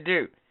Thor gonna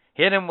do?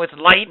 Hit him with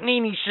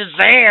lightning? He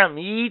Shazam!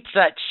 He eats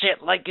that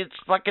shit like it's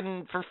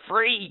fucking for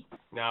free.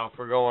 Now, if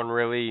we're going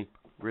really,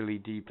 really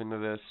deep into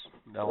this...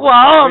 Well,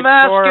 I'm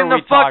asking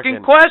the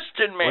fucking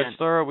question, man. Which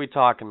Thor are we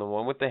talking? The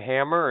one with the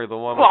hammer or the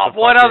one Well, with the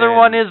what other fucking-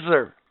 one is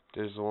there?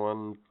 There's the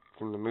one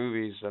from the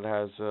movies that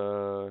has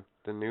the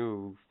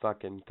new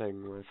fucking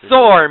thing with it.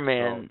 Thor,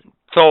 man.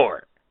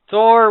 Thor.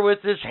 Thor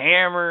with his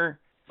hammer.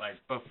 Like,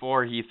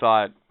 before he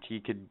thought he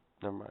could...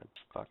 Never mind.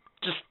 Fuck.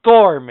 Just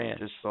Thor, man.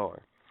 Just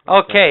Thor.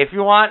 Okay, if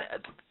you want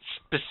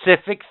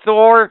specific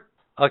Thor,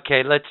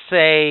 okay, let's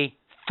say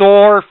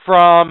Thor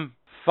from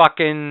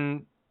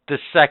fucking the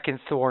second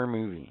Thor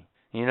movie.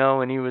 You know,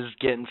 when he was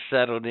getting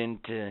settled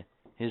into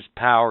his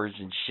powers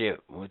and shit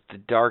with the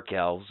Dark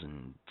Elves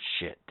and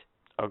shit.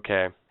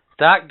 Okay.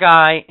 That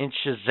guy in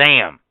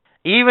Shazam.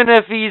 Even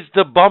if he's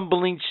the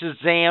bumbling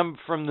Shazam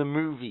from the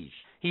movies,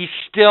 he's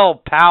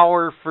still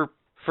power for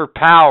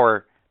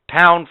power,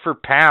 pound for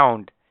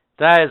pound.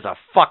 That is a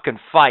fucking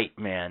fight,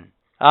 man.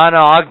 I don't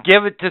know, I'll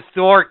give it to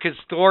Thor because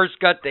Thor's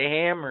got the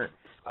hammer.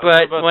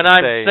 But when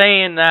I'm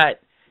saying that,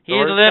 he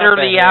Thor's got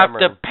literally the have to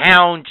hammer.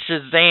 pound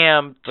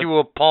Shazam to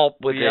a pulp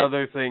with the it.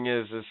 other thing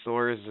is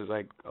Thor is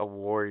like a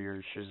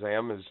warrior.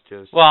 Shazam is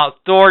just... Well,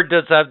 Thor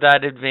does have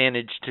that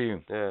advantage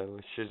too. Yeah,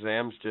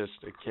 Shazam's just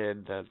a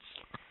kid that's...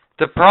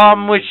 The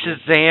problem with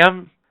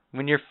Shazam,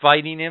 when you're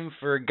fighting him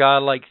for a guy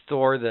like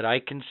Thor that I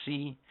can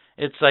see,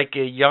 it's like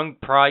a young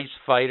prize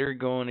fighter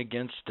going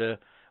against a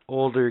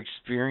older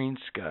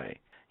experienced guy.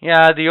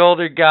 Yeah, the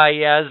older guy,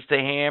 he has the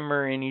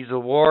hammer and he's a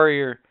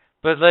warrior,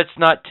 but let's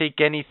not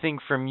take anything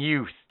from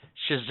youth.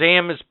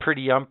 Shazam is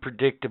pretty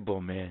unpredictable,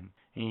 man.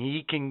 And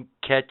he can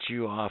catch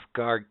you off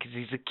guard because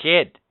he's a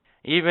kid.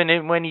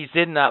 Even when he's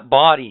in that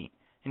body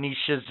and he's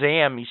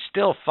Shazam, he's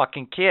still a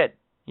fucking kid.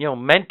 You know,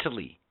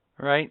 mentally,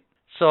 right?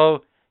 So,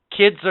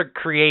 kids are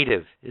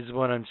creative, is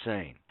what I'm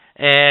saying.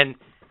 And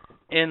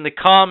in the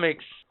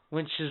comics,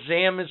 when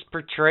Shazam is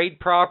portrayed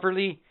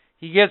properly,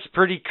 he gets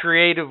pretty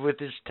creative with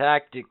his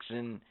tactics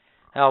and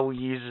how he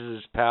uses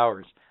his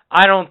powers.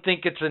 I don't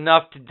think it's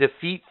enough to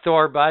defeat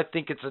Thor, but I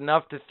think it's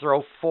enough to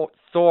throw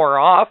Thor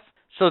off.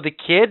 So the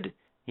kid,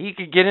 he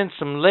could get in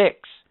some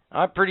licks.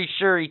 I'm pretty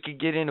sure he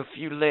could get in a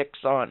few licks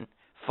on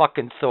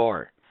fucking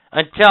Thor.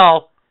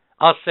 Until,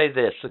 I'll say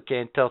this, okay,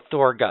 until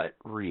Thor got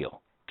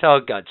real. Until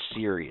it got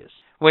serious.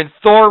 When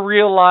Thor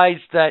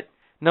realized that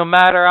no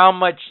matter how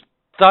much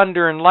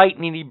thunder and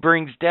lightning he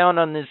brings down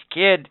on this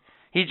kid,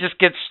 he just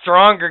gets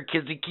stronger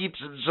because he keeps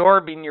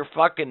absorbing your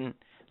fucking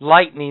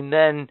lightning.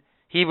 Then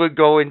he would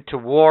go into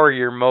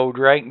warrior mode,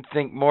 right? And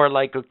think more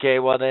like, okay,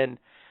 well then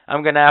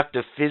I'm going to have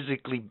to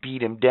physically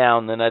beat him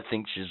down. Then I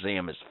think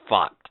Shazam is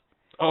fucked.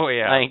 Oh,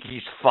 yeah. I think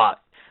he's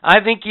fucked. I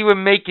think he would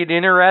make it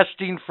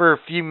interesting for a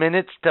few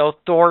minutes till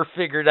Thor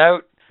figured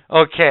out,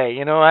 okay,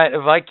 you know what,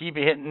 if I keep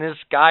hitting this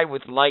guy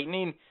with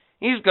lightning,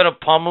 he's going to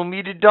pummel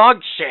me to dog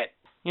shit,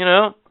 you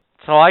know?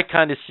 So I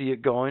kind of see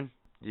it going.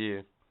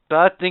 Yeah. But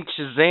I think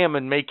Shazam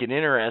would make it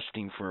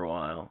interesting for a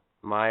while.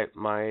 My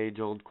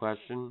age-old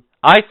question.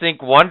 I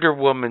think Wonder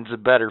Woman's a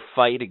better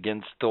fight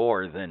against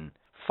Thor than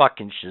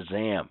fucking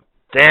Shazam.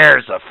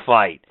 There's a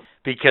fight.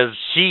 Because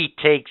she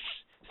takes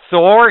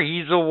Thor,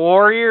 he's a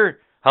warrior.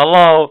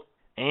 Hello,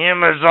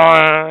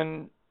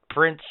 Amazon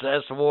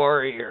Princess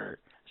Warrior.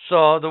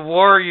 So the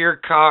warrior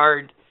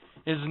card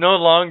is no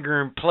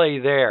longer in play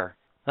there.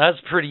 That's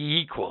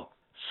pretty equal.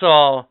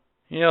 So,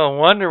 you know,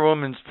 Wonder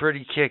Woman's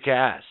pretty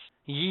kick-ass.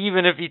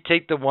 Even if you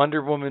take the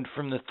Wonder Woman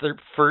from the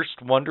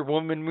first Wonder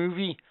Woman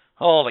movie,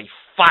 holy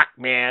fuck,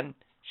 man.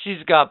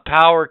 She's got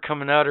power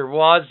coming out her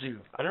wazoo.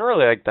 I don't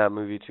really like that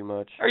movie too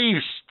much. Are you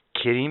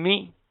kidding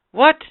me?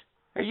 What?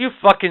 Are you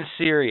fucking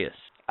serious?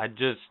 I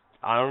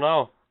don't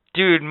know.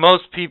 Dude,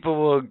 most people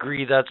will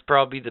agree that's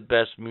probably the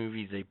best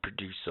movie they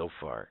produced so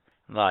far.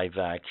 Live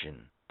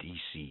action.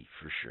 DC,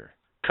 for sure.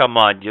 Come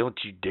on, don't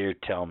you dare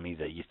tell me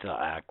that you thought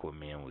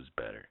Aquaman was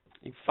better.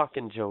 You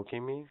fucking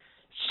joking me?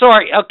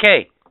 Sorry,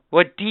 okay.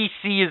 What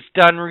DC has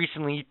done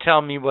recently, you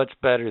tell me what's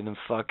better than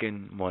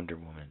fucking Wonder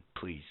Woman.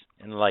 Please,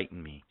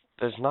 enlighten me.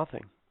 There's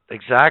nothing.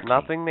 Exactly.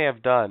 Nothing they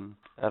have done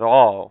at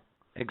all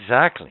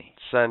Exactly.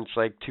 since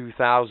like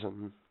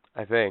 2000,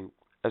 I think,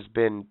 has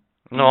been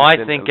No, I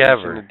decent, think at least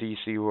ever. in the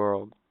DC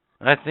world.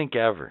 I think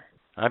ever.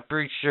 I'm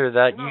pretty sure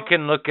that you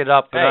can look it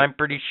up, but Hey, I'm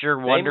pretty sure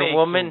They Wonder make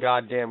Woman some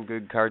goddamn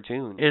good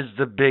cartoons. is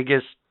the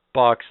biggest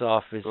box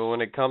office But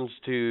when it comes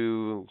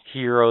to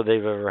hero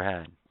they've ever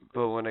had.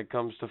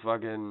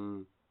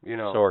 fucking, you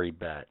know, Sorry,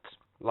 Bats.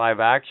 live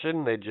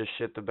action, they just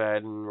shit the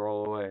bed and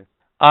roll away.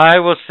 I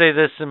will say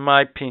this in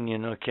my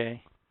opinion,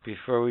 okay?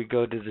 Before we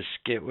go to the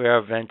skit, we're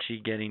eventually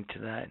getting to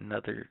that and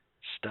other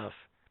stuff.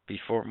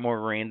 Before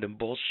more random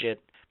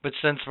bullshit. But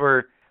since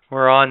we're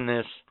on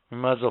this, we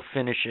might as well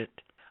finish it.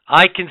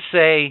 I can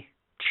say,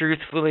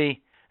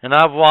 truthfully, and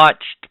I've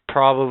watched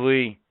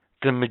probably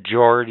the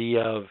majority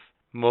of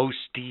most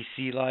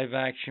DC live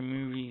action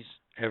movies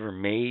ever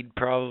made,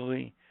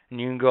 probably. And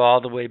you can go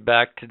all the way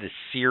back to the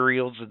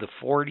serials of the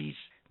 40s,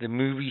 the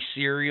movie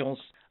serials.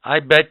 I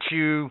bet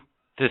you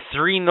the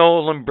three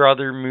Nolan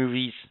brother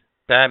movies,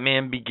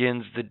 Batman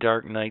Begins, The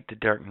Dark Knight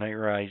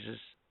Rises,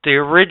 the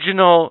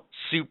original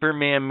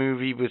Superman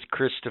movie with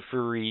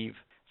Christopher Reeve,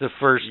 the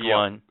first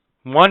one,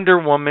 Wonder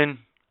Woman,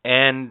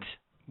 and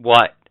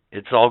what?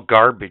 It's all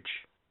garbage.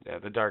 Yeah,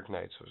 The Dark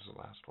Knights was the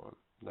last one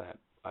that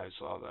I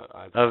saw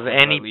that. Of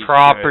any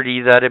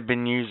property that had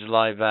been used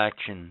live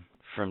action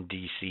from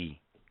DC.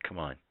 Come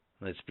on,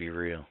 let's be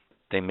real.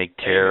 They make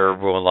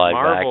terrible live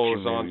Marvel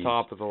action is on movies.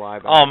 top of the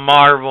live Oh, action.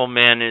 Marvel,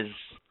 man, is...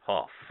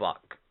 Oh,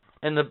 fuck.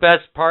 And the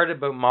best part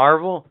about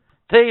Marvel,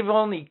 they've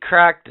only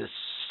cracked the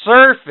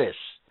surface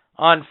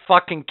on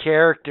fucking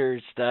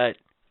characters that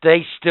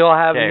they still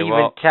haven't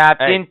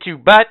tapped into.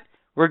 But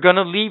we're going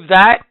to leave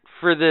that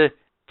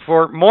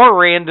for more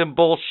random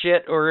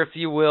bullshit, or if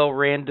you will,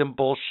 random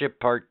bullshit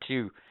part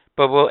 2.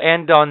 But we'll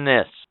end on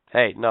this.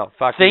 Hey, no,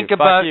 fuck Think you.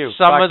 about fuck you,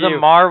 some fuck of the you.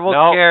 Marvel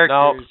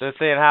characters. No, this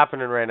ain't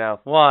happening right now.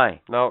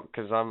 Why? No,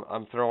 because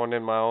I'm throwing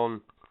in my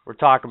own. We're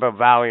talking about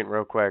Valiant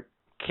real quick.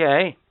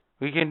 Okay,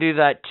 we can do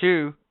that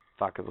too.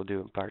 Fuck it, we'll do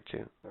it in part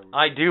 2.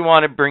 I do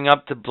want to bring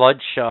up the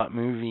Bloodshot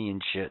movie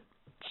and shit.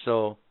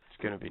 So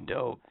It's gonna be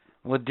dope.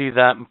 we'll do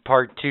that in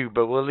part 2,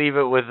 but we'll leave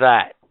it with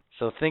that.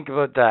 So think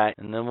about that,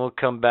 and then we'll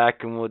come back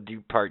and we'll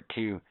do part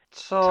 2.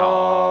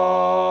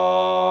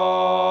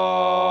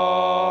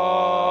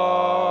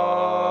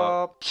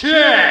 Top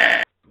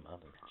 10!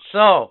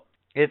 So,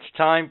 it's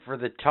time for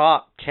the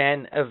top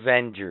 10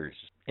 Avengers,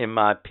 in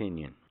my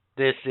opinion.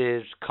 This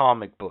is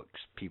comic books,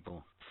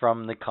 people,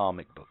 from the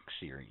comic book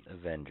series,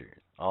 Avengers.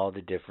 All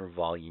the different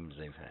volumes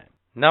they've had.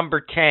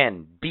 Number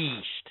 10,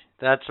 Beast.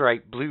 That's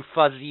right, Blue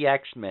Fuzzy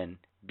X-Men.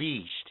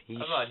 Beast. I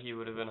thought he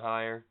would have been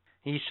higher.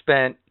 He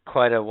spent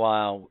quite a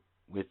while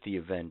with the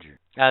Avengers.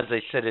 As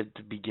I said at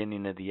the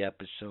beginning of the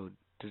episode,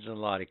 there's a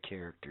lot of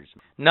characters.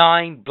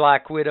 9,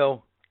 Black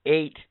Widow.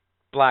 8,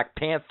 Black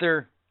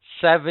Panther.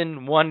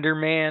 7, Wonder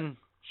Man.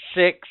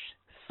 6,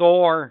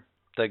 Thor,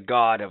 the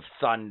God of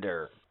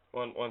Thunder.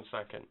 One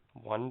second.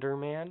 Wonder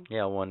Man?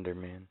 Yeah, Wonder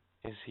Man.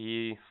 Is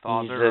he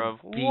father of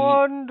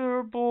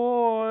Wonder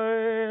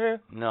Boy?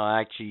 No,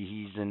 actually,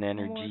 he's an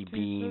energy What is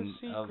being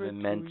the of secret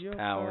immense to your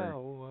power.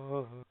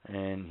 power?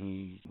 And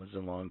he was a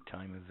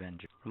long-time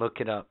Avenger.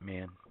 Look it up,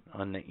 man,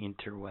 on the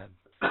interweb.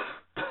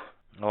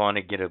 I want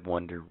to get a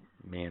Wonder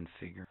Man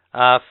figure.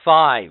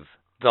 5,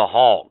 the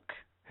Hulk,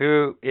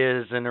 who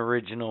is an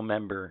original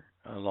member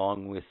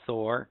along with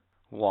Thor,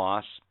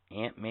 Wasp,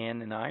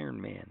 Ant-Man, and Iron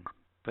Man.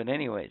 But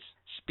anyways,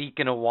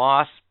 speaking of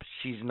Wasp,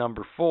 she's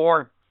number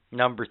 4.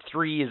 Number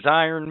 3 is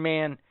Iron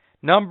Man.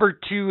 Number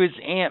 2 is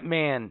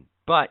Ant-Man.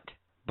 But,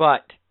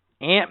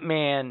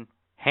 Ant-Man,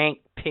 Hank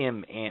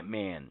Pym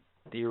Ant-Man,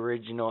 the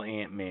original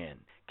Ant-Man,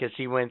 because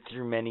he went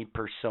through many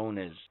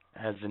personas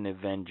as an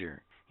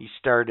Avenger. He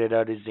started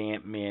out as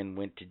Ant-Man,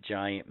 went to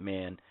Giant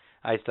Man.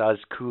 I thought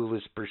his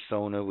coolest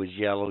persona was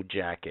Yellow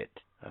Jacket.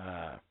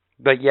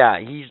 But yeah,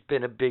 he's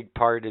been a big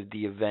part of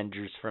the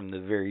Avengers from the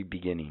very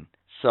beginning.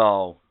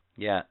 So,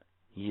 yeah,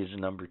 he is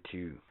number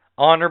 2.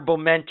 Honorable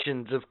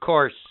mentions, of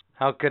course.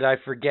 How could I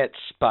forget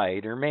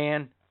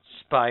Spider-Man?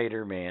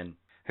 Spider-Man,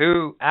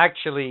 who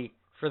actually,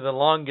 for the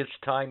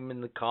longest time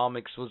in the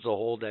comics, was a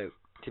holdout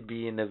to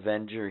be an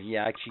Avenger. He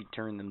actually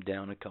turned them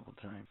down a couple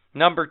times.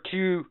 Number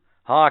 2,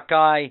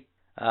 Hawkeye.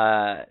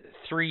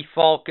 3,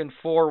 Falcon.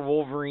 4,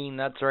 Wolverine.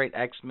 That's right,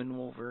 X-Men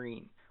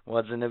Wolverine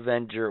was an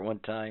Avenger at one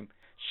time.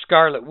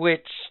 Scarlet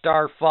Witch,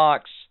 Star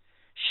Fox,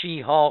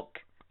 She-Hulk,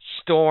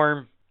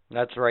 Storm.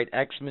 That's right,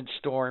 X-Men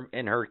Storm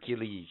and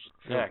Hercules.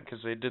 Yeah, because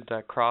they did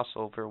that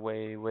crossover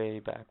way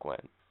back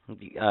when.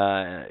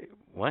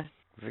 What?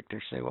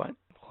 Victor, say what?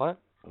 What?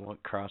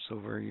 What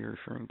crossover are you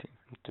referring to?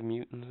 The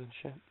mutants and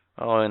shit.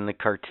 Oh, in the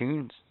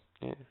cartoons?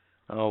 Yeah.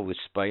 Oh, with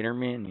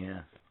Spider-Man?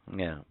 Yeah.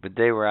 Yeah, but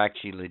they were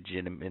actually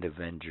legitimate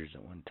Avengers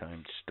at one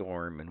time,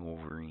 Storm and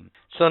Wolverine.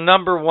 So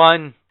number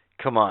 1,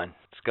 come on,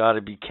 it's got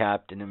to be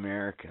Captain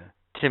America.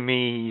 To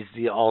me,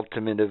 he's the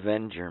ultimate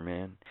Avenger,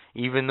 man.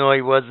 Even though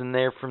he wasn't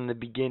there from the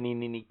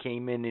beginning and he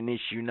came in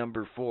issue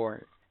number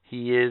 4,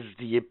 he is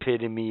the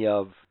epitome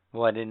of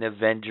what an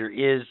Avenger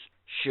is,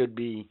 should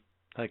be,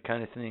 that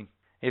kind of thing.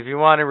 If you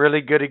want a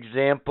really good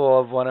example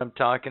of what I'm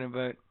talking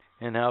about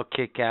and how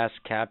kick-ass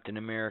Captain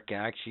America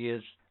actually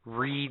is,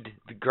 read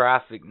the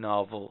graphic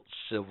novel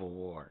Civil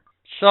War.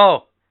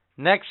 So,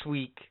 next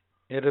week,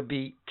 it'll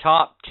be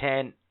top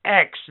 10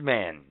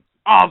 X-Men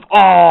of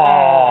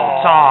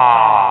all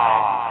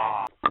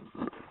time.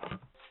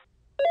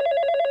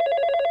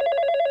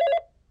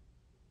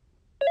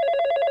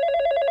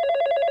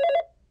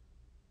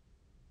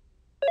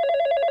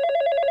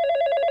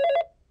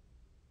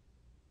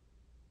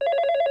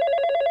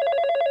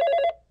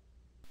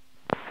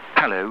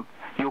 Hello,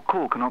 your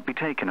call cannot be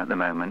taken at the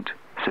moment,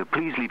 so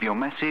please leave your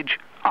message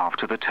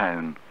after the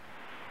tone.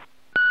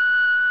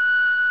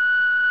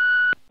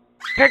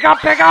 Pick up!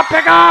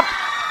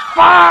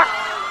 Fuck!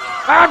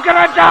 I'm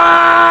gonna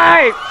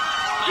die!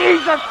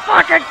 Jesus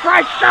fucking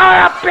Christ, shut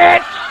up,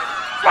 bitch!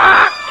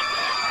 Fuck!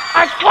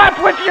 I slept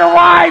with your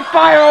wife,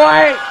 by the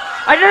way!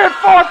 I did it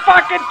 4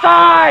 fucking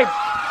times!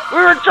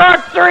 We were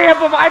drunk, 3 of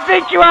them. I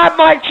think you had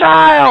my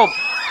child!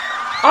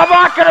 I'm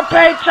not gonna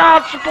pay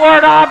child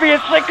support,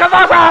 obviously, because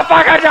I'm gonna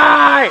fucking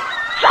die!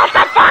 Shut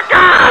the fuck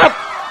up!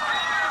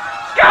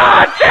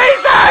 God,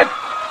 Jesus!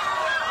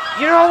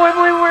 You know when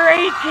we were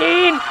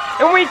 18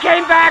 and we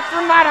came back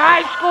from that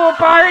high school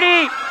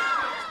party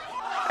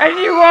and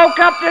you woke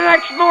up the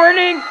next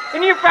morning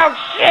and you found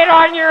shit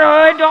on your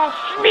hood all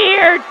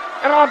smeared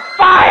and on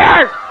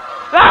fire?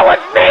 That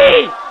was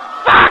me!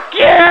 Fuck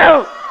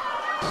you!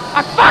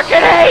 I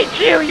fucking hate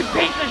you, you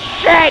piece of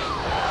shit!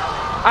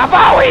 I've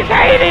always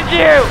hated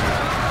you!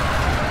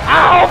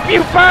 I hope you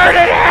burn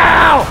in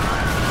hell!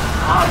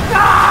 Oh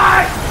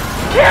God!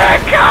 Here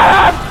it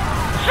comes!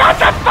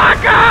 Shut the fuck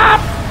up!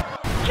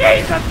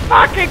 Jesus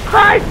fucking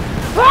Christ!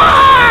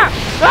 Ah!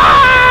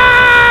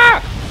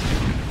 Ah!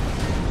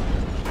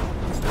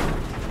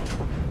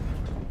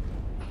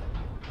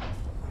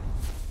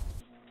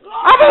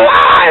 I'm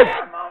alive!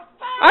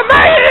 I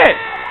made it!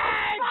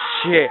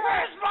 Shit.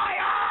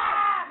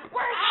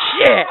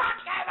 Shit.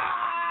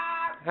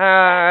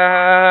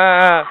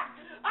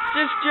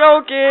 Just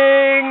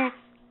joking.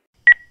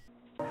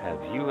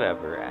 Have you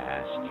ever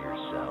asked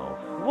yourself,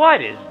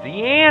 what is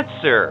the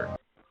answer?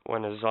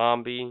 When a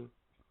zombie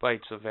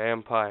bites a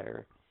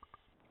vampire,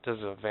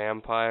 does a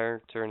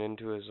vampire turn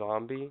into a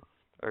zombie?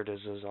 Or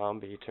does a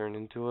zombie turn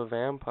into a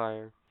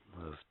vampire?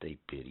 Well, if they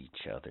bit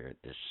each other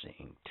at the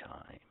same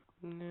time.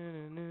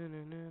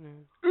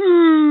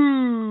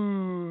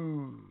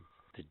 Ooh.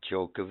 The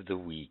joke of the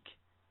week.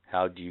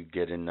 How do you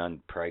get a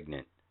nun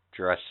pregnant?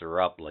 Dress her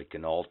up like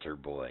an altar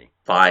boy.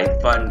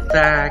 5 fun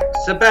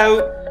facts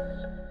about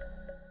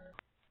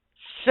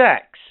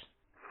Sex.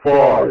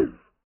 5,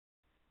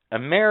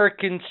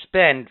 Americans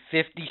spend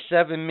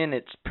 57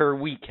 minutes per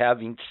week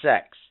having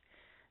sex.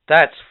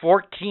 That's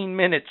 14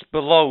 minutes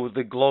below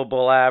the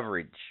global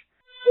average.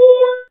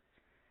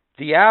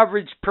 4. The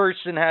average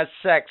person has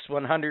sex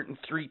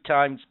 103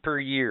 times per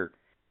year.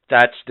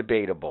 That's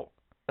debatable.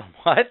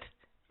 What?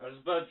 I was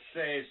about to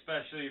say,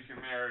 especially if you're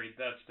married,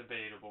 that's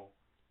debatable.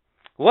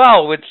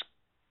 Well, which,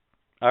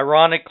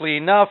 ironically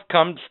enough,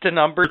 comes to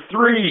number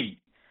 3.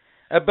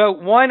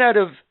 About 1 out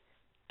of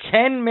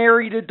 10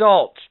 married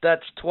adults,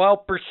 that's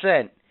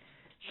 12%,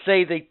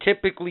 say they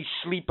typically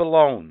sleep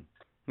alone.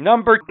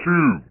 Number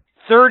 2,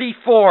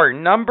 34,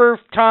 number of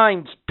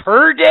times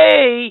per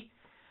day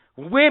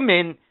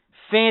women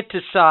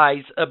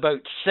fantasize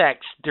about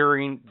sex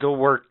during the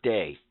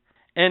workday.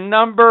 And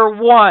number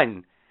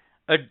 1,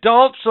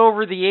 adults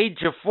over the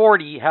age of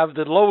 40 have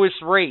the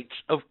lowest rates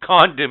of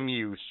condom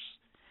use.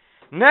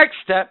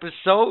 Next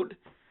episode,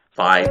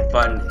 5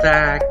 fun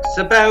facts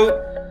about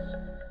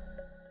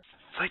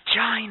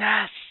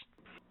vaginas.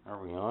 Are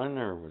we on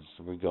or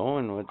are we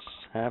going? What's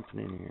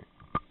happening here?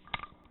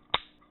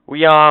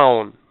 We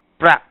on.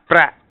 Brat,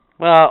 brat.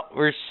 Well,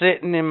 we're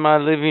sitting in my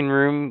living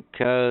room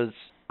 'cause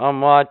I'm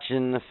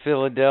watching the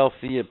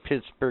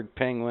Philadelphia-Pittsburgh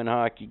Penguin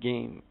hockey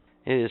game.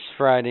 It is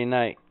Friday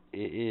night.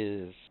 It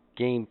is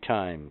game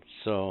time.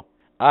 So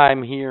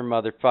I'm here,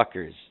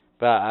 motherfuckers.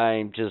 But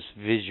I'm just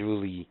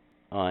visually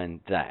on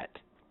that.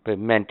 But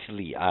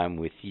mentally, I'm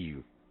with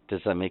you.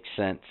 Does that make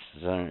sense?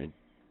 Do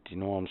you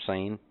know what I'm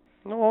saying?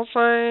 No, I'm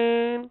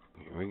saying.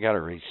 We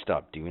gotta really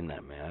stop doing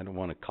that, man. I don't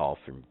want a call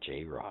from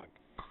J-Rock.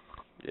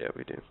 Yeah,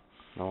 we do.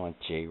 I don't want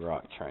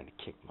J-Rock trying to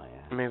kick my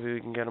ass. Maybe we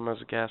can get him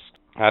as a guest.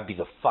 That'd be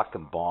the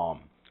fucking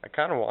bomb. I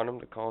kind of want him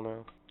to call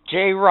now.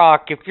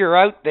 J-Rock, if you're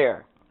out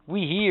there,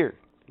 we here.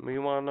 We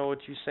want to know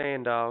what you're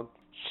saying, dog.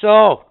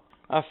 So,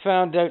 I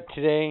found out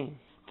today,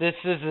 this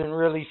isn't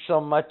really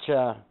so much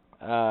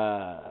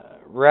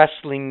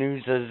wrestling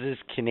news as is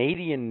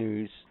Canadian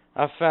news.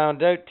 I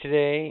found out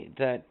today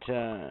that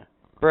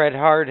Bret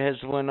Hart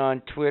has went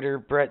on Twitter,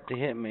 Bret the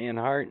Hitman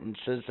Hart, and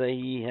says that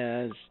he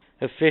has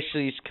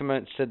officially come out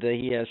and said that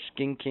he has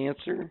skin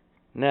cancer.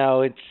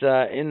 Now, it's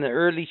in the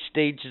early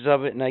stages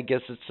of it, and I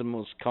guess it's the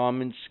most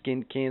common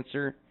skin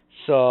cancer.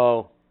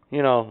 So,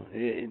 you know,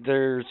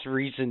 there's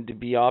reason to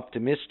be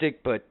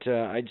optimistic, but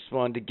I just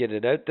wanted to get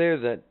it out there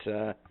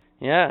that,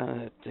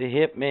 the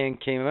Hitman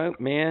came out,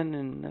 man,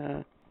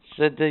 and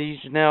said that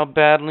he's now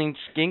battling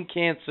skin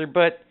cancer.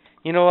 But,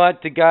 you know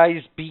what? The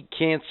guy's beat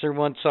cancer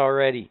once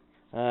already.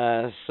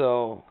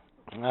 So,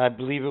 I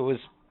believe it was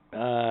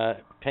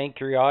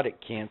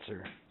pancreatic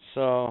cancer.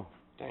 So,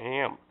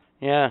 damn.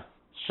 Yeah.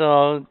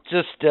 So,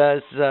 just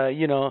as,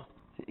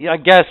 I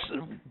guess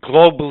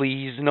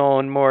globally he's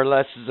known more or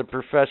less as a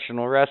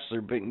professional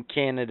wrestler, but in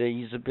Canada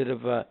he's a bit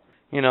of a,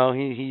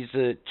 he's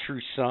a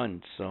true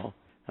son, so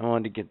I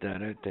wanted to get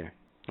that out there.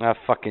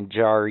 Fucking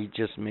Jari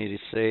just made a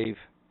save,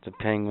 the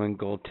Penguin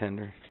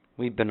goaltender.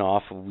 We've been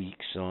off a week,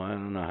 so I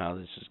don't know how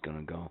this is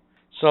going to go.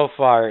 So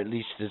far, at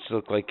least it's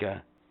looked like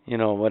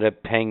what a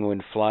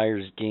Penguin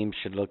Flyers game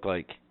should look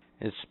like.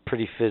 It's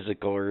pretty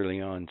physical early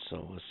on,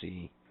 so we'll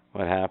see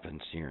what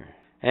happens here.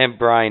 And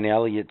Brian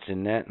Elliott's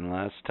in net, and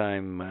last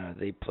time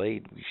they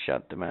played, we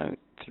shut them out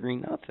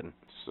 3-0.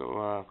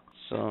 So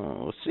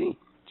we'll see.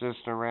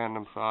 Just a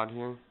random thought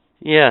here.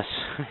 Yes.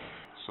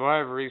 So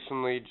I've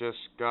recently just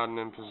gotten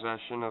in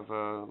possession of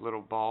a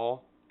little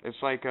ball.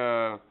 It's like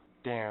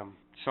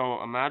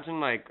so imagine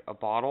like a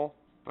bottle,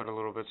 but a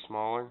little bit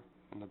smaller,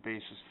 and the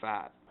base is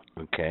fat.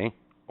 Okay.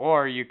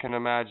 Or you can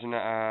imagine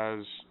it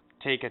as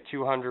take a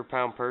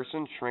 200-pound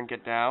person, shrink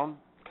it down,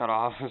 cut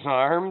off his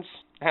arms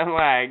and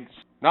legs.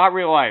 Not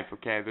real life,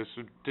 okay? This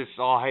is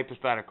all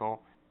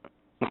hypothetical.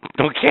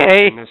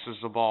 Okay. And this is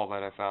the ball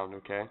that I found,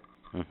 okay?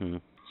 Mm-hmm.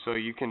 So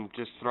you can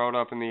just throw it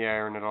up in the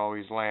air and it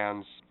always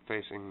lands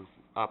facing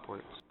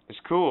upwards. It's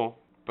cool,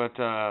 but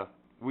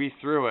we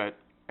threw it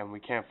and we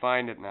can't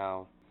find it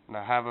now. And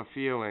I have a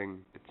feeling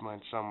it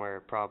went somewhere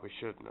it probably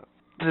shouldn't have.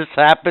 This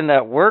happened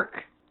at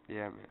work?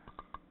 Yeah, man.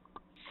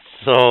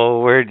 So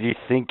where do you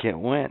think it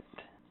went?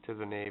 To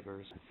the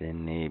neighbors. The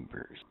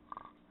neighbors.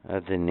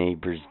 Are the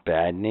neighbors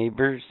bad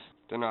neighbors?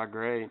 They're not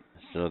great.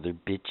 So they're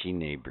bitchy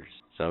neighbors.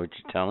 Is that what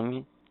you're telling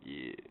me?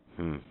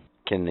 Yeah.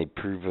 Can they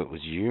prove it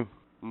was you?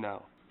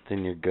 No.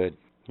 Then you're good.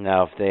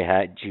 Now, if they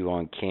had you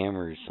on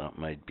camera or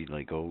something, I'd be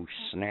like, oh,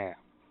 snap.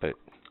 But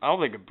I don't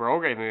think it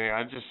broke anything.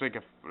 I just think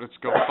let's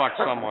go fuck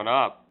someone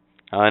up.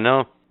 I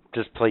know.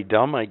 Just play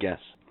dumb, I guess.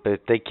 But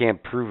if they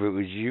can't prove it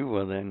was you,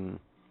 well then...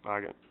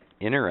 Okay.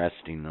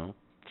 Interesting, though.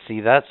 See,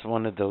 that's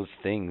one of those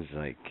things,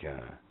 like...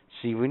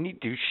 when you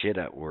do shit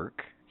at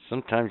work,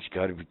 sometimes you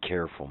gotta be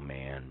careful,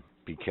 man.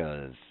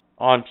 Because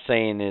all I'm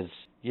saying is,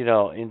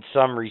 in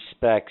some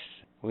respects,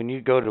 when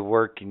you go to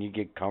work and you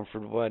get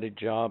comfortable at a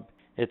job,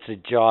 it's a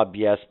job,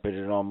 yes, but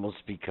it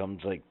almost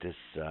becomes like this,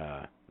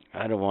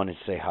 I don't want to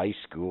say high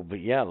school, but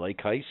yeah, like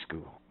high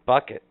school.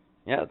 Bucket.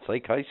 Yeah, it's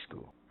like high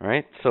school,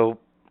 right? So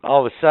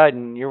all of a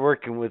sudden, you're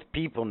working with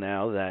people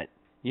now that,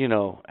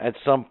 at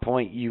some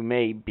point you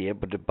may be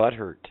able to butt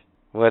hurt,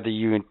 whether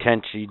you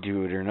intentionally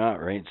do it or not,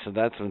 right? So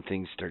that's when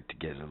things start to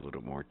get a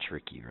little more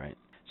tricky, right?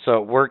 So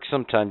at work,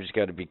 sometimes you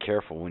got to be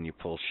careful when you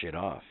pull shit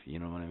off. You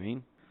know what I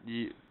mean?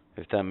 Yeah.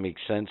 If that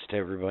makes sense to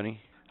everybody.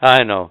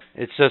 I know.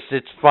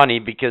 It's funny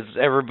because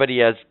everybody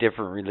has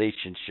different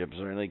relationships.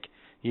 Right? Like,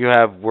 you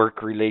have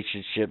work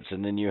relationships,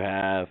 and then you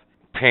have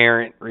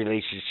parent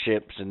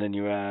relationships, and then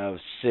you have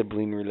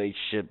sibling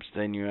relationships,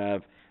 then you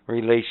have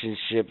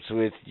relationships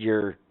with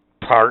your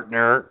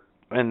partner,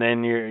 and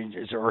then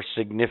or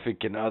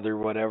significant other,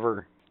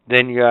 whatever.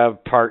 Then you have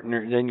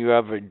then you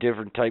have a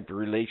different type of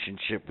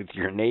relationship with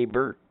your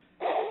neighbor,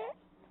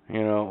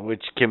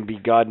 which can be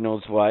God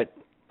knows what.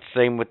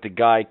 Same with the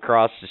guy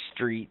across the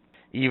street.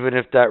 Even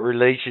if that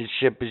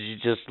relationship is you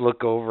just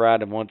look over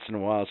at him once in a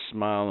while,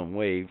 smile and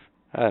wave.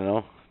 I don't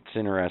know. It's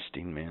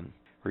interesting, man.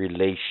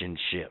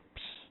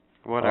 Relationships.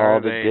 What all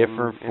are the they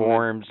different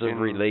forms of in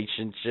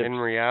relationships. In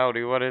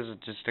reality, what is it?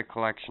 Just a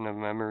collection of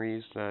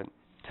memories that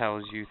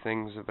tells you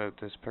things about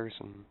this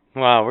person.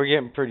 Wow, we're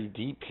getting pretty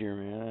deep here,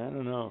 man. I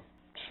don't know.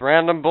 Just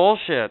random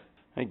bullshit.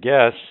 I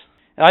guess.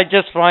 I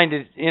just find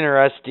it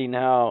interesting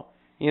how,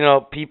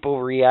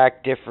 people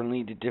react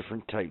differently to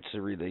different types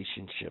of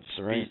relationships,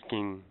 right?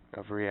 Speaking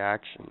of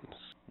reactions,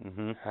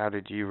 how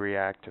did you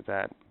react to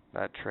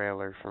that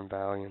trailer from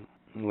Valiant?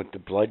 With the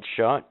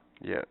Bloodshot?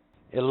 Yeah.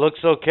 It looks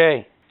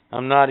okay.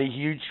 I'm not a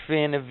huge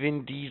fan of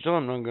Vin Diesel,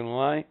 I'm not going to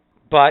lie.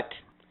 But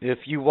if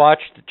you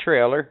watch the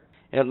trailer,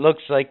 it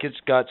looks like it's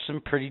got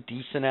some pretty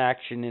decent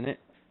action in it.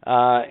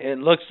 It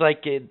looks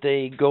like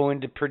they go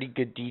into pretty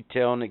good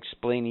detail in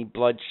explaining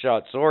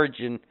Bloodshot's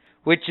origin,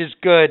 which is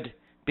good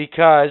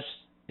because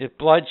if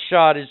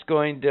Bloodshot is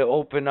going to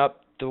open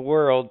up the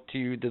world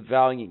to the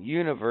Valiant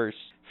universe,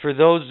 for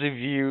those of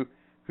you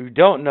who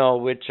don't know,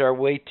 which are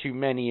way too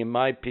many in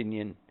my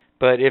opinion,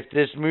 but if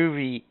this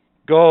movie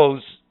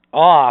goes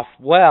off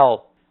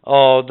well,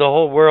 the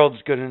whole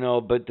world's going to know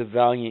about the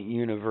Valiant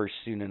universe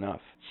soon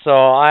enough. So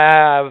I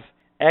have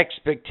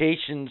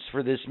expectations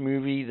for this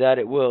movie that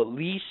it will at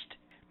least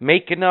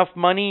make enough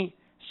money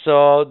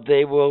so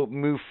they will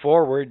move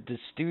forward the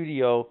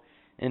studio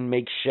and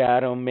make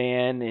Shadow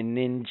Man and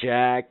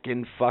Ninjak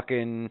and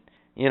fucking,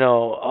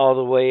 all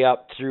the way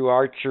up through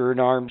Archer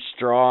and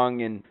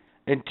Armstrong and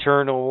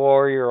Eternal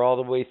Warrior all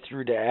the way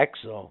through to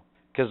Exo.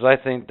 Because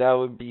I think that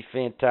would be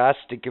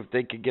fantastic if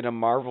they could get a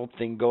Marvel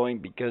thing going,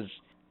 because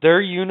their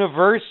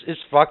universe is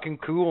fucking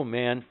cool,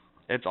 man.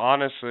 It's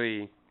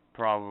honestly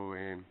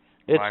probably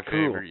my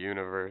favorite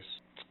universe.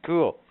 It's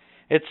cool.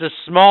 It's a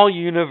small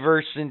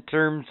universe in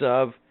terms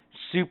of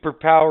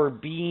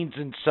superpower beings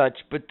and such,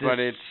 but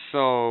it's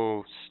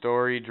so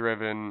story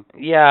driven.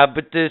 Yeah,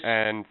 but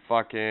and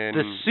fucking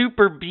the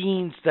super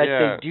beings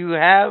that they do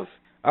have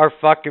are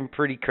fucking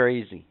pretty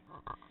crazy.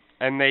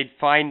 And they'd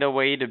find a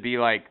way to be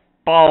like,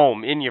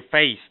 boom, in your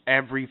face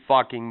every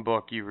fucking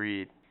book you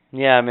read.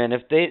 Yeah, man,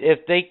 if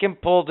they can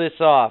pull this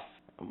off,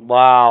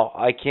 wow,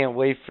 I can't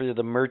wait for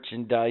the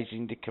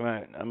merchandising to come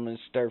out. I'm going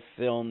to start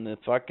filling the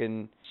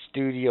fucking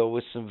studio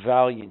with some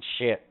Valiant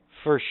shit,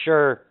 for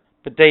sure.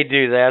 But they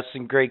have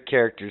some great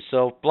characters.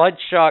 So if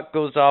Bloodshot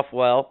goes off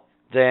well,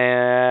 then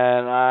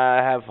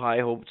I have high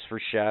hopes for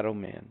Shadow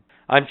Man.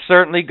 I'm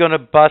certainly going to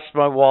bust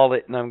my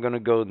wallet and I'm going to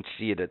go and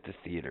see it at the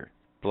theater.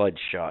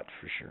 Bloodshot,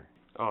 for sure.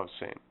 Oh,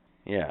 same.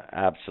 Yeah,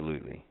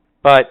 absolutely.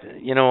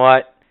 But, you know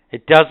what?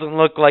 It doesn't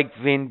look like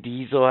Vin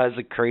Diesel has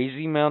a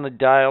crazy amount of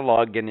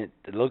dialogue in it.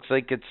 It looks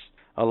like it's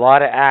a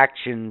lot of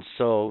action,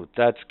 so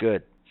that's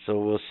good. So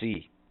we'll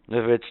see.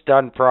 If it's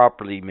done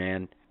properly,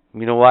 man.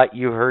 You know what?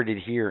 You heard it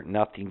here.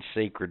 Nothing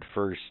Sacred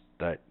first.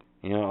 That,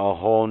 a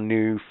whole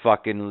new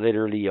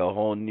literally a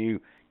whole new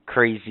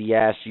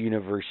crazy-ass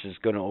universe is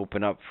going to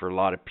open up for a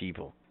lot of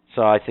people.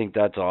 So I think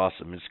that's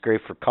awesome. It's great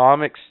for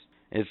comics.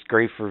 It's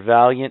great for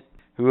Valiant,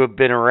 who have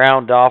been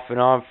around off and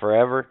on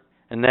forever,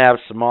 and they have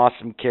some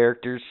awesome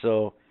characters.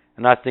 So,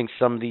 and I think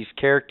some of these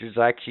characters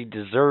actually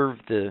deserve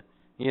the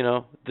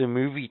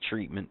movie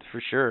treatment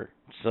for sure.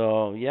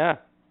 So yeah,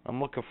 I'm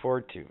looking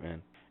forward to it,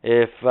 man.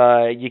 If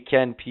you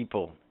can,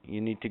 people, you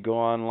need to go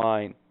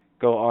online,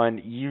 go on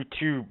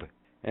YouTube,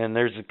 and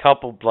there's a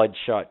couple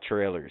Bloodshot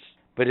trailers,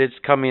 but it's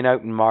coming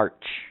out in March.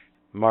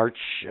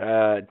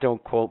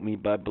 Don't quote me,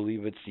 but I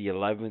believe it's the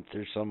 11th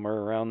or somewhere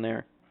around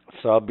there.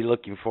 So I'll be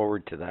looking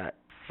forward to that.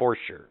 For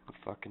sure. The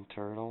fucking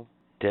turtle.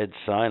 Dead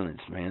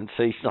silence, man.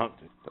 Say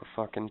something. The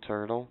fucking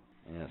turtle.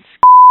 Yes.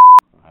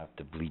 I'll have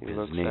to bleep his name. He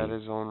looks at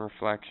his own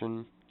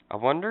reflection. I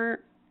wonder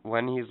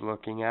when he's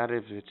looking at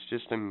it if it's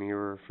just a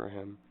mirror for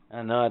him.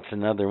 I know it's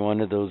another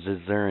one of those, is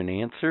there an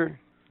answer?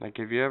 Like,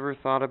 have you ever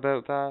thought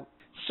about that?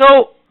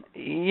 So,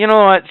 you know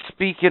what?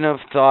 Speaking of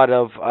thought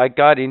of, I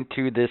got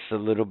into this a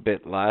little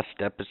bit last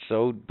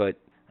episode, but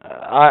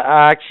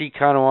I actually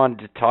kind of wanted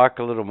to talk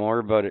a little more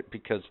about it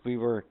because we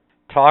were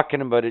talking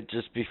about it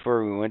just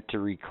before we went to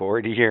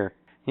record here.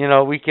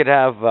 We could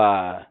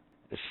have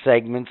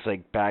segments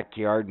like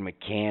Backyard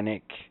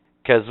Mechanic,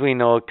 because we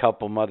know a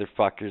couple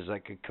motherfuckers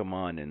that could come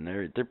on, and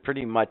they're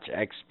pretty much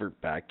expert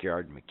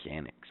backyard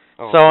mechanics.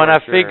 Oh, so, and I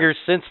sure. figure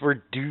since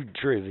we're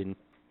dude-driven,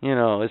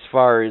 as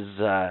far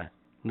as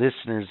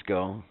listeners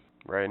go.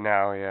 Right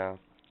now, yeah.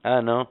 I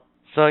don't know.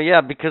 So, yeah,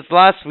 because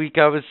last week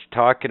I was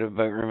talking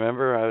about,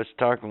 remember, I was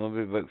talking a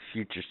little bit about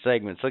future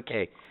segments.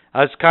 Okay, I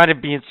was kind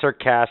of being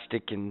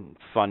sarcastic and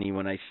funny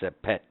when I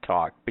said pet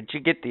talk, but you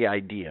get the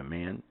idea,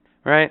 man,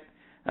 right?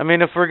 I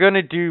mean, if we're going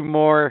to do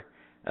more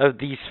of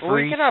these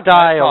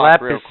freestyle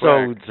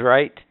episodes,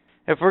 right?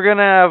 If we're going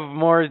to have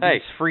more of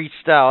these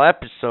freestyle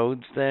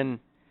episodes, then...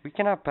 We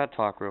can have pet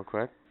talk real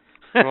quick.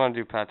 You want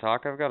to do pet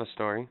talk? I've got a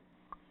story.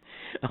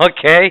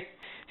 Okay,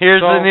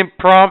 here's an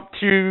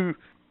impromptu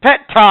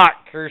pet talk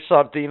or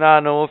something. I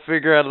don't know, we'll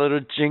figure out a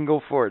little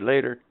jingle for it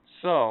later.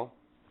 So,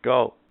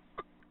 go.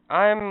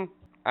 I'm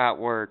at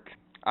work.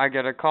 I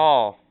get a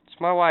call. It's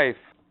my wife.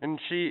 And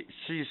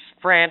she's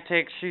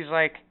frantic. She's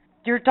like,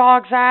 your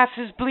dog's ass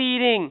is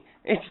bleeding.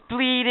 It's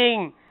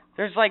bleeding.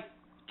 There's like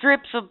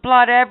drips of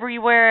blood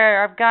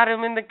everywhere. I've got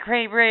him in the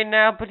crate right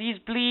now, but he's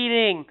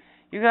bleeding.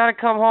 You gotta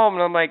come home.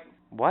 And I'm like,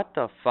 what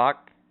the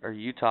fuck are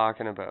you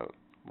talking about?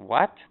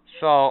 What?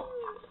 So,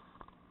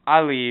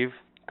 I leave,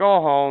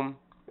 go home.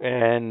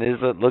 And does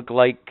it look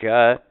like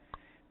the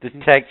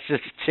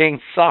Texas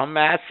Chainsaw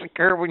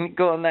Massacre when you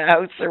go in the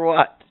house or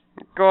what?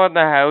 Go in the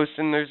house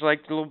and there's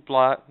like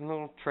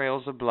little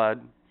trails of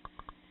blood.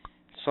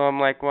 So I'm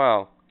like,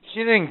 well. She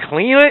didn't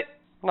clean it?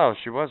 No,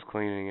 she was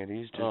cleaning it.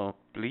 He's just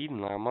bleeding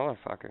like a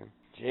motherfucker.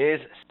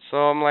 Jesus. So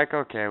I'm like,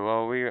 okay,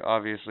 well, we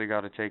obviously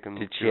got to take him to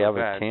Did she have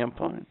a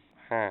tampon?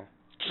 Huh.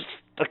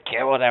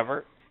 Okay,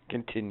 whatever.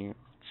 Continue.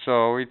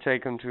 So we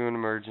take him to an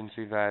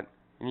emergency vet.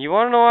 And you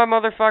want to know what,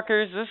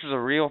 motherfuckers? This is a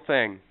real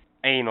thing.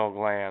 Anal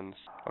glands.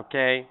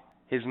 Okay?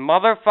 His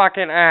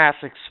motherfucking ass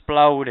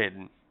exploded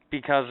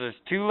because there's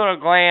two little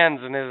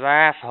glands in his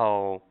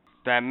asshole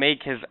that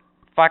make his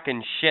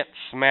fucking shit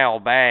smell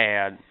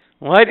bad.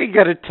 Why do you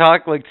gotta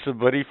talk like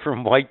somebody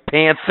from White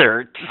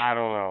Panther? I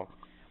don't know.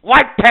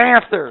 White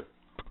Panther!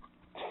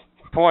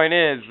 Point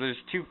is, there's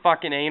two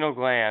fucking anal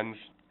glands.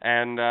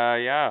 And,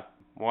 yeah.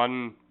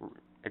 One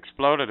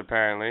exploded,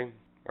 apparently.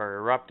 Or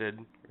erupted,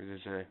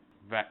 as a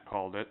vet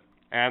called it.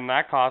 And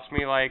that cost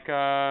me like,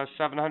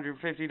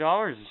 $750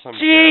 or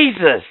something.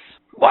 Jesus!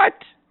 What?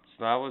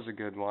 So that was a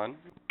good one.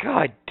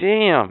 God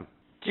damn.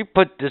 Did you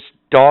put this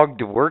dog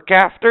to work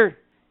after?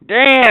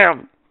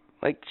 Damn!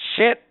 Like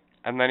shit.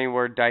 And then he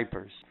wore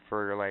diapers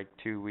for like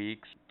 2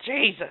 weeks.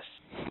 Jesus.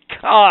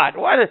 God,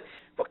 what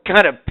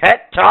kind of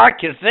pet talk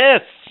is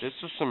this? This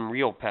is some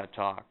real pet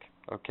talk,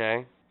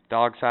 okay?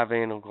 Dogs have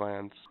anal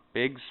glands.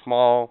 Big,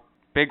 small,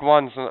 big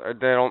ones,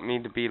 they don't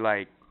need to be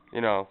like,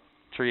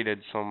 treated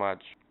so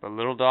much. But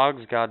little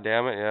dogs,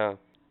 goddammit,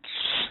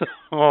 yeah.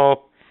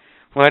 Oh,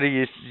 what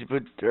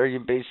are you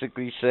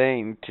basically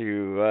saying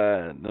to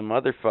the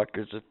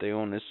motherfuckers if they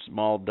own a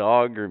small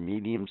dog or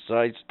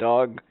medium-sized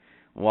dog?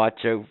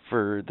 Watch out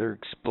for their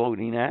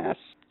exploding ass.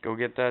 Go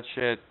get that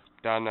shit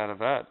done at a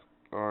vet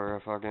or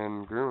a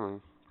fucking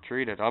groomer.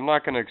 Treat it. I'm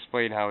not going to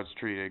explain how it's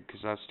treated because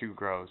that's too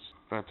gross.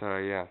 But,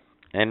 yeah.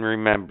 And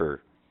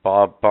remember,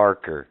 Bob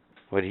Barker,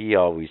 what he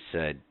always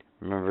said.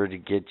 Remember to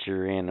get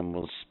your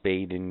animals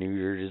spayed and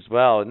neutered as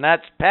well. And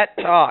that's pet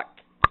talk.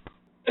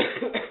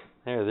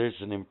 There's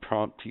an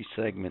impromptu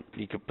segment.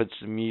 You could put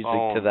some music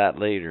to that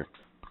later.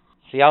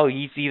 See how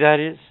easy that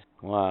is?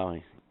 Wow.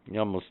 You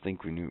almost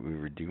think we knew what we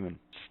were doing.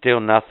 Still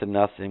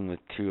nothing with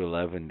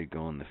 2:11 to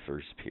go in the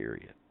first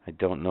period. I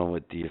don't know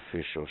what the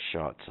official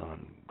shots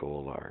on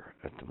goal are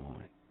at the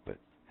moment, but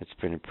it's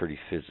been a pretty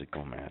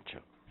physical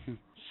matchup.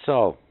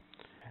 So,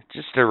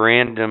 just a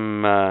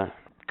random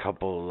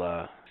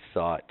couple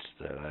thoughts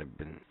that I've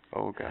been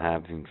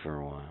having for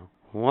a while.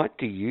 What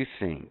do you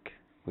think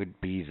would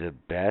be the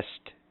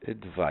best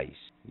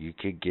advice you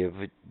could give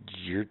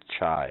your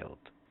child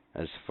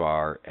as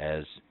far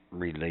as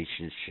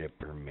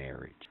relationship or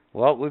marriage?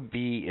 What would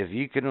be, if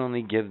you could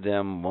only give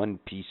them one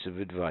piece of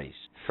advice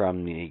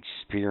from the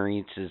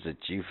experiences that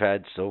you've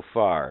had so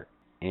far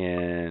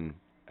in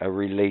a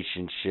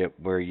relationship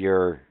where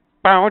you're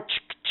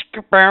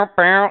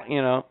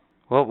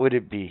what would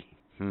it be?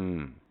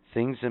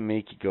 Things that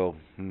make you go,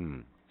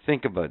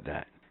 Think about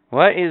that.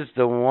 What is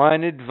the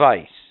one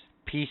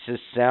piece of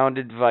sound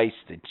advice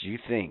that you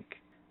think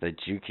that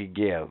you could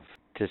give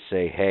to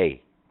say,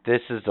 hey,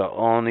 this is the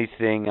only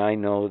thing I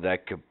know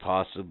that could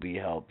possibly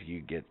help you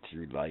get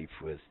through life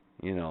with,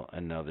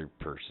 another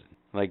person?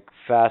 Like,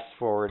 fast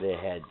forward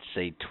ahead,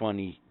 say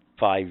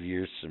 25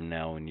 years from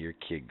now when your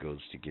kid goes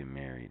to get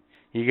married.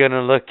 You're going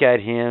to look at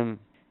him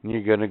and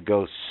you're going to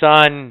go,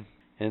 son,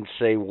 and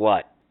say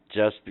what?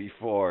 Just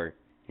before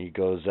he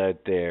goes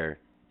out there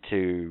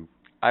to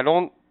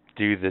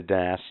do the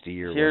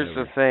nasty or Here's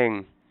whatever. the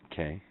thing.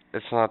 Okay.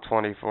 It's not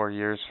 24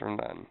 years from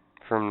then.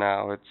 From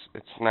now.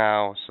 It's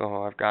now,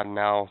 so I've got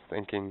now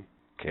thinking.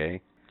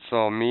 Okay.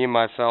 So me,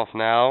 myself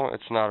now,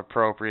 it's not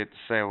appropriate to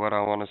say what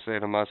I want to say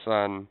to my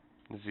son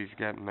as he's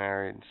getting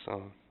married,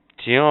 so.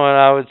 Do you know what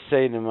I would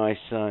say to my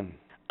son?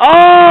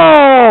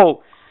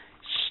 Oh!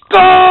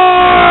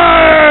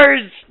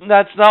 Scores!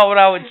 That's not what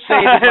I would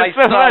say to my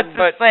son,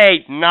 but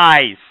say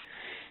nice.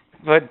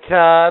 But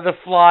the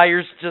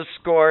Flyers just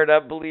scored. I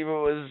believe it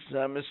was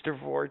Mr.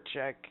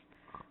 Voracek.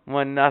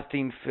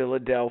 1-0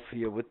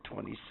 Philadelphia with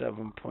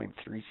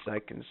 27.3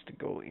 seconds to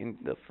go in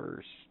the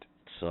first.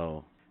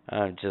 So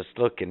I'm just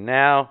looking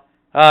now.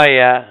 Oh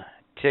yeah,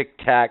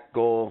 tic-tac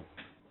goal.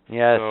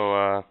 Yes,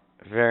 So,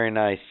 very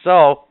nice.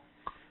 So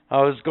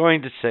I was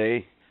going to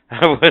say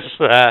I was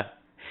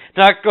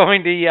not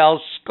going to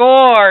yell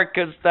score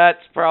because that's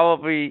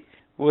probably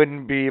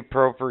wouldn't be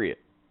appropriate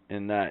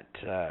in that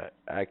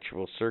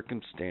actual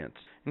circumstance.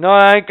 No,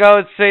 I think I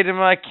would say to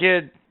my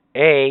kid,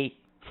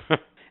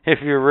 if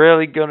you're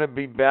really going to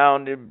be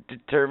bound and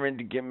determined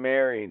to get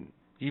married,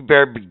 you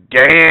better be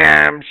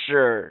damn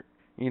sure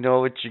you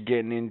know what you're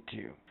getting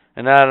into.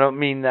 And I don't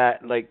mean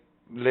that, like,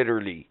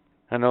 literally.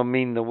 I don't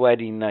mean the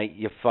wedding night,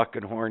 you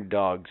fucking horn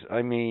dogs.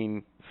 I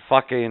mean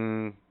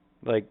fucking,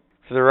 like,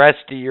 for the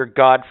rest of your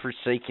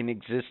godforsaken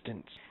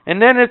existence.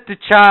 And then if the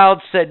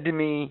child said to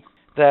me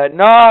that,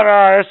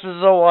 no, this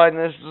is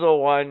the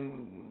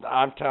one,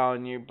 I'm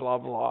telling you, blah,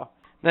 blah,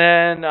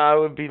 then I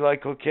would be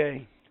like,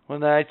 okay.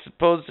 Well, I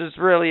suppose there's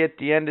really, at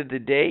the end of the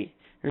day,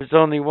 there's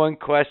only one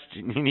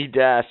question you need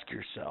to ask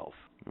yourself.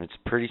 It's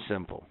pretty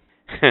simple.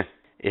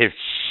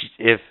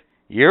 If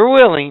you're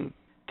willing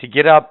to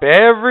get up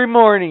every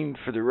morning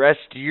for the rest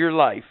of your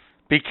life,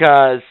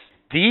 because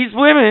these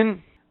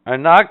women are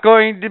not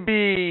going to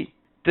be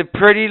the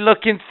pretty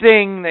looking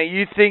thing that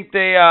you think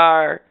they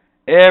are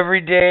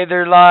every day of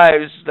their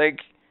lives. Like,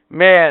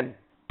 man,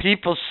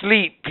 people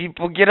sleep.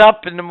 People get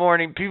up in the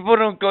morning. People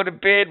don't go to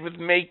bed with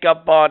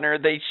makeup on, or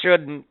they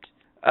shouldn't.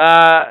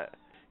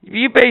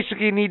 You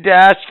basically need to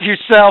ask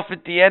yourself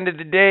at the end of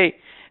the day,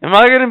 am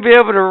I going to be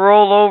able to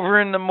roll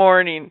over in the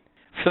morning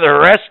for the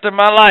rest of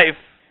my life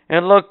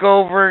and look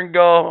over and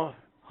go,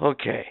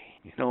 okay,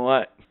 you know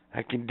what?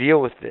 I can deal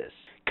with this.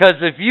 Because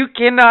if you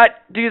cannot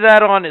do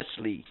that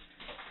honestly,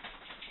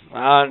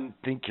 I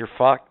think you're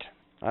fucked.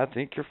 I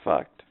think you're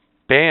fucked.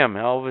 Bam,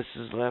 Elvis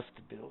has left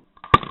the building.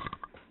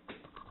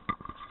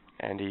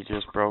 And he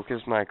just broke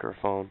his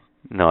microphone.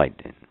 No, I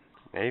didn't.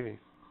 Maybe.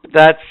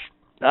 I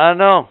don't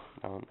know.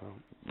 I don't know.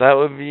 That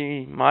would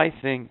be my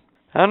thing.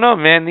 I don't know,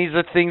 man. These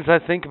are things I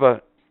think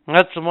about.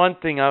 That's the one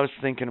thing I was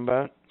thinking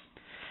about.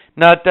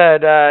 Not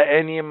that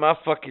any of my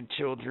fucking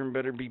children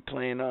better be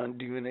planning on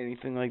doing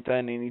anything like that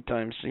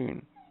anytime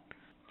soon.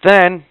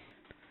 Then,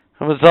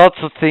 I was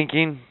also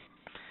thinking,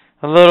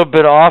 a little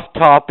bit off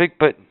topic,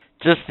 but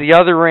just the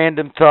other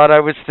random thought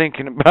I was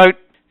thinking about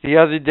the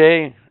other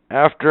day,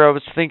 after I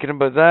was thinking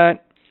about that,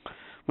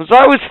 was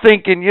I was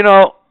thinking, you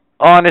know,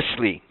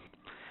 honestly,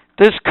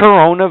 this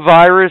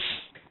coronavirus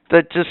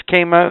that just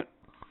came out,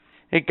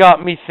 it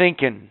got me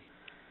thinking,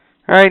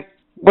 right?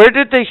 Where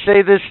did they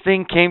say this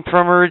thing came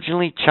from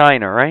originally?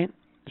 China, right?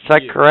 Is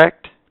that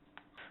correct?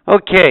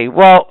 Okay,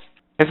 well,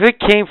 if it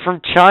came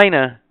from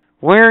China,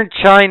 where in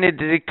China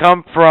did it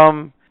come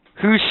from?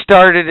 Who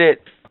started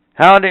it?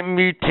 How did it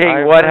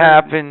mutate? What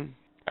happened?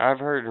 I've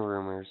heard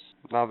rumors.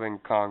 Nothing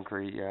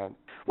concrete yet.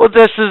 Well,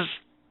 this is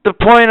the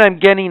point I'm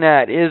getting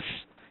at is,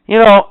 you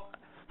know,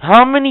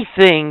 how many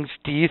things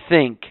do you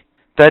think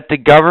that the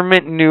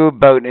government knew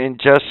about and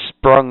just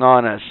sprung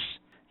on us?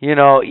 You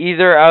know,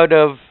 either out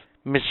of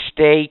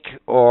mistake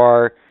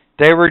or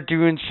they were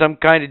doing some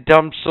kind of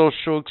dumb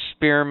social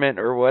experiment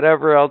or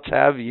whatever else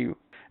have you.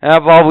 And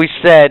I've always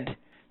said,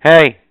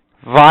 hey,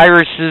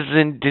 viruses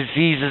and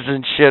diseases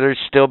and shit are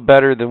still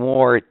better than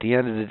war at the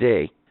end of the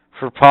day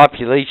for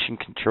population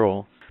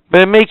control.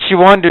 But it makes you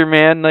wonder,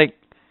 man, like,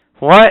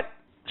 what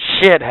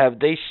shit have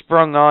they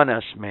sprung on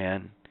us,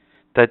 man,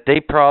 that they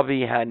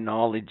probably had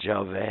knowledge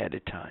of ahead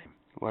of time?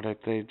 What if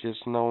they've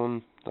just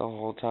known the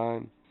whole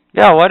time?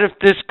 Yeah, what if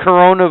this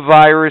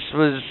coronavirus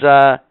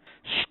was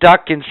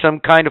stuck in some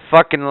kind of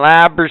fucking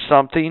lab or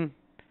something,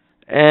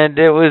 and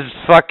it was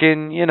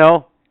fucking, you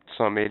know...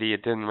 Some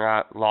idiot didn't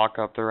lock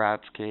up the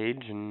rat's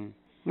cage and...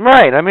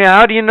 Right, I mean,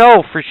 how do you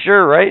know for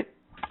sure, right?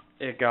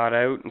 It got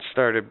out and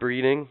started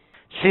breeding.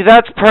 See,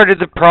 that's part of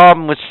the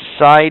problem with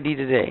society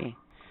today.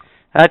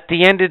 At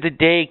the end of the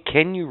day,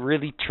 can you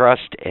really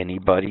trust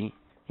anybody?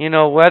 You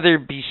know, whether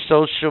it be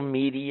social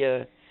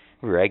media,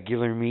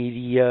 regular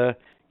media...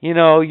 You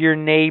know, your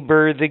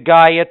neighbor, the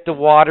guy at the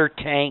water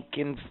tank,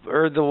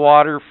 or the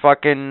water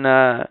fucking,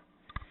 yeah,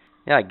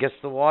 I guess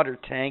the water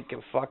tank of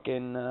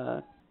fucking,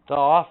 the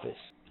office,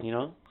 you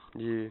know?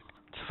 Yeah.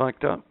 It's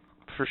fucked up,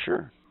 for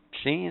sure.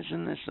 See,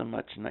 isn't this a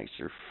much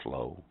nicer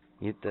flow?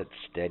 You get that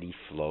steady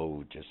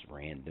flow, just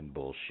random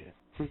bullshit.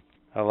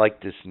 I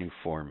like this new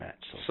format.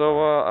 So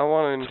I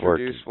want to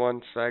introduce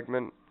one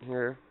segment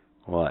here.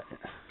 What?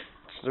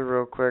 Just a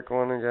real quick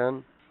one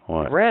again.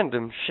 What?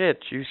 Random shit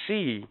you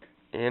see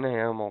in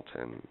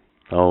Hamilton.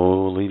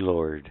 Holy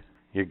Lord.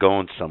 You're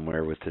going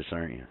somewhere with this,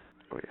 aren't you?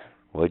 Oh, yeah.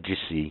 What'd you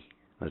see?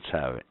 Let's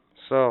have it.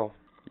 So,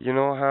 you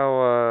know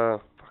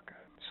how,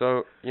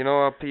 you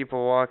know how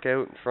people walk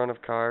out in front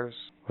of cars?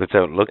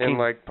 Without looking? In,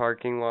 like,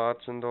 parking lots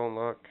and don't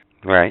look?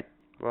 Right.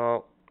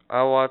 Well,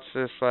 I watched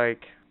this,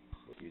 like,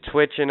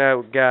 twitching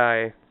out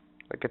guy,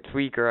 like a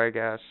tweaker, I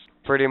guess,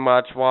 pretty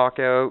much walk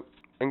out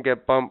and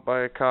get bumped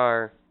by a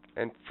car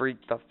and freak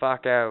the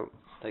fuck out.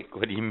 Like,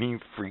 what do you mean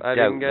freaked out? I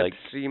didn't get like, to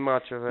see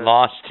much of it.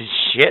 Lost his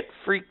shit?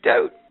 Freaked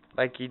out?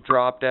 Like, he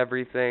dropped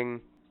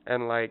everything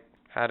and, like,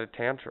 had a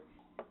tantrum.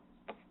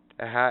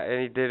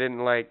 And he did it in,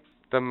 like,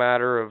 the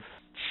matter of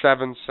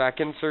 7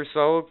 seconds or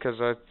so, because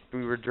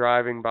we were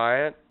driving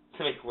by it.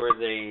 Like,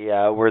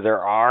 were their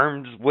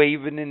arms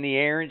waving in the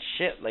air and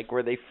shit? Like,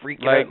 were they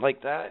freaking out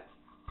like that?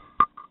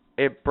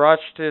 It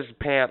brushed his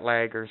pant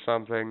leg or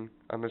something,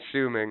 I'm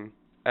assuming.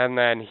 And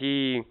then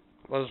he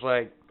was,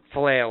 like,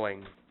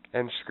 flailing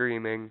and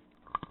screaming.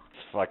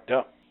 It's fucked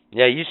up.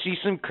 Yeah, you see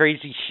some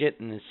crazy shit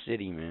in this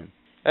city, man.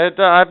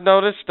 I've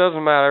noticed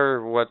doesn't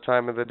matter what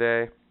time of the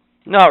day.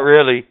 Not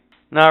really.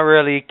 Not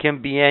really. It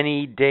can be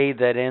any day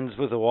that ends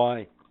with a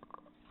Y.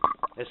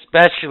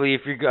 Especially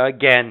if you're,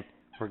 again,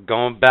 we're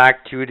going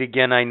back to it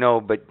again, I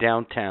know, but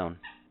downtown.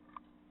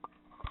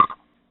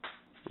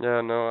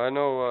 Yeah, no, I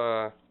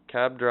know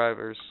cab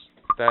drivers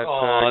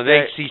that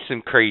they see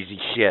some crazy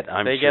shit,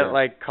 they sure. get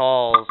like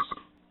calls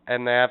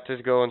and they have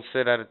to go and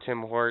sit at a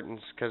Tim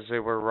Hortons because they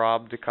were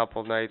robbed a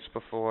couple nights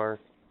before.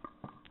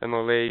 And the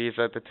ladies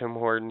at the Tim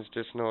Hortons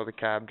just know the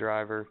cab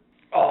driver.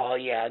 Oh,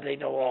 yeah, they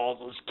know all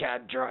those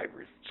cab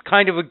drivers. It's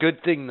kind of a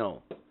good thing,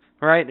 though,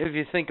 right, if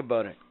you think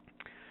about it.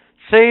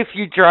 Say if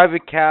you drive a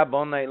cab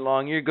all night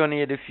long, you're going to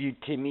hit a few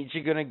Timmies.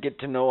 You're going to get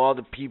to know all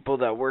the people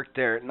that work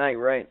there at night,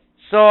 right?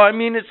 So, I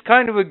mean, it's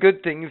kind of a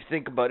good thing if you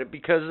think about it,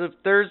 because if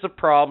there's a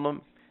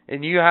problem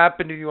and you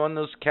happen to be one of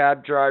those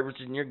cab drivers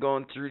and you're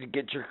going through to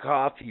get your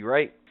coffee,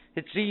 right?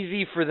 It's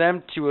easy for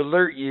them to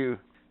alert you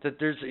that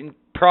there's a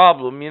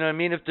problem, you know what I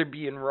mean? If they're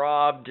being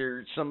robbed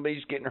or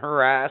somebody's getting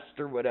harassed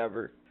or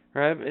whatever,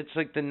 right? It's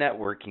like the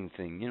networking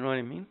thing, you know what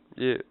I mean?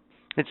 Yeah.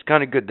 It's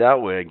kind of good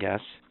that way, I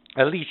guess.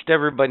 At least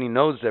everybody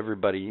knows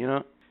everybody, you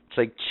know? It's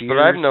like Cheers, But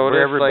I've noticed,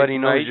 where everybody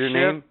like, knows your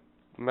name.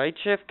 Night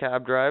shift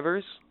cab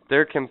drivers,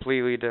 they're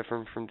completely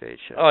different from day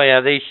shift. Oh, yeah,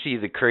 they see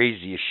the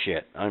craziest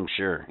shit, I'm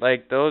sure.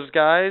 Like, those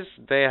guys,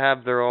 they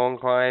have their own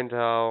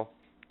clientele.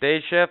 Day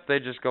shift, they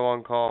just go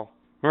on call.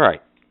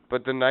 Right.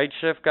 But the night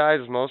shift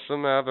guys, most of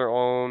them have their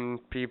own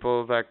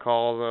people that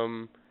call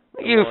them.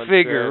 You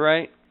figure,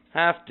 right?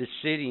 Half the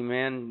city,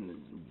 man,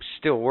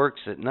 still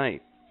works at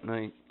night.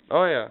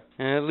 Oh, yeah.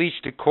 And at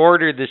least a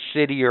quarter of the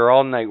city are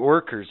all-night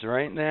workers,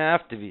 right? They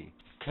have to be.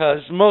 Because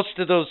most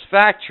of those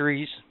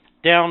factories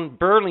down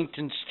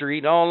Burlington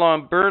Street, all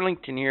along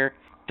Burlington here,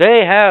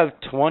 they have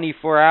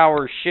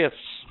 24-hour shifts,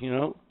 you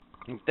know?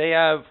 They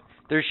have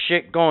their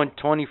shit going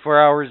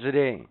 24 hours a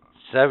day,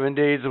 7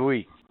 days a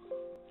week.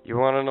 You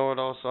want to know what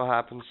also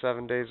happens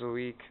 7 days a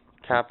week,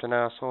 Captain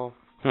Asshole?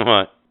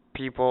 What?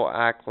 People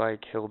act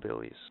like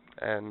hillbillies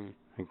and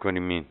Like, what do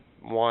you mean?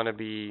 want to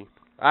be...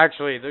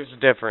 Actually, there's a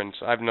difference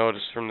I've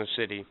noticed from the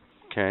city.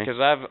 Okay. Because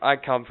I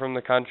come from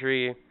the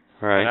country,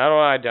 Right. and I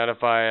don't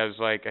identify as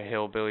like a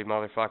hillbilly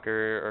motherfucker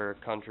or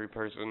a country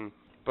person.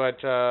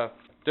 But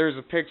there's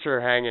a picture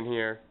hanging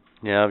here.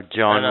 Yeah, of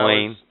John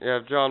Wayne.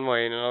 Of John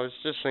Wayne, and I was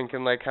just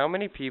thinking, like, how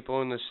many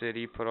people in the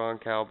city put on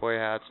cowboy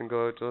hats and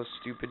go out to those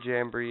stupid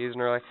jamborees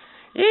and are like,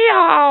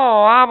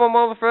 "Yeehaw, I'm a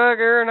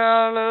motherfucker and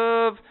I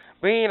love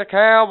being a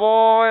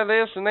cowboy,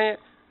 this and that."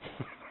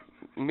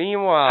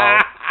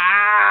 Meanwhile...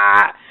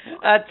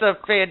 That's a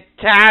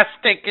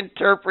fantastic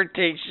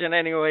interpretation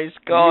anyways.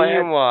 Go ahead.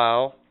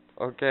 Meanwhile,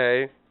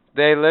 okay,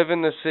 they live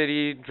in the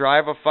city,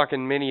 drive a fucking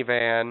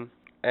minivan,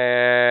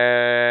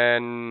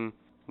 and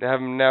have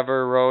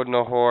never ridden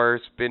a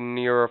horse, been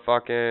near a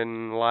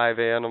fucking live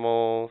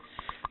animal.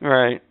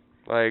 Right.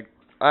 Like,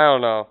 I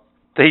don't know.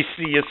 They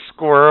see a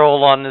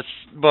squirrel on this,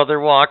 while they're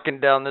walking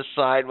down the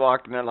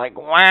sidewalk, and they're like,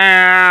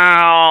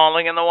 "Wow,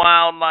 look at the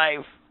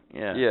wildlife."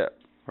 Yeah. Yeah.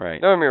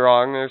 Right. Don't get me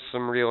wrong, there's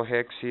some real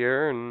hicks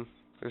here, and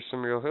there's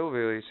some real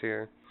hillbillies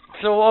here.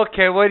 So,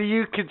 okay, what do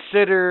you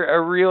consider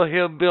a real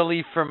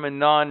hillbilly from a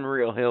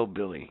non-real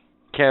hillbilly?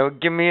 Okay, well,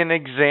 give me an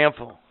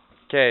example.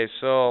 Okay,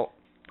 so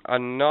a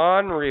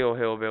non-real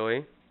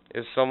hillbilly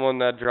is someone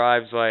that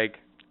drives like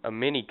a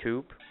Mini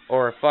Coupe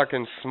or a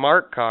fucking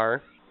smart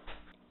car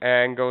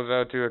and goes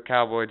out to a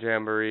cowboy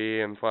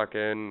jamboree and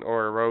fucking,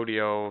 or a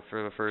rodeo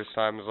for the first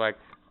time. Is like,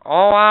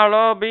 "Oh, I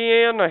love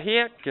being a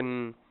hick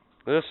and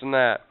this and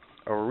that."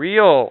 A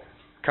real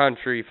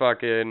country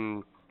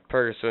fucking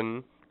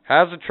person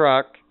has a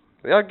truck.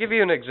 I'll give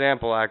you an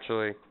example,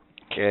 actually.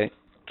 Okay.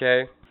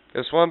 Okay?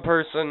 This one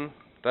person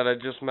that I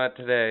just met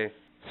today,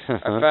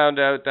 I found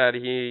out that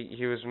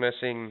he was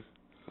missing,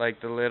 like,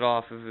 the lid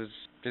off of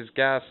his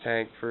gas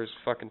tank for his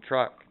fucking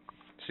truck.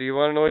 So you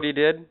want to know what he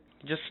did?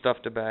 He just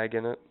stuffed a bag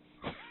in it.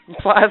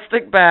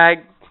 Plastic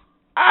bag.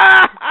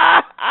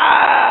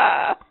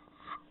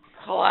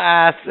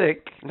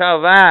 Classic.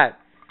 Now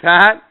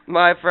that,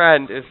 my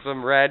friend, is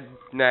some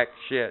redneck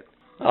shit.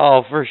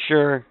 Oh, for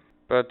sure.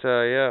 But,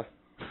 yeah.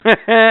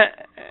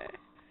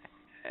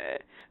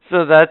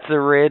 So that's a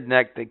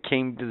redneck that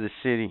came to the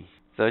city.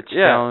 Is that what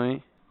you're telling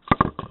me?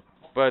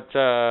 But,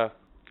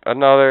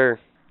 another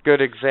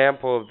good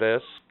example of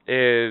this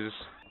is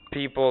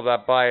people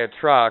that buy a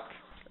truck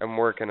and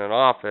work in an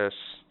office.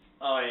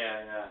 Oh, yeah.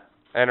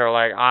 And are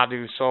like, "I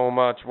do so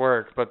much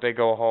work," but they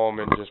go home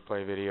and just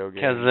play video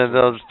games. Because of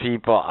those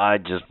people, I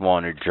just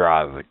want to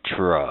drive a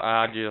truck.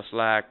 I just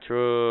like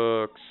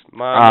trucks. I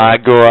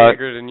Mine's go out-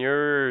 bigger than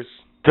yours.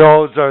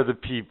 Those are the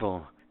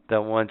people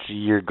that once a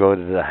year go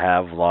to the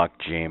Havelock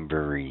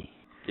Jamboree.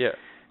 Yeah.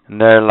 And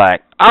they're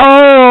like,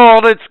 "Oh,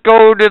 let's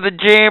go to the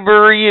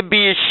Jamboree and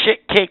be a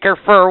shit kicker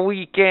for a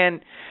weekend.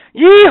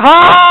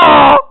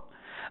 Yeehaw!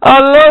 I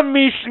love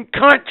me some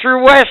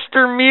country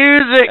western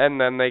music."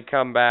 And then they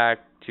come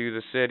back to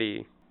the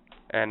city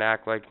and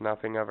act like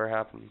nothing ever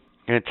happened.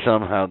 And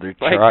somehow their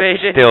Like truck they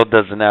didn't- still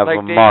doesn't have Like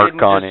a they mark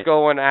didn't on just it.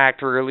 go and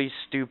act really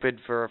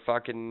stupid for a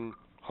fucking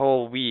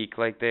whole week,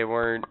 like they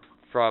weren't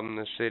from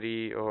the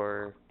city,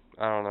 or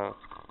I don't know.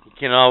 You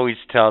can always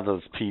tell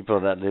those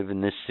people that live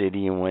in this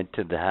city and went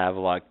to the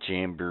Havelock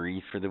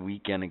Jamboree for the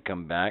weekend and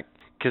come back,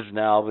 because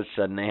now all of a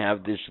sudden they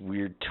have this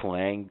weird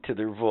twang to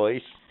their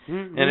voice.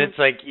 And it's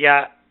like,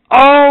 yeah,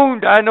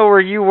 Owned! I know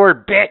where you were,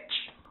 bitch!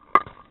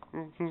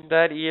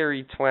 That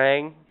eerie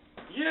twang.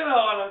 You know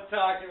what I'm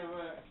talking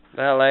about.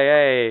 That like,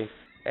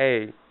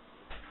 hey.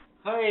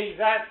 Hey,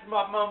 that's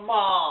my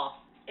mama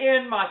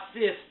and my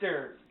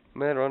sister.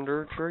 Met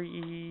under a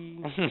tree.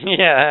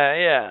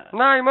 Yeah.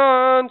 9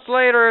 months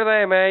later,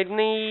 they made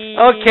me.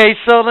 Okay,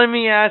 so let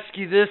me ask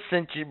you this,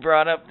 since you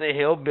brought up the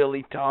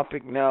hillbilly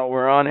topic, now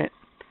we're on it.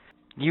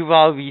 You've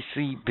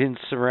obviously been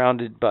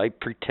surrounded by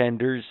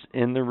pretenders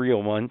and the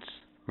real ones,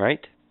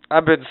 right?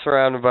 I've been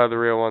surrounded by the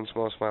real ones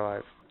most of my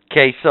life.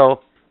 Okay,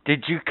 so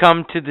did you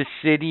come to the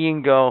city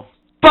and go,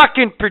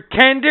 fucking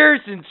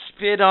pretenders, and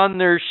spit on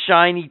their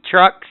shiny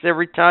trucks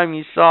every time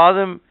you saw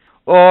them?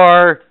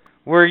 Or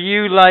were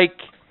you like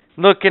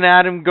looking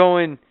at them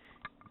going,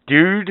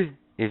 dude,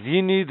 if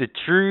you knew the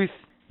truth,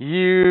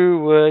 you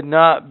would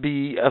not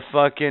be a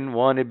fucking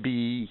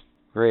wannabe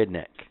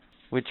redneck?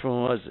 Which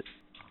one was it?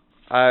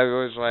 I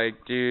was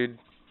like, dude,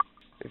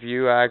 if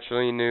you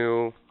actually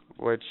knew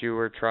what you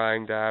were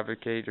trying to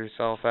advocate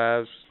yourself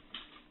as,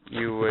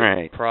 you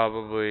would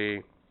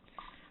probably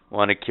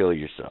want to kill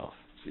yourself.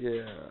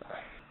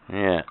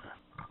 Yeah.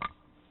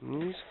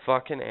 These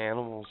fucking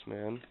animals,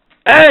 man.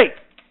 Hey!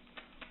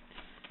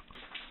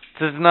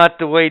 This is not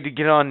the way to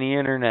get on the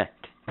internet.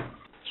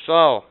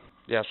 So,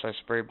 yes, I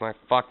sprayed my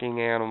fucking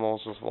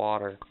animals with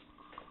water.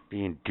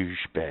 Being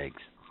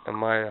douchebags.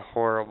 Am I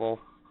horrible?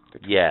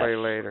 Yes. Play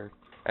later.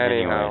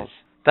 Anyhow. Anyways.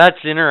 That's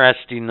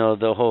interesting, though,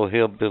 the whole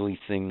hillbilly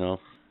thing, though.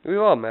 We've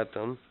all met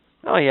them.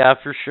 Oh, yeah,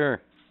 for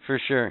sure.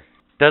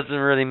 Doesn't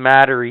really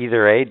matter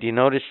either, eh? Do you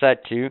notice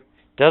that, too?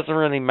 Doesn't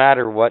really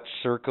matter what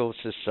circle of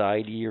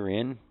society you're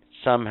in.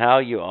 Somehow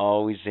you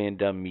always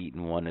end up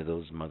meeting one of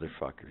those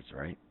motherfuckers,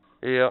 right?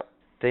 Yeah.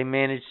 They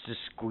manage to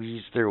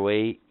squeeze their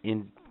way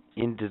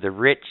into the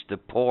rich, the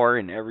poor,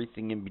 and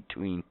everything in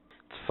between.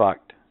 It's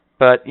fucked.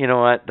 But you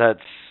know what? That's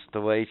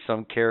the way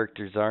some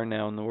characters are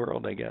now in the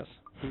world, I guess.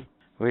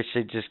 Wish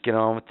they'd just get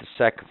on with the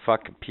second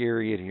fucking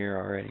period here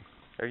already.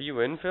 Are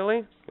you in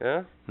Philly?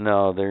 Yeah?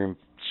 No, they're in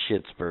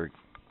Schittsburg.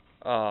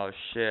 Oh,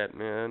 shit,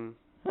 man.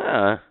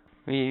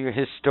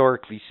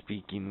 Historically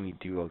speaking, we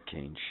do okay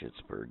in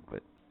Schittsburg,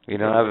 but we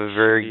don't have a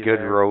very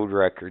good road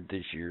record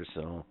this year,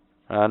 so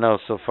I don't know.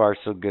 So far,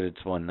 so good.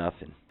 It's 1-0.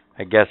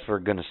 I guess we're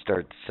gonna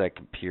start the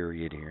second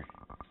period here.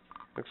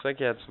 Looks like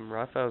you had some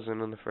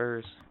roughhousing in the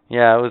first.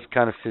 Yeah, it was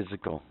kind of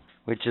physical,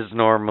 which is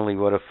normally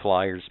what a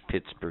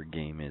Flyers-Pittsburgh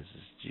game is.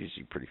 It's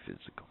usually pretty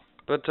physical.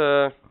 But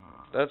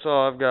that's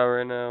all I've got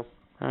right now.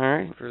 All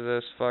right. For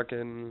this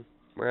fucking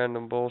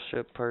random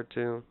bullshit part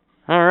 2.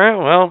 All right.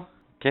 Well.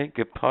 Okay,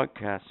 good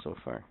podcast so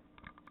far.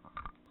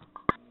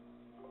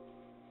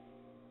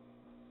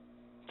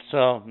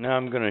 So, now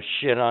I'm going to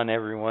shit on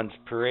everyone's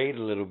parade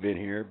a little bit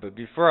here, but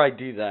before I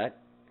do that,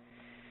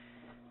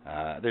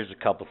 there's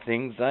a couple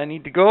things I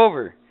need to go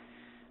over.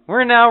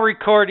 We're now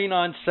recording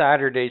on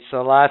Saturday,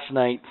 so last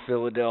night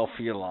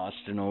Philadelphia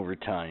lost in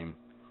overtime,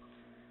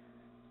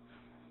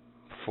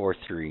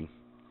 4-3.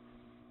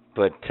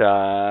 But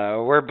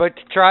we're about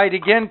to try it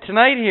again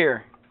tonight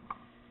here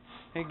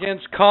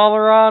against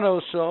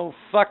Colorado, so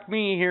fuck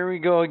me, here we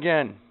go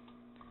again.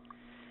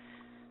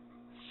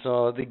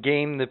 So the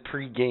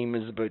pre-game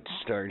is about to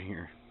start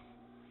here.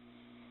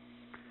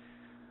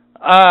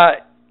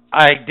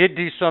 I did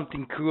do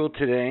something cool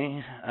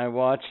today. I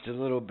watched a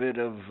little bit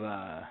of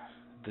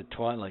The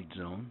Twilight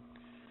Zone.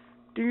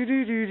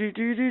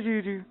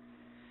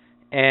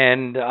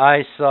 And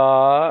I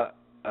saw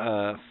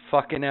a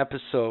fucking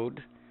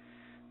episode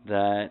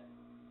that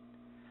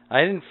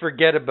I didn't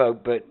forget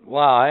about, but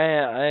wow,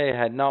 I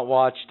had not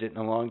watched it in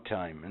a long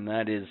time, and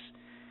that is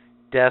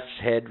Death's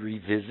Head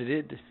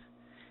Revisited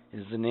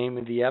is the name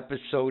of the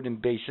episode,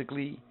 and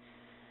basically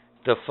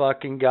the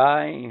fucking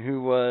guy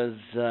who was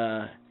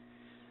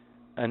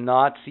a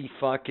Nazi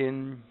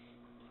fucking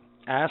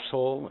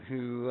asshole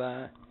who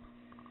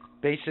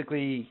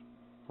basically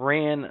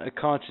ran a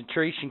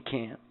concentration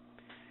camp.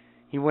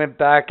 He went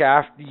back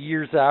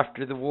years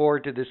after the war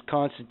to this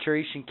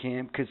concentration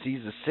camp because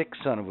he's a sick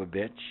son of a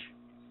bitch.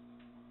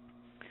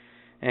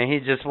 And he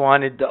just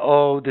wanted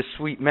the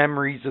sweet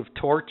memories of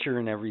torture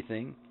and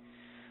everything.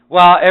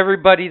 Well,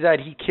 everybody that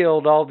he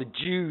killed, all the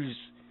Jews,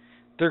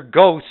 their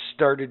ghosts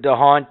started to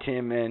haunt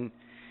him. And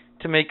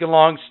to make a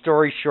long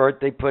story short,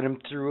 they put him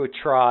through a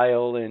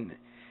trial. And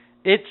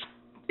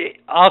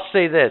I'll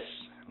say this.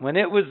 When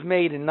it was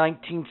made in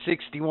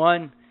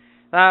 1961,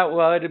 that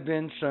would have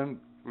been some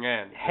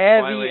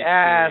heavy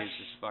ass,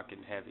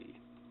 fucking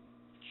heavy,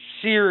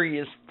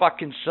 serious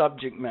fucking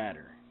subject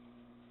matter.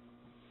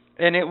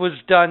 And it was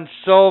done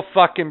so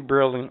fucking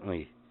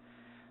brilliantly.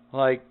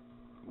 Like,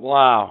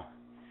 wow.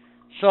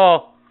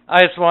 So,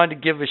 I just wanted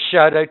to give a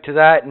shout out to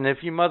that. And if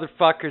you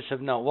motherfuckers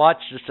have not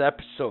watched this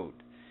episode,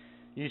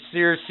 you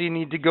seriously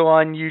need to go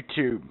on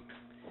YouTube.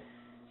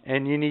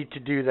 And you need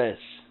to do this.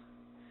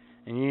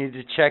 And you need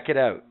to check it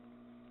out.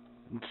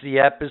 It's the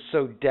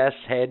episode Death's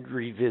Head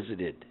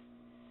Revisited.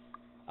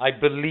 I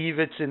believe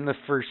it's in the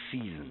first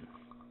season.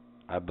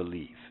 I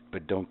believe.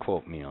 But don't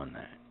quote me on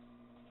that.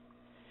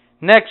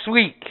 Next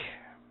week,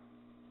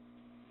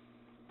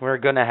 we're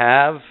going to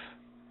have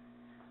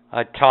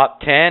a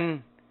top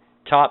 10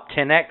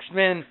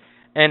 X-Men,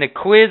 and a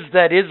quiz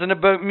that isn't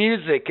about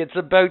music. It's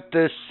about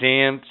the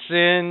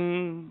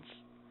Simpsons.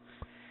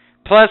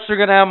 Plus, we're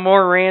going to have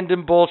more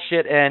random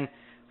bullshit and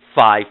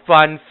 5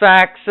 fun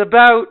facts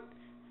about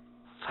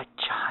vaginas.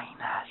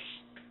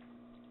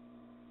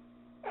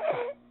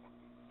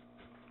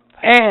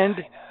 And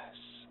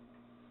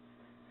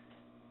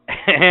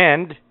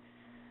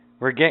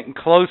we're getting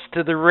close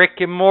to the Rick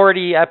and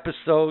Morty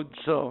episode,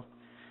 so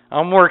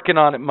I'm working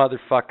on it,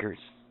 motherfuckers.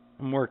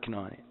 I'm working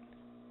on it.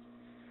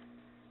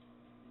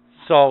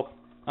 So,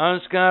 I'm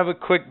just going to have a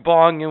quick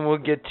bong and we'll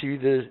get to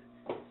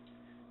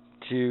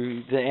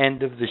the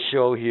end of the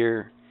show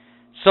here.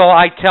 So,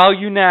 I tell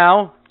you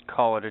now,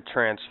 Call it a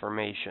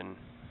transformation.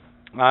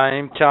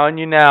 I'm telling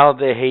you now,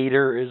 the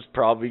hater is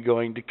probably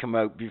going to come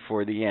out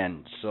before the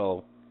end.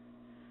 So,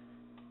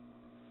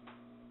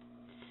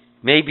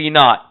 maybe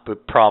not,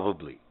 but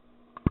probably.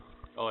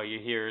 All you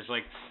hear is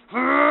like...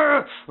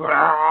 Yeah.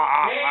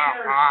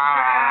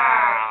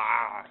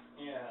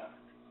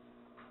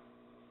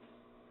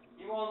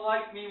 You won't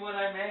like me when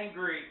I'm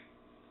angry.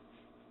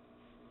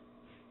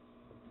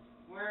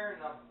 Where in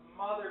the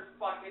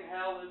motherfucking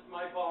hell is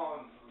my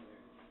bong?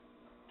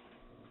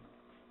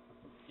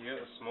 You got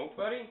a smoke,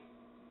 buddy?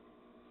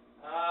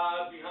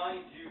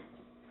 Behind you.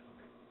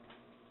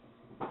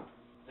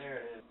 There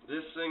it is.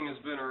 This thing has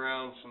been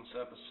around since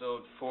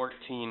episode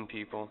 14,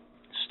 people.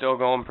 Still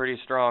going pretty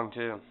strong,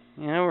 too.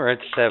 Yeah, we're at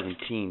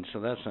 17, so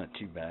that's not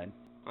too bad.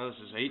 Oh, this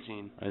is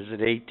 18. Is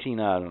it 18?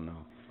 I don't know.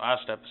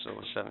 Last episode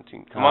was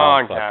 17. Come Oh,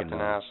 on, fucking Captain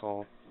hell.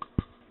 Asshole.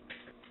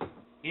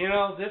 You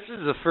know, this is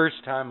the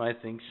first time, I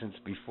think, since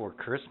before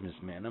Christmas,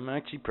 man. I'm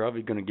actually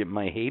probably going to get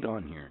my hate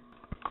on here.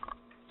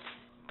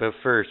 But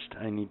first,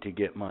 I need to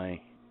get my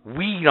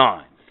weed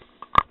on.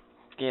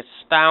 Get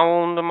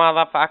stoned,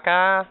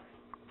 motherfucker.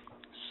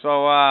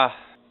 So, I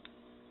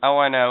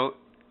went out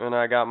and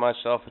I got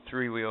myself a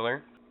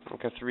 3-wheeler.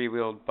 Like a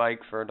 3-wheeled bike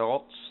for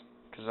adults.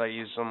 Because I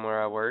use them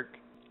where I work.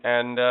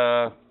 And,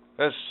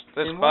 this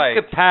In bike...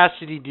 what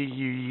capacity do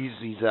you use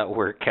these at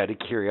work, out of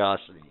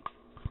curiosity?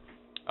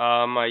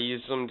 I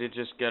use them to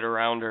just get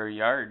around our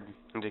yard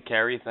and to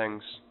carry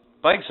things.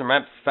 Bikes are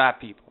meant for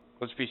fat people.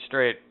 Let's be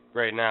straight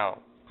right now.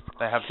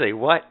 They have Say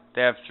what?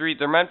 They have 3.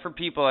 They're meant for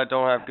people that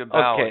don't have good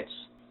balance. Okay.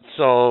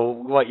 So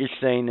what you're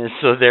saying is,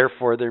 so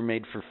therefore they're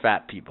made for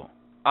fat people.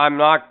 I'm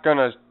not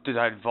gonna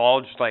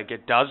divulge like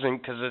it doesn't,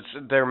 because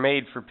they're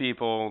made for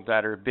people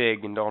that are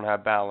big and don't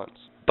have balance.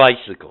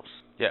 Bicycles.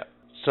 Yeah.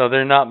 So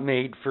they're not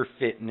made for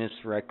fitness,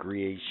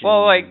 recreation.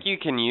 Well, like you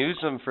can use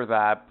them for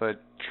that,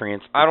 but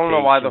transportation. I don't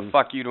know why the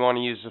fuck you'd want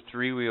to use a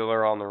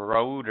 3-wheeler on the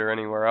road or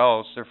anywhere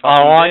else. They're fucking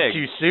I want big.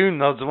 to soon.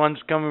 Those ones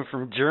coming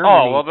from Germany.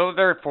 Oh well,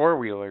 they're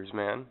 4-wheelers,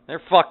 man.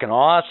 They're fucking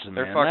awesome,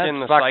 They're man. fucking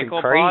That's the fucking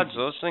cycle crazy. pods.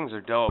 Those things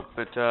are dope.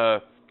 But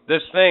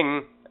this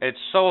thing, it's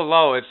so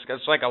low.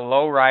 It's like a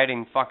low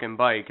riding fucking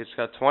bike. It's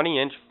got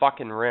 20-inch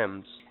fucking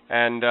rims,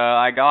 and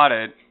I got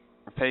it.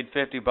 I paid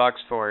 $50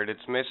 for it.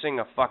 It's missing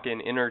a fucking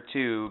inner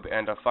tube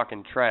and a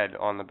fucking tread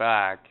on the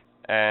back.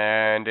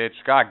 And it's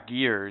got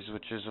gears,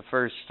 which is the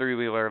first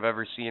 3-wheeler I've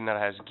ever seen that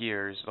has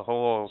gears. The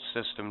whole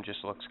system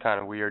just looks kind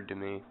of weird to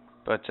me.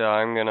 But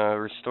I'm gonna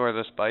restore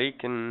this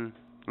bike, and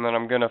then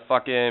I'm gonna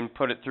fucking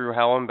put it through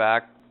hell and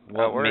back.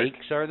 What work.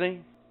 makes are they? Do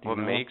you What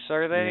know? makes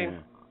are they? Yeah.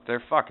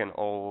 They're fucking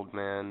old,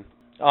 man.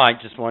 Oh, I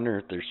just wonder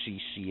if they're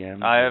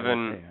CCM. I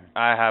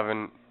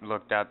haven't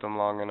looked at them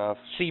long enough.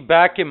 See,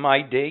 back in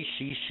my day,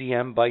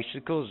 CCM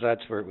bicycles,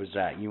 that's where it was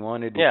at. You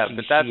wanted a Yeah, CCM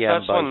but that's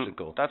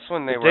bicycle. that's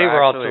when they But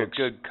were also actually a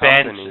good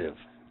company. expensive.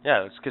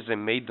 Yeah, it's because they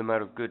made them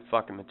out of good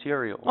fucking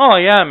material. Oh,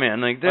 yeah,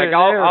 man. Like, they're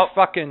I'll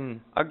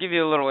fucking... I'll give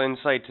you a little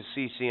insight to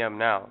CCM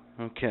now.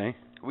 Okay.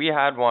 We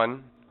had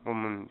one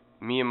when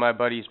me and my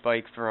buddies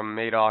biked from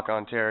Madoc,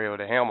 Ontario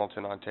to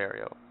Hamilton,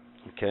 Ontario.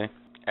 Okay.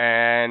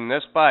 And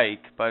this bike,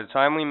 by the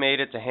time we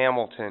made it to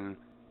Hamilton,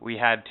 we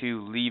had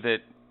to leave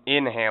it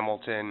in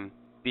Hamilton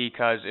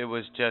because it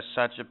was just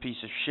such a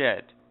piece of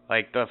shit.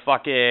 Like the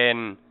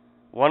fucking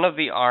one of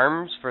the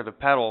arms for the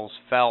pedals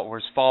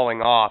was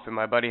falling off, and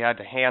my buddy had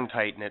to hand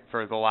tighten it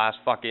for the last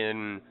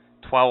fucking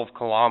 12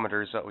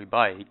 kilometers that we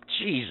biked.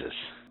 Jesus.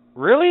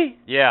 Really?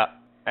 Yeah.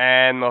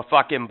 And the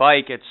fucking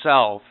bike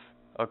itself,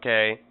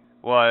 okay,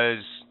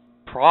 was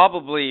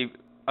probably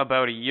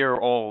about a year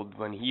old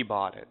when he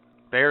bought it.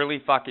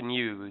 Barely fucking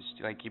used.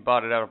 Like, he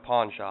bought it at a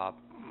pawn shop.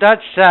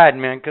 That's sad,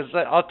 man, because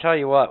I'll tell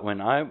you what, when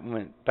I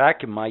went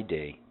back in my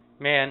day,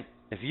 man,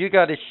 if you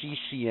got a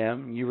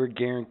CCM, you were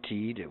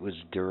guaranteed it was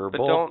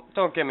durable. But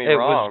don't get me it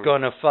wrong. was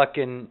gonna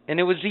fucking, and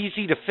it was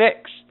easy to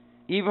fix,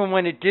 even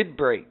when it did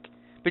break.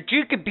 But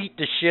you could beat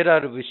the shit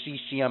out of a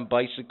CCM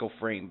bicycle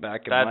frame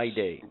back in my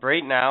day.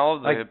 Right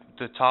now,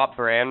 the top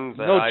brand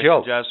that No I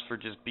joke. suggest for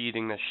just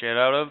beating the shit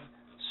out of,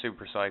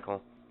 Supercycle.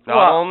 Not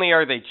Well- only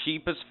are they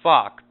cheap as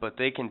fuck, but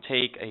they can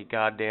take a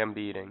goddamn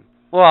beating.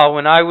 Well,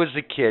 when I was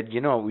a kid, you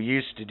know what we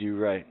used to do,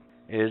 right?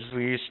 Is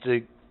we used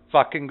to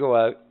fucking go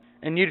out,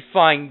 and you'd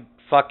find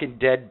fucking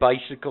dead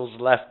bicycles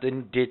left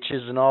in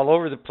ditches and all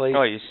over the place.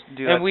 Oh, you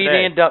do that And we'd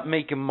today. end up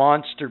making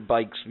monster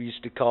bikes, we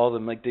used to call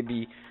them. Like, they'd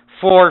be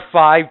 4 or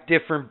 5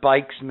 different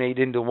bikes made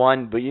into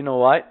one. But you know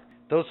what?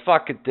 Those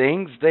fucking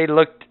things, they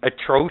looked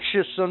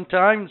atrocious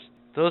sometimes.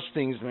 Those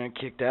things, man,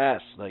 kicked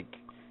ass. Like,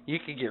 you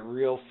could get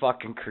real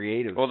fucking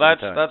creative. Well,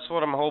 sometimes. that's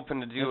what I'm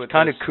hoping to do It's with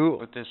kinda this, cool.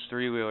 with this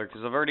 3-wheeler,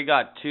 because I've already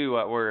got 2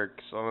 at work,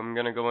 so I'm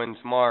going to go in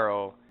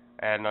tomorrow,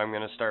 and I'm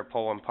going to start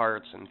pulling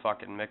parts and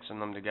fucking mixing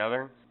them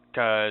together,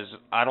 because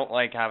I don't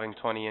like having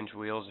 20-inch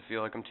wheels. I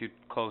feel like I'm too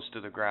close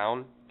to the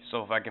ground,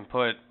 so if I can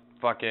put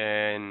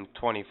fucking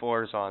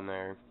 24s on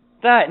there.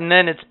 That, and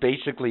then it's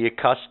basically a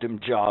custom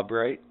job,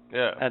 right?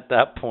 Yeah. At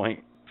that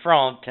point, for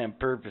all intent and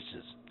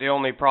purposes. The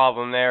only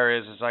problem there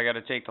is I got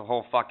to take the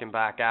whole fucking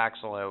back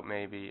axle out,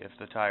 maybe, if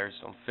the tires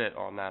don't fit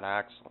on that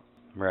axle,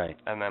 Right.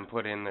 and then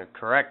put in the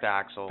correct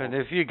axle. But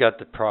if you got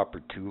the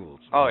proper tools,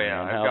 Oh, man,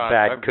 yeah, how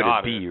bad I've could got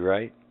it be,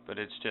 right? But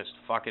it's just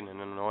fucking an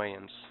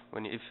annoyance.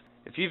 When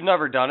if you've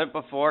never done it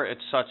before,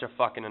 it's such a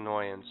fucking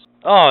annoyance.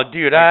 Oh,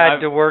 dude, Like, I had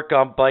I've- to work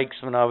on bikes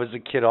when I was a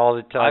kid all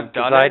the time I've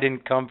done because I it.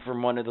 didn't come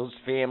from one of those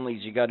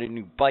families. You got a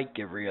new bike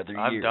every other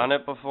year. I've done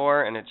it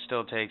before, and it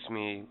still takes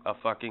me a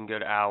fucking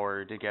good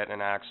hour to get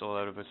an axle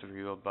out of a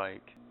 3-wheeled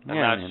bike. And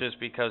Yeah, that's man. just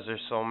because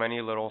there's so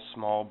many little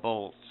small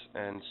bolts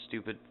and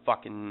stupid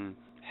fucking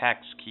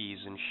hex keys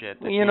and shit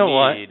that Well, you know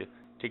what? need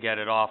to get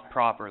it off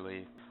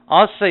properly.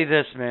 I'll say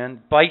this,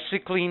 man.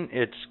 Bicycling,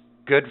 it's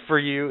good for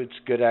you. It's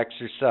good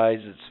exercise.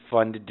 It's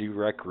fun to do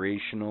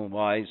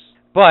recreational-wise.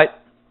 But,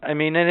 I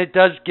mean, and it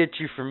does get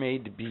you from A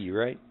to B,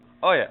 right?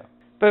 Oh, yeah.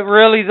 But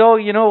really, though,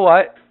 you know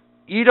what?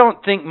 You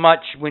don't think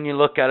much when you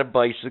look at a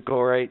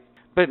bicycle, right?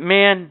 But,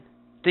 man,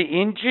 the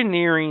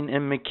engineering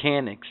and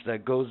mechanics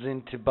that goes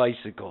into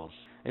bicycles,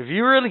 if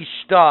you really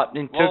stopped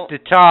and Well,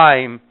 took the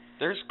time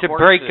There's to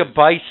courses. break a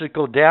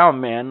bicycle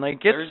down, man, like,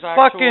 it's There's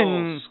actual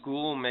fucking...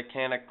 school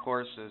mechanic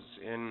courses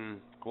in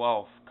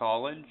Guelph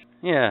College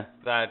Yeah.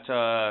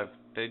 that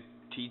they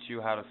teach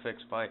you how to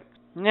fix bikes.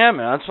 Yeah,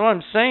 man, that's what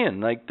I'm saying.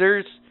 Like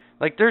there's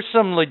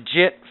some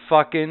legit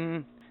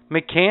fucking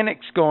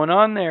mechanics going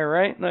on there,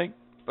 right? Like,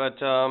 But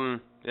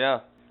yeah,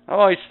 I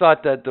always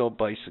thought that though,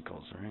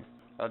 bicycles, right?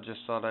 I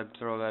just thought I'd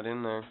throw that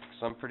in there because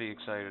I'm pretty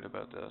excited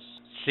about this.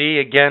 See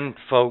again,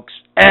 folks,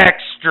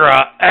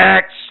 extra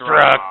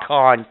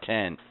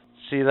content.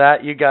 See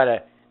that? You got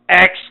a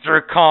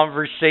extra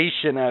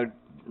conversation out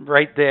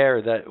right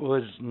there that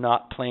was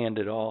not planned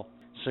at all.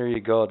 So there you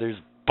go. There's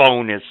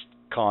bonus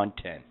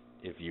content,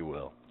 if you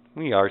will.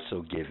 We are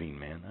so giving,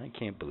 man. I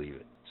can't believe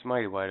it. It's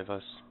mighty white of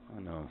us.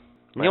 I know.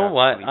 Might You know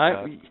have to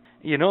what? bleep that.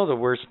 You know the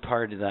worst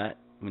part of that?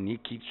 When you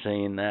keep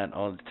saying that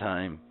all the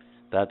time,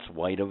 that's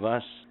white of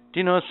us. Do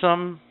you know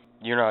something?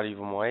 You're not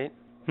even white?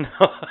 No.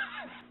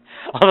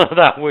 Although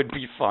that would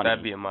be funny.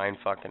 That'd be a mind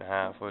fucking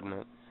half, wouldn't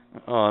it?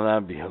 Oh,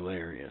 that'd be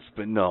hilarious.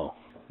 But no.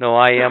 No,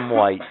 I am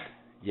white.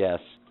 Yes.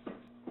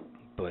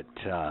 But,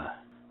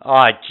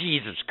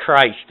 Jesus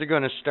Christ. They're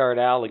going to start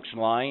Alex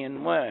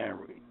lying. Where are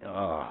we?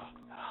 Oh.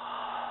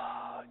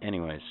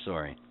 Anyways,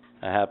 sorry.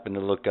 I happened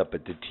to look up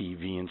at the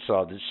TV and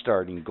saw the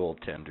starting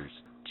goaltenders.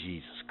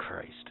 Jesus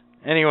Christ.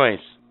 Anyways,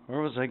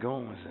 where was I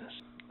going with this?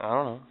 I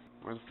don't know.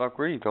 Where the fuck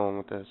were you going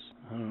with this?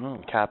 I don't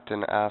know.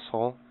 Captain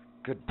Asshole?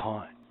 Good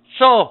point.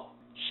 So,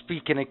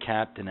 speaking of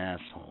Captain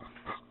Asshole,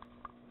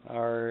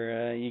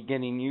 are you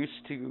getting used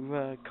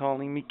to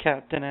calling me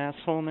Captain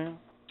Asshole now?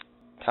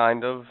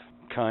 Kind of.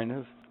 Kind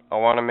of. I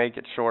want to make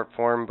it short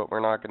form, but we're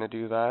not going to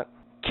do that.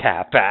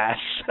 Cap ass.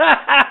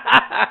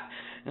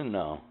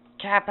 No.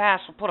 Cap ass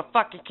will put a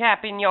fucking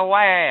cap in your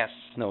ass.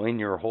 No, in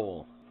your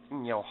hole.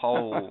 In your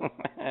hole.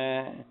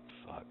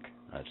 Fuck.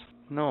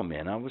 No,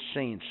 man, I was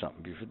saying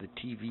something before the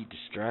TV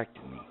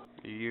distracted me.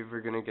 Are you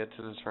ever going to get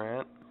to this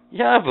rant?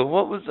 Yeah, but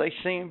what was I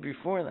saying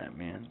before that,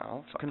 man? I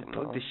don't It's gonna fucking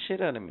bug know. the shit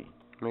out of me.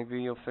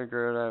 Maybe you'll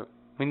figure it out.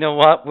 You know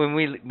what? When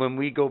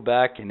we go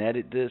back and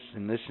edit this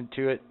and listen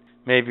to it,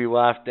 maybe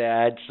we'll have to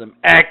add some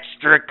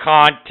extra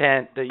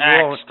content that you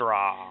won't.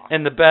 Extra.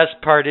 And the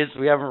best part is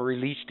we haven't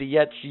released it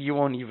yet, so you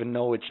won't even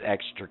know it's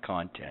extra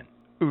content.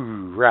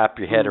 Ooh, wrap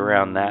your head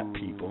around that,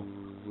 people.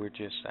 We're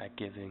just that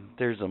giving.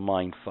 There's a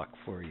mind fuck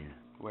for you.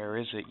 Where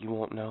is it? You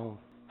won't know.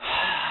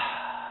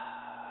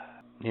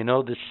 You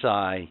know the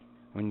sigh.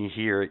 When you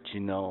hear it, you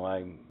know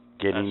I'm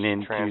getting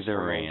That's into the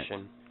rant.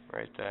 transformation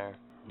right there.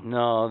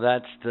 No,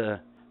 that's the...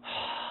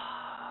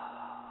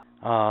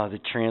 the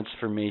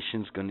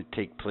transformation's going to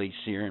take place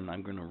here, and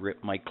I'm going to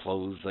rip my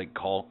clothes like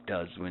Hulk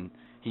does when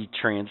he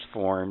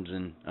transforms,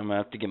 and I'm going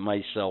to have to get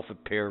myself a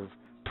pair of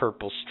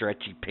purple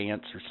stretchy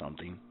pants or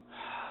something.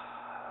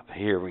 But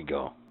here we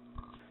go.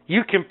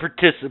 You can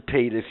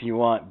participate if you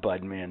want,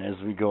 Budman,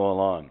 as we go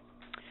along.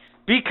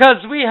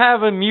 Because we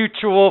have a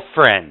mutual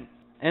friend.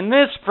 And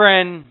this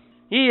friend,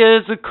 he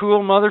is a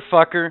cool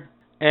motherfucker.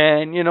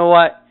 And you know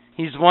what?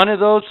 He's one of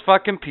those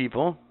fucking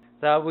people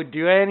that would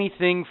do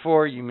anything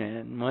for you,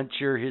 man, once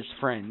you're his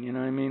friend. You know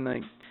what I mean?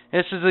 Like,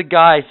 this is a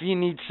guy, if you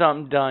need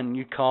something done,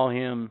 you call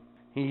him.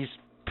 He's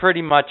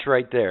pretty much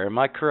right there. Am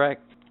I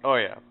correct? Oh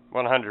yeah,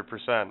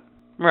 100%.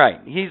 Right.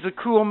 He's a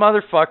cool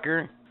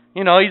motherfucker.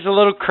 You know, he's a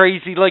little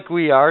crazy like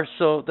we are,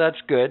 so that's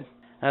good.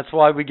 That's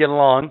why we get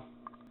along.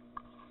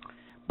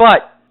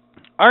 But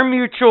our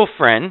mutual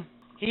friend,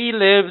 he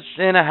lives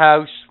in a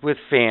house with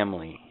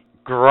family.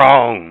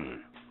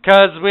 Grown.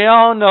 'Cause we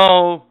all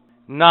know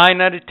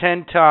 9 out of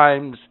 10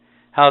 times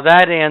how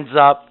that ends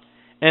up.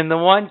 And the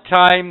one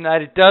time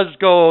that it does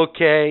go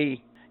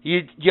okay,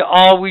 you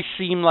always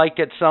seem like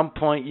at some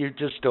point you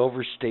just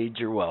overstayed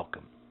your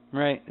welcome.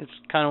 Right? It's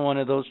kind of one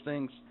of those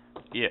things.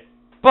 Yeah.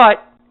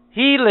 But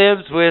he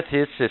lives with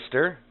his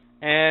sister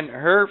and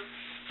her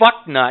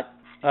fucknut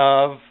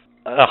of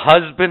a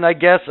husband, I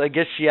guess. I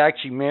guess she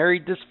actually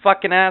married this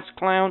fucking ass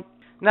clown.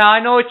 Now, I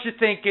know what you're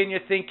thinking. You're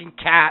thinking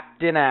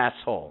Captain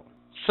Asshole.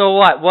 So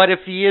what? What if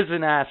he is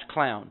an ass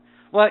clown?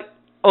 Well,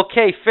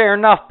 okay, fair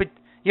enough, but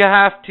you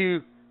have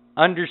to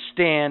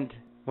understand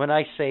when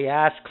I say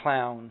ass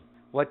clown,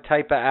 what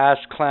type of ass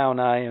clown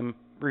I am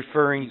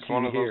referring He's to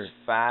one of here. those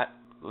fat,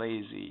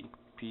 lazy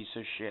piece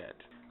of shit.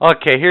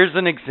 Okay, here's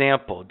an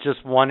example.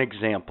 Just one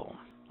example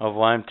of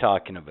what I'm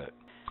talking about.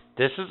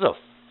 This is a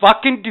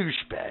fucking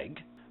douchebag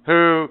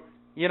who,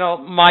 you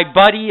know,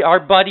 our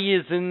buddy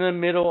is in the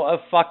middle of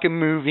fucking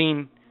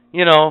moving.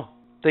 You know,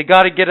 they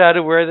got to get out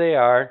of where they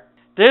are.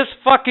 This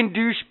fucking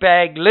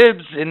douchebag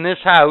lives in this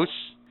house,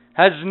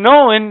 has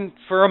known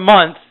for a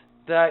month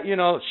that, you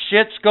know,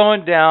 shit's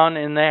going down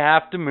and they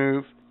have to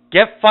move.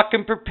 Get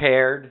fucking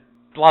prepared.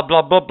 Blah,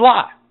 blah, blah,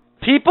 blah.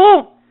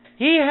 People,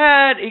 he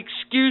had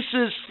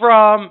excuses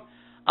from,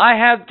 I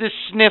have the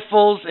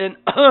sniffles and,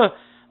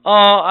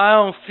 I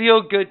don't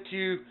feel good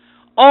to,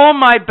 oh,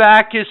 my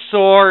back is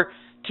sore,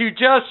 to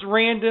just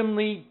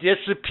randomly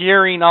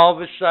disappearing all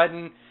of a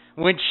sudden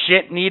when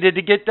shit needed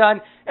to get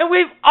done. And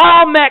we've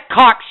all met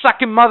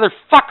cocksucking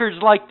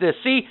motherfuckers like this.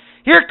 See,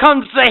 here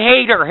comes the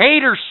hater.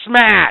 Hater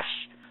smash.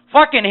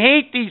 Fucking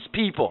hate these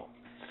people.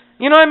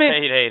 You know what I mean?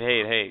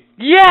 Hate.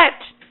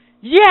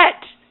 Yet,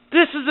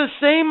 this is the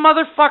same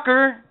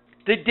motherfucker.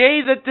 The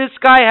day that this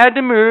guy had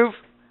to move,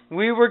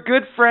 we were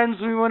good friends.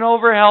 We went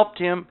over, helped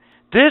him.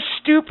 This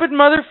stupid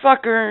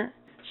motherfucker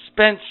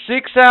spent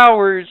 6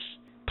 hours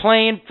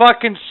playing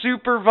fucking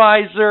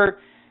supervisor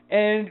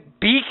and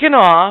beaking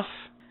off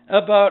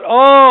about,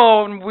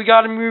 oh, we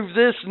got to move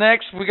this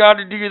next, we got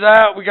to do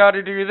that, we got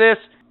to do this.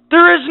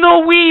 There is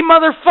no we,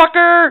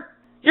 motherfucker.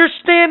 You're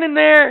standing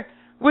there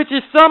with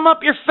your thumb up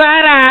your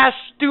fat ass,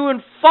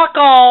 doing fuck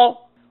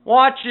all,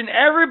 watching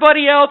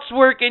everybody else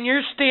work, and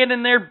you're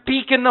standing there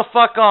beaking the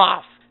fuck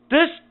off.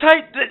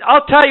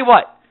 I'll tell you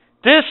what,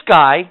 this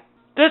guy,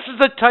 this is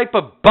the type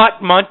of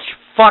butt munch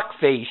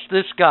fuckface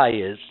this guy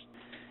is.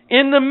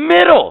 In the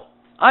middle,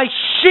 I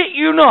shit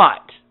you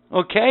not,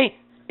 okay?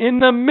 In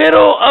the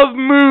middle of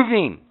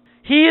moving,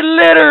 he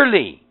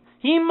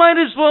might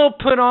as well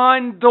put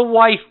on the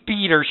wife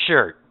beater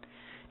shirt.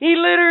 He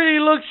literally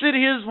looks at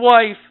his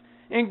wife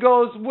and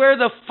goes, where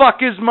the fuck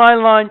is my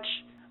lunch?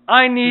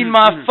 I need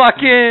my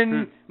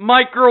fucking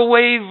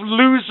microwave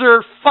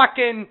loser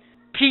fucking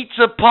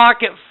pizza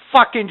pocket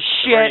fucking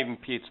shit. Not even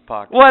pizza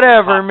pockets.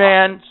 Whatever,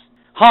 man.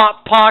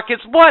 Hot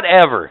Pockets,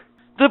 whatever.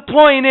 The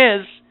point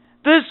is,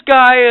 this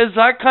guy is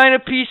that kind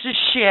of piece of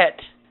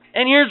shit.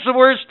 And here's the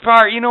worst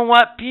part. You know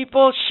what,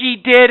 people? She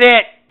did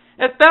it.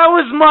 If that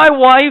was my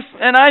wife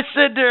and I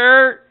said to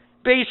her,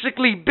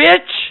 basically,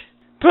 bitch,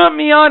 put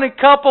me on a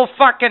couple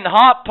fucking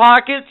Hot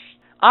Pockets,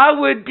 I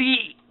would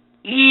be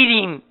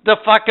eating the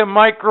fucking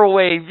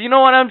microwave. You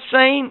know what I'm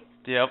saying?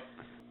 Yep.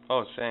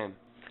 Oh, same.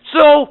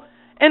 So,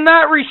 in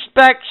that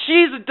respect,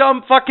 she's a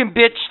dumb fucking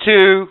bitch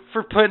too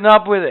for putting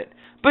up with it.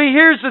 But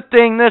here's the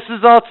thing. This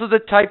is also the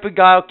type of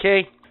guy,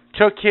 okay?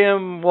 Took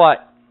him,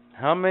 what?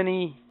 How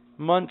many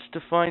months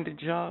to find a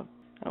job?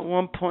 At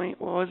one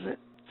point, what was it?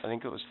 I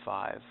think it was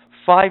 5.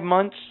 5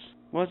 months,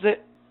 was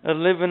it? Of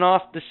living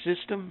off the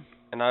system?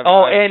 And I've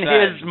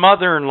his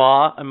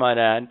mother-in-law, I might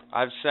add.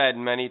 I've said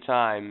many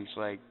times,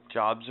 like,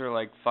 jobs are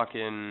like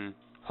fucking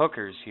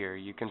hookers here.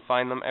 You can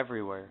find them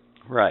everywhere.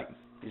 Right.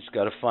 You just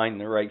got to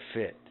find the right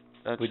fit.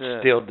 That's which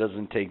it. Still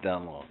doesn't take that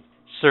long.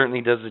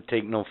 Certainly doesn't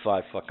take no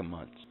 5 fucking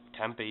months.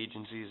 Temp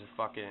agencies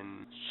are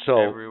fucking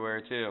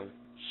everywhere too.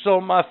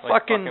 So my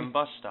like fucking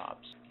bus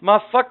stops. My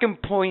fucking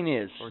point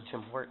is, or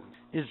Tim Hortons,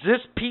 is this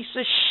piece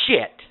of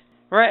shit,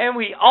 right? And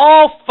we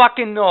all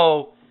fucking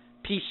know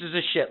pieces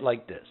of shit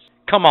like this.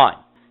 Come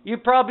on. You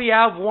probably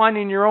have one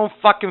in your own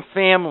fucking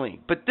family.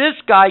 But this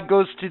guy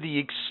goes to the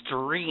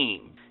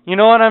extreme. You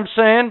know what I'm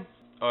saying?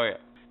 Oh, yeah.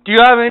 Do you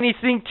have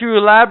anything to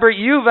elaborate?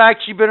 You've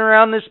actually been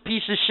around this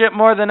piece of shit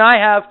more than I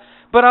have.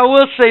 But I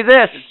will say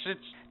this.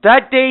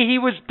 That day he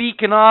was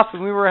beaking off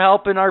and we were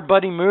helping our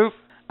buddy move.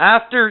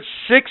 After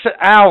 6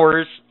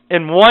 hours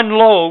and 1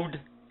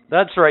 load,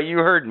 that's right, you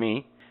heard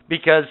me.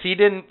 Because he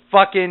didn't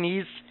fucking,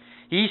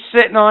 he's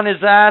sitting on his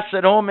ass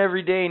at home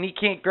every day and he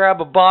can't grab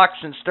a box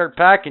and start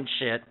packing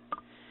shit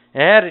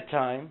ahead of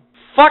time.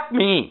 Fuck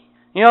me.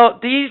 You know,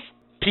 these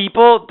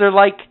people, they're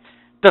like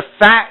the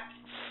fat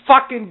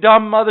fucking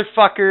dumb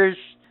motherfuckers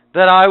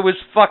that I was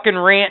fucking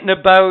ranting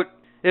about.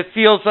 It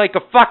feels like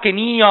a fucking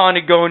eon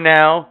ago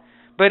now.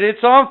 But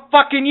it's on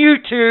fucking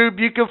YouTube.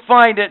 You can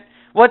find it.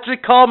 what's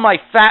it called? My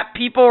fat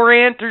people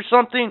rant or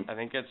something? I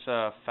think it's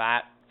a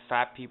fat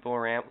people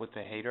rant with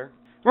the hater.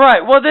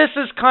 Right. Well, this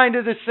is kind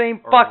of the same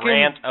Or fucking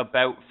rant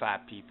about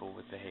fat people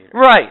with the hater.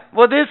 Right.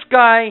 Well, this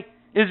guy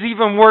is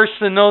even worse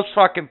than those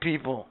fucking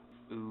people.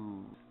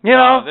 Ooh. You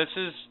know? This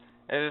is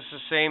the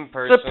same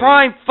person. It's a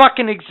prime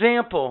fucking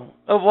example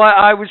of what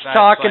I was that's,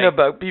 talking like,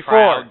 about before.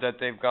 Proud that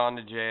they've gone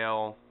to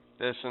jail,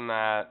 this and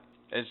that.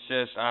 It's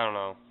just, I don't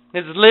know.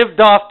 Has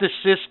lived off the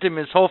system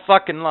his whole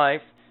fucking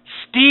life.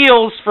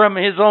 Steals from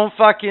his own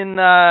fucking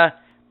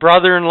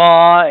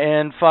brother-in-law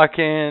and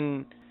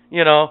fucking,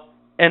 you know,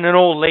 and an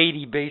old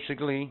lady,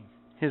 basically,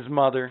 his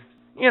mother.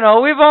 You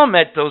know, we've all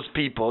met those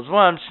people, is what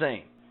I'm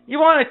saying. You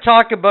want to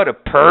talk about a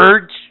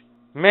purge?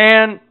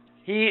 Man,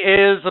 he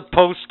is a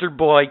poster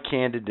boy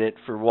candidate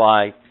for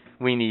why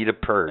we need a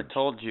purge. I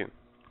told you,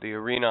 the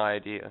arena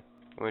idea.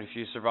 What if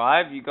you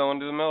survive, you go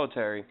into the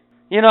military.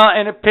 You know,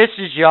 and it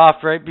pisses you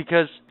off, right?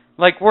 Because,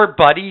 like, we're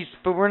buddies,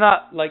 but we're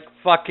not, like,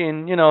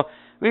 fucking, you know,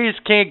 we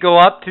just can't go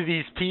up to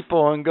these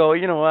people and go,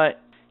 you know what,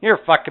 you're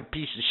a fucking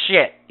piece of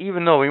shit.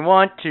 Even though we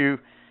want to,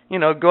 you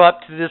know, go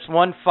up to this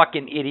one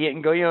fucking idiot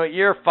and go, you know what,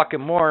 you're a fucking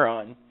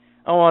moron.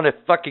 I want to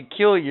fucking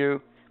kill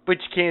you, but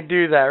you can't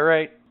do that,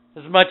 right?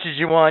 As much as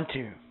you want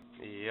to.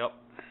 Yep.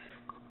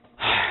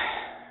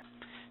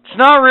 It's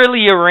not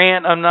really a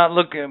rant. I'm not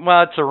looking,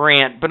 well, it's a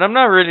rant, but I'm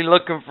not really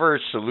looking for a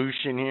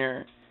solution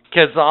here.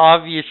 Because the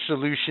obvious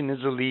solution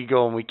is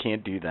illegal and we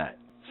can't do that.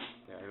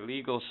 Yeah,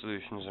 legal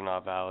solutions are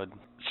not valid.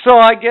 So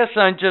I guess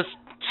I'm just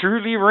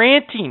truly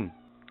ranting.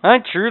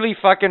 I'm truly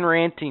fucking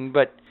ranting,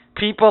 but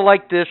people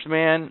like this,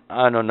 man,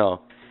 I don't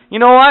know. You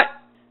know what?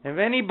 If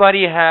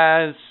anybody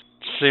has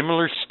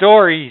similar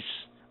stories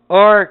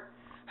or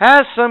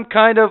has some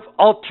kind of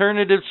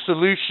alternative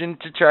solution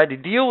to try to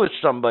deal with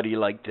somebody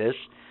like this,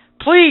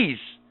 please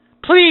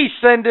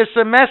send us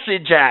a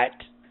message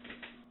at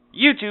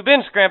YouTube,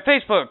 Instagram,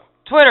 Facebook,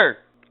 Twitter,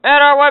 and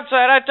our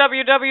website at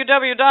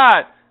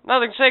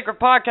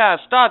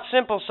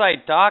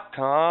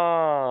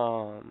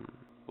www.nothingssacredpodcast.simplesite.com.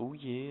 Oh,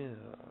 yeah.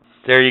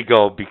 There you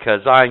go,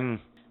 because I'm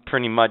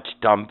pretty much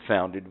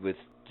dumbfounded with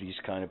these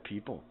kind of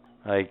people.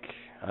 Like,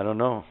 I don't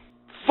know.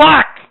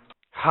 Fuck!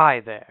 Hi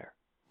there.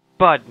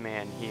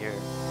 Budman here,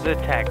 the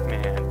Tech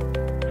Man,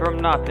 from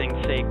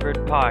Nothing Sacred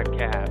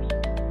Podcast.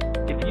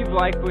 If you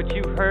like what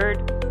you heard,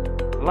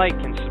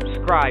 like and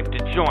subscribe to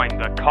join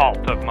the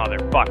cult of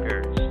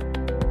motherfuckers.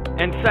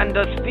 And send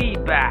us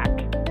feedback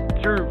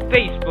through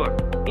Facebook,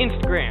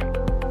 Instagram,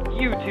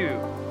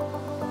 YouTube,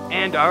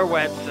 and our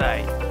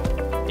website.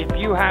 If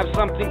you have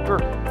something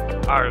for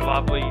our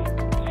lovely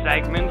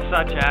segments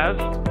such as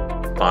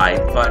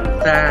 5 fun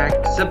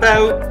facts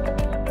about,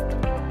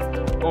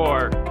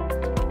 or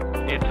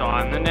it's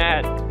on the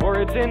net,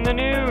 or it's in the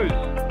news,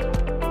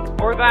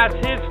 or that's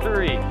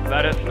history,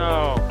 let us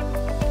know.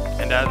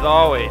 And as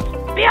always,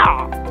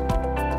 yeah!